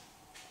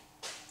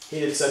 He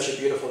did such a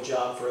beautiful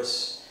job for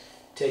us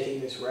taking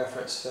these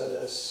reference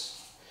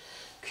photos.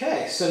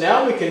 Okay, so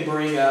now we can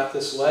bring up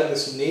this leg.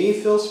 This knee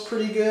feels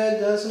pretty good,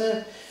 doesn't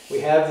it? We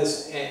have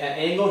this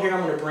angle here.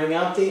 I'm going to bring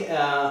out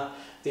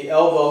the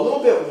elbow a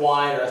little bit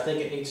wider. I think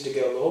it needs to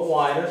go a little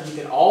wider. You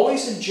can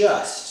always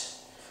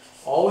adjust.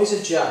 Always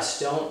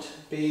adjust. Don't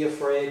be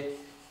afraid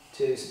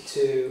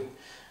to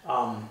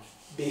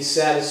be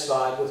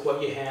satisfied with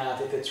what you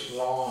have if it's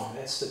wrong.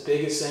 That's the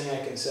biggest thing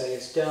I can say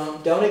is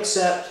don't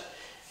accept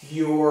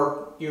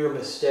your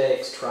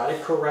mistakes. Try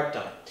to correct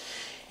them.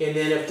 And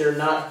then if they're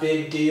not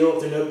big deal,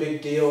 if they're no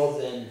big deal,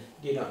 then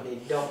you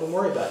don't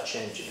worry about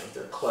changing them if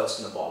they're close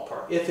in the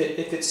ballpark. If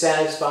it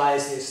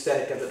satisfies the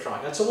aesthetic of the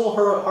drawing. That's a little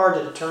hard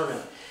to determine,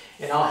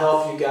 and I'll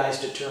help you guys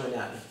determine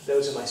that.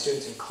 Those are my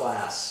students in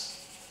class.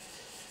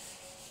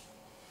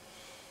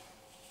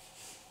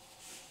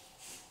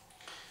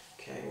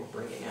 Okay, we're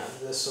bringing out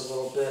this a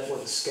little bit where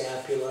the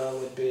scapula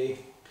would be.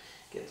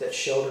 Get that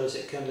shoulder as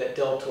it comes, that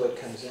deltoid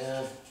comes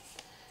in,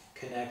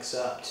 connects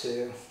up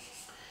to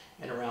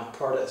and around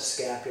part of the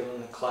scapula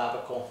and the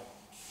clavicle.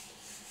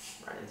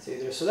 Right in through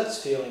there. So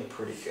that's feeling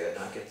pretty good.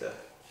 I'll get the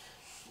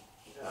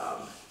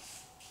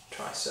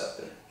tricep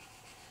and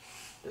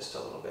just a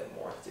little bit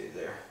more through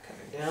there,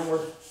 coming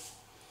downward.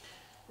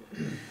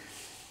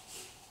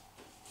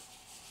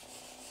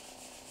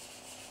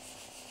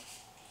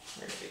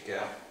 There we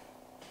go.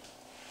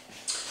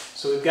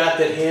 So we've got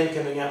that hand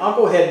coming out. I'll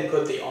go ahead and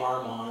put the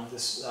arm on,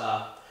 this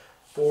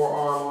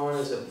forearm on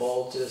as it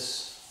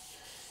bulges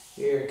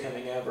here,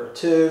 coming over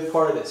too.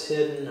 Part of it's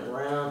hidden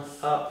around,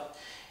 up,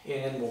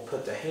 and we'll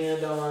put the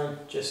hand on.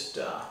 Just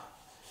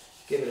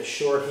give it a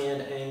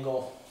shorthand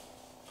angle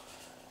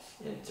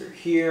in through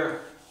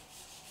here.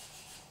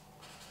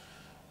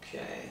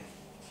 Okay,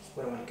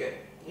 we don't want to get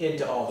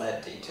into all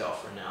that detail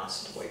for now.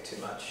 It's way too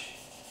much.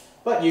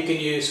 But you can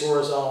use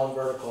horizontal and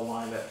vertical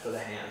alignment for the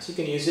hands. You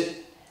can use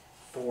it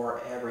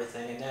for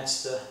everything, and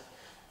that's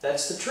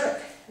the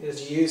trick,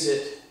 is use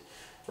it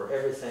for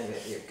everything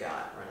that you've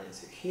got. Right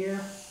into here.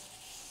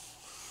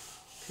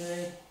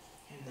 Okay,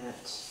 and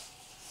that's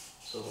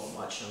a little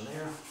much on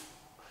there.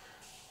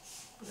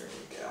 There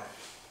we go.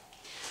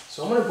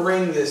 So I'm going to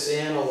bring this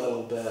in a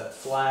little bit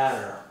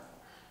flatter.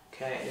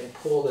 Okay, and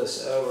pull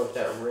this over with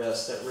that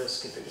wrist. That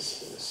wrist could be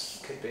this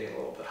could be a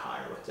little bit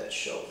higher with that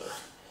shoulder.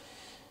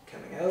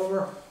 Coming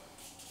over.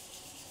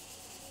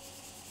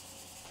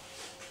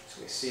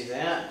 So we see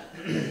that.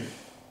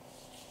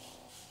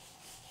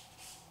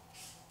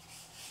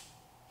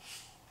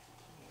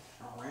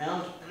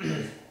 Around.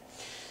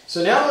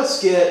 So now let's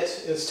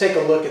take a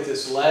look at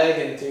this leg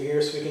and through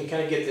here so we can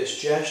kind of get this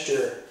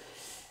gesture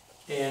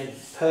and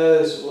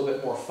pose a little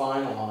bit more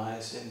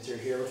finalized. And through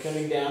here we're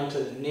coming down to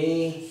the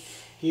knee.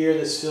 Here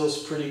this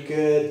feels pretty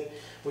good.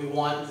 We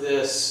want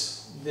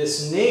this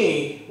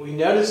knee, we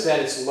notice that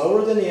it's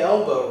lower than the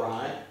elbow,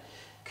 right?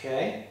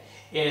 Okay.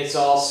 And it's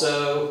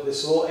also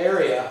this little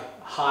area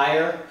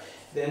higher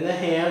than the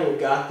hand. We've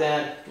got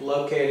that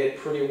located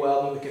pretty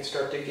well, and we can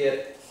start to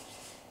get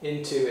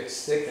into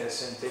its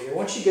thickness into here.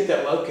 Once you get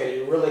that located,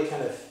 you're really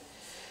kind of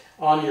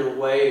on your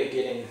way to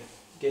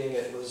getting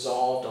it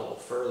resolved a little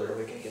further.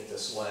 We can get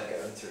this leg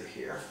going through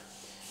here.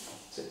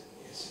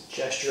 It's a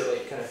gesture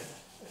that kind of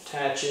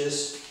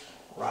attaches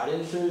right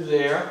in through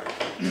there.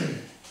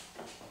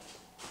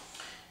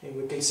 And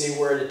we can see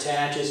where it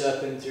attaches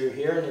up in through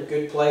here. And a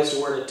good place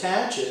where it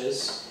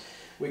attaches,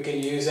 we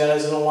can use that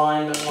as an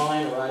alignment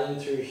line right in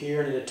through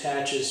here, and it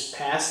attaches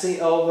past the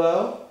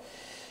elbow.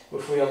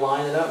 If we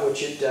align it up,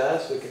 which it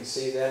does, we can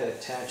see that it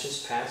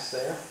attaches past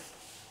there.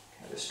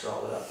 I just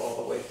draw it up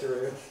all the way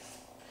through.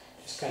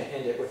 Just kind of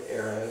end it with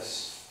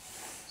arrows.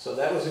 So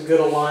that was a good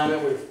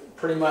alignment. We've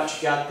pretty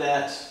much got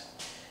that,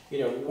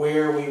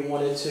 where we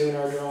wanted to in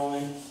our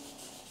drawing.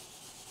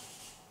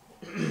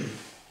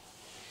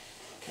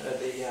 Kind of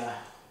the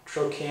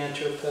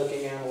trochanter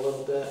poking out a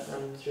little bit,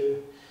 running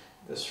through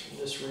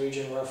this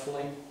region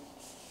roughly.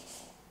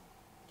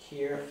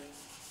 Here.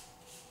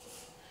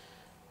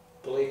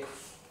 Oblique,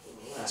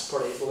 last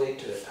part of the oblique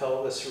to the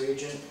pelvis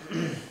region.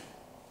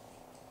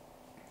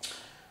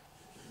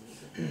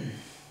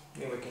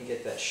 And we can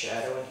get that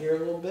shadow in here a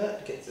little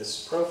bit, get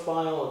this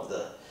profile of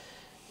the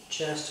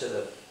chest to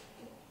the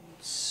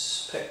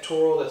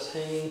pectoral that's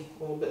hanging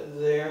a little bit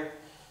there.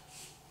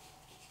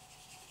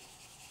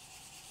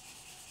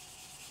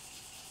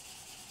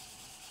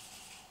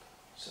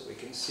 So we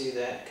can see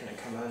that kind of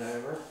come on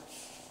over.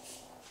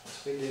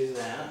 Once we do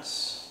that.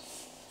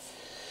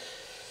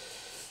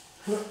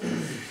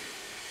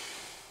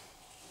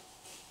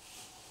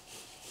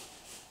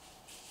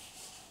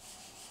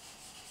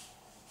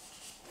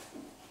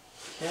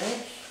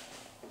 Okay.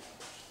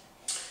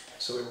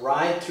 So we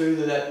ride through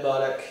that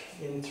buttock,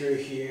 in through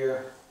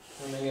here,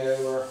 coming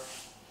over.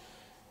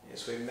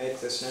 As we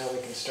make this now, we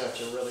can start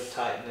to really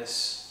tighten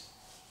this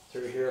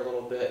through here a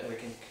little bit, and we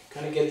can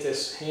kind of get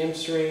this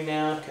hamstring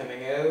now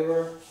coming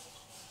over.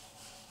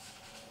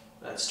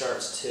 That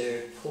starts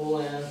to pull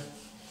in,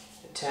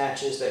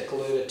 attaches, that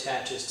glute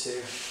attaches to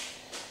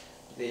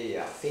the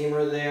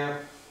femur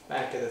there,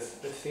 back to the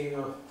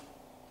femur.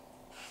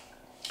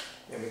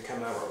 Then we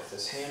come over with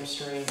this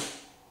hamstring.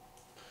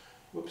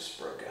 Whoops,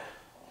 broke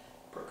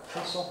a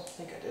muscle. I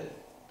think I did.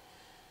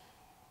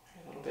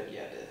 A little bit,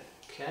 yeah, I did.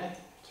 Okay,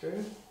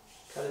 through.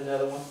 Cut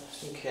another one,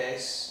 just in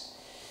case.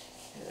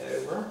 And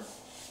over.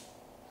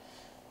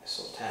 This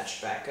will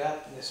attach back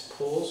up, and this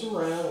pulls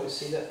around. We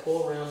see that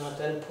pull around, not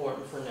that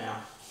important for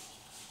now.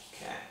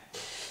 Okay.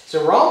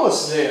 So we're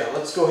almost there.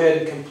 Let's go ahead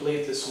and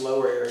complete this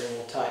lower area, and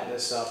we'll tighten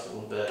this up a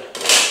little bit.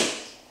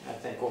 I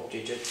think we'll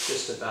be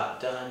just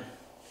about done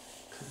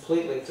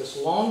completely with this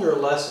longer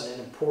lesson, an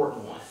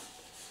important one.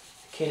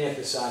 I can't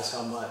emphasize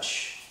how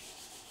much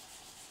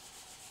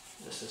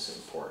this is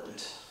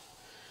important.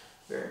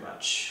 Very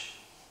much.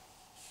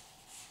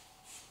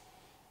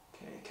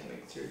 Okay,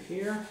 coming through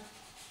here.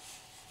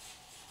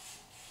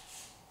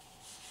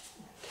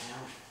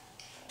 Down.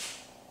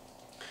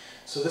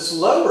 So this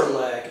lower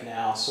leg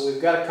now, so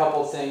we've got a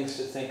couple things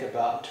to think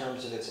about in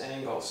terms of its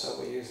angle, so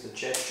we use the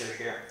gesture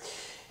here.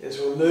 As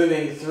we're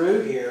moving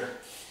through here,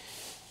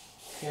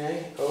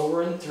 okay,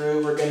 over and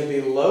through, we're going to be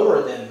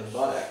lower than the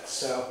buttock.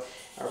 So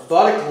our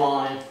buttock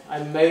line, I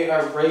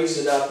raise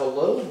it up a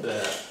little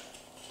bit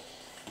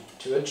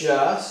to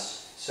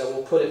adjust. So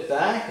we'll put it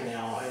back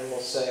now, and we'll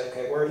say,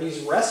 okay, where he's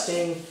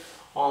resting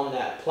on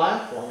that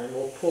platform, and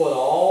we'll pull it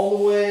all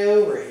the way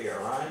over here,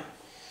 right,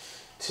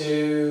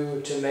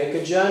 to make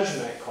a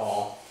judgment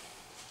call.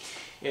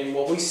 And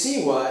what we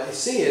see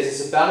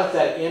is about at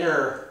that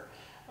inner,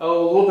 a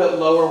little bit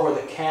lower where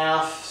the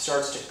calf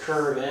starts to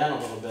curve in a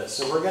little bit.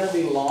 So we're going to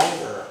be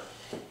longer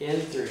in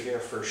through here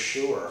for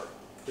sure.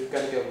 We've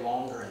got to go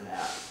longer in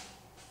that.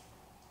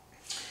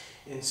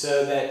 And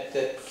so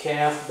that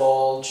calf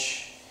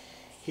bulge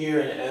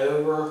here and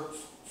over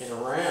and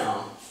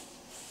around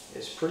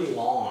is pretty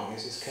long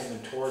as he's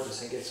coming towards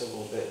us and gets a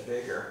little bit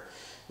bigger.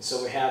 And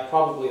so we have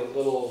probably a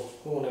little,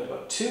 we won't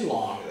go too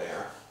long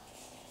there.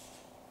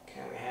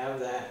 Okay, we have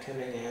that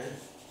coming in,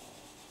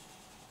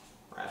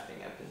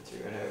 wrapping up and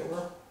through and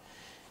over.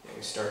 And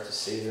we start to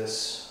see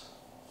this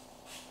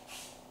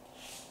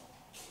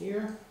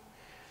here.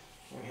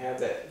 We have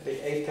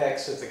the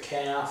apex of the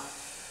calf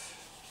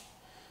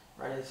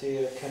right into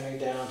there, coming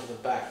down to the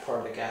back part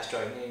of the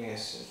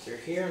gastrocnemius and through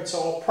here. And so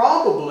I'll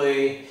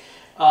probably,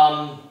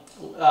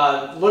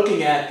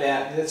 looking at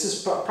that, this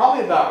is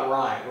probably about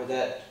right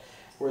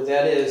where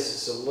that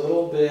is a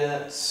little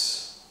bit,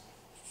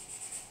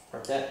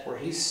 where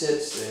he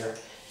sits there.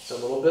 It's a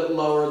little bit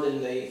lower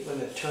than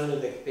the turn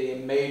of the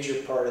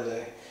major part of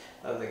the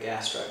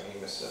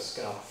gastrocnemius. So that's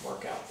going to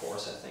work out for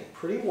us, I think,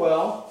 pretty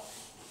well.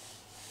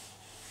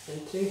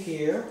 Into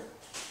here.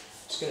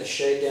 Just going to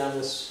shade down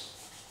this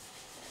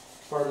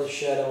part of the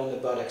shadow in the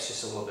buttocks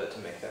just a little bit to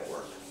make that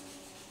work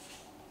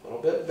a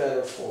little bit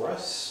better for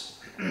us.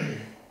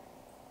 And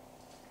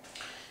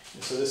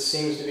so this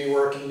seems to be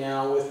working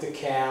now with the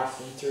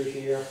calf and through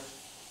here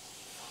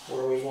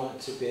where we want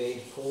it to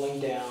be, pulling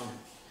down.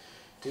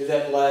 Do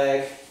that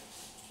leg,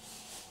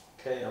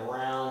 okay,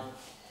 around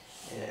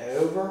and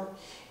over.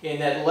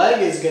 And that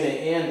leg is going to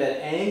end,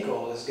 that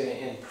ankle is going to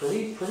end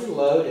pretty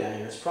low down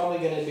here. It's probably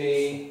going to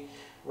be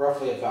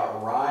roughly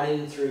about right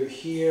in through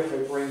here. If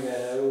we bring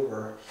that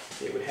over,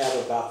 it would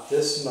have about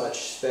this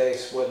much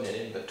space, wouldn't it,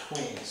 in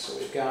between. So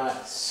we've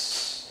got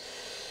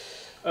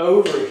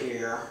over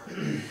here,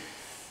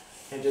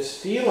 and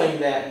just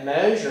feeling that,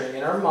 measuring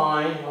in our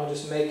mind. I'll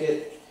just make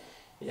it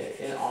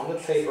on the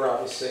paper,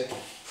 obviously.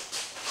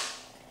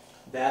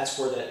 That's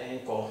where that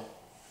ankle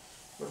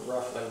would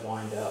roughly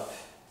wind up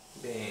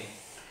being,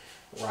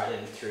 right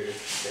in through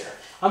there.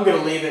 I'm going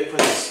to leave it for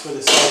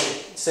the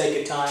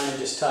sake of time and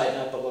just tighten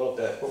up a little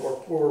bit.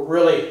 But we're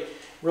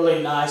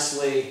really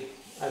nicely,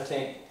 I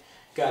think,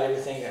 got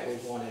everything that we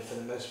wanted for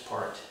the most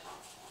part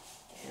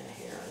in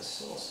here.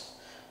 This little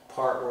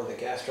part where the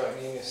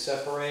gastrocnemius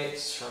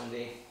separates from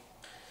the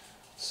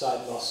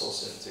side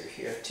muscles in through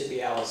here.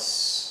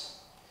 Tibialis,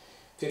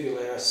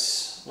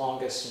 fibularis,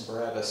 longus, and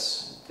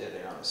brevis,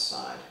 there on the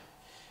side.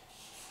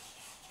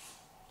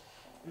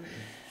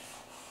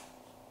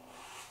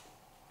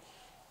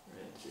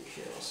 Through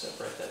here, we'll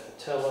separate that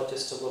patella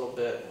just a little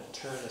bit. We'll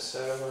turn this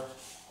over,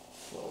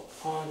 a little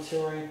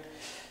contouring.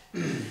 A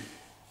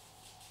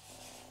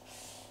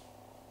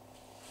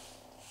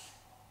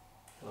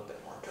little bit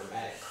more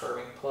dramatic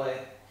curving play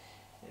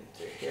in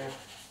through here.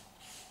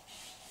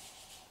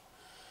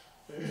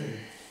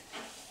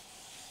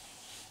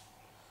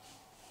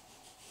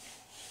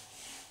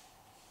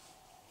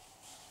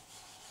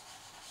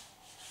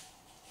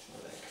 So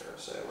that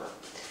curves over.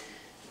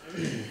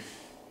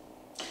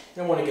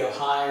 I want to go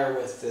higher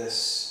with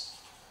this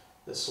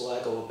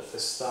leg a little bit.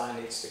 This thigh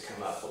needs to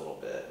come up a little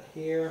bit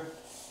here.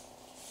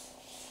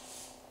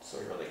 so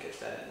we really get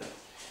that into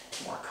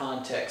more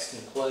context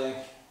and play.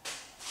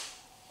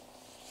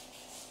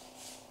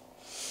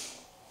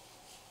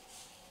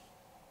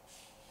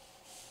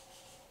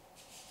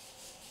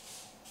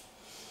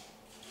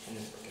 And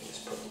then we can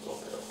just put a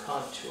little bit of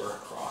contour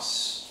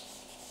cross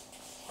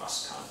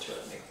contour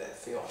to make that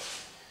feel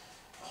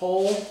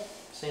whole.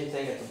 Same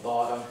thing at the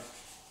bottom.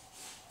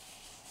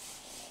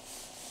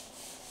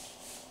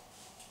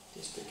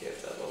 Just to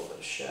give that little bit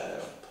of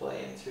shadow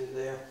playing through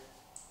there.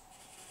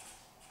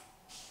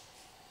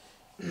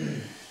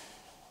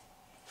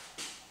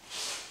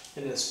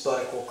 And this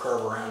buttock will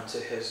curve around to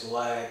his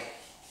leg.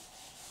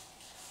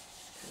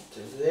 Come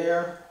through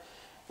there,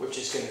 which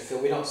is going to feel,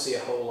 we don't see a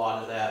whole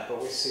lot of that,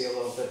 but we see a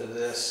little bit of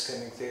this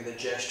coming through the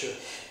gesture.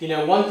 You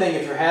know, one thing,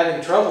 if you're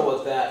having trouble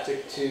with that,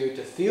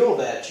 to feel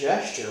that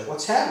gesture,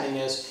 what's happening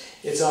is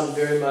it's on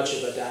very much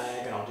of a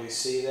diagonal. Do you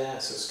see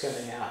that? So it's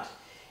coming out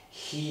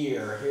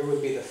here. Here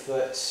would be the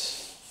foot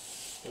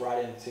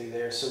right in through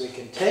there. So we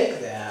can take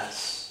that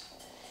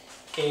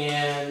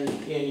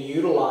and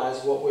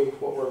utilize what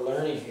we're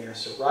learning here.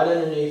 So right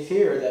underneath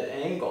here, that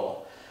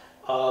angle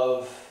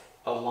of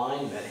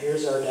alignment.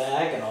 Here's our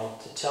diagonal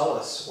to tell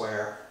us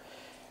where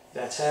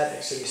that's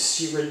happening. So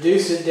you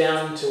reduce it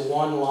down to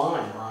one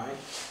line, right?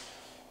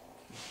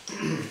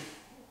 In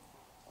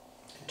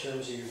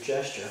terms of your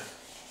gesture.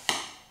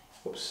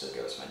 Whoops,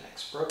 there goes my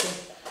neck's broken.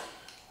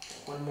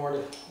 One more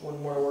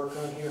to work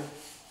on here,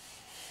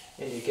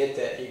 and you get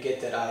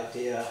that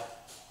idea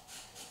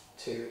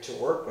to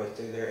work with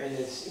through there, and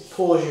it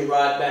pulls you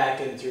right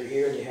back in through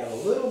here, and you have a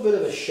little bit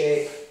of a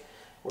shape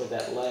where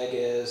that leg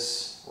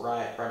is,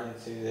 right in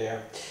through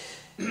there.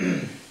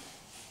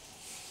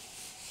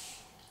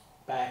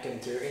 Back in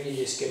through, and you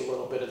just get a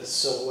little bit of the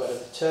silhouette of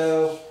the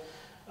toe,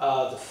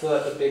 the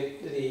foot,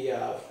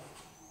 the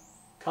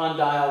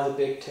condyle, the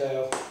big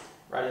toe,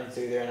 right in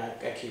through there, and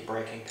I keep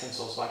breaking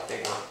pencils like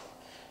they were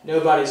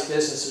nobody's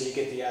business, so you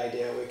get the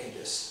idea. We can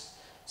just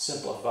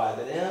simplify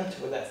that in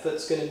to where that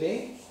foot's going to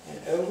be,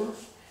 and over,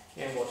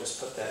 and we'll just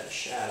put that in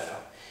shadow.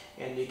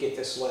 And you get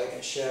this leg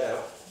in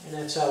shadow. And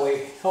that's how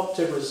we help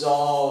to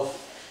resolve,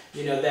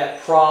 you know,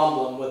 that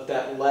problem with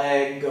that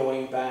leg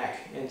going back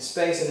in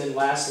space. And then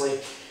lastly,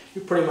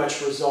 we pretty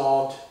much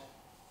resolved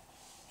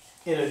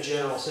in a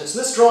general sense.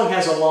 This drawing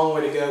has a long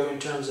way to go in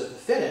terms of the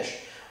finish,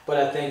 but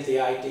I think the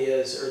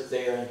ideas are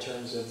there in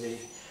terms of the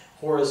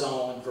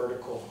horizontal and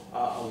vertical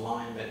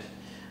alignment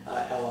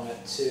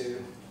element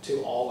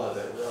to all of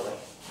it, really,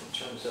 in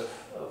terms of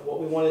what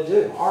we want to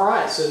do. All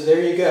right, so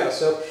there you go.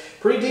 So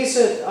pretty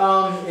decent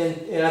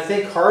and I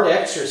think hard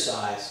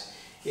exercise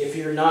if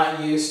you're not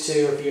used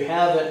to, if you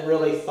haven't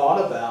really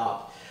thought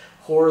about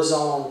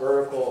horizontal and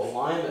vertical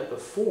alignment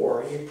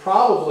before. You're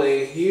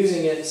probably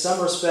using it in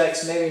some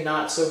respects, maybe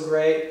not so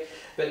great,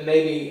 but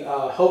maybe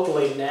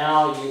hopefully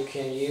now you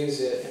can use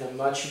it in a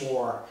much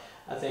more,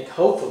 I think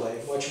hopefully,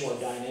 much more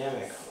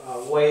dynamic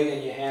way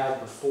than you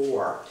have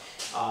before.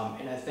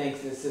 And I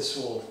think that this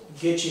will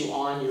get you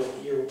on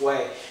your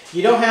way.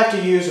 You don't have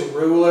to use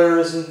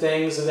rulers and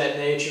things of that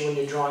nature when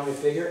you're drawing the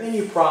figure, and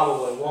you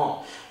probably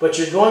won't. But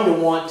you're going to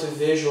want to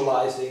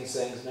visualize these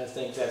things, and I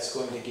think that's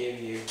going to give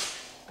you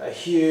a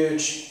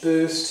huge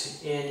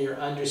boost in your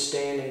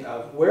understanding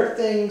of where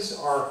things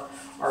are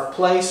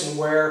placed and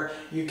where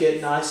you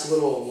get nice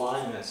little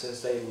alignments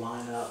as they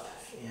line up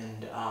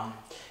and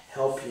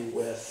help you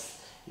with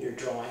your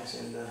drawings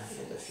in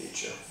the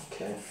future.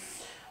 Okay.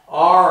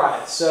 All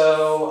right.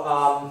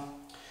 So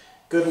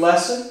good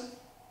lesson,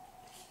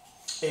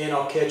 and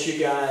I'll catch you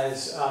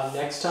guys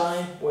next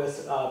time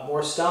with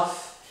more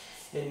stuff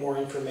and more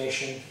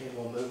information, and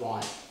we'll move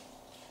on.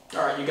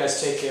 All right. You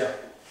guys take care.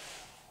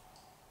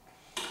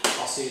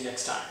 I'll see you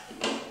next time.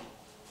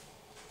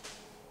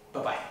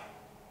 Bye-bye.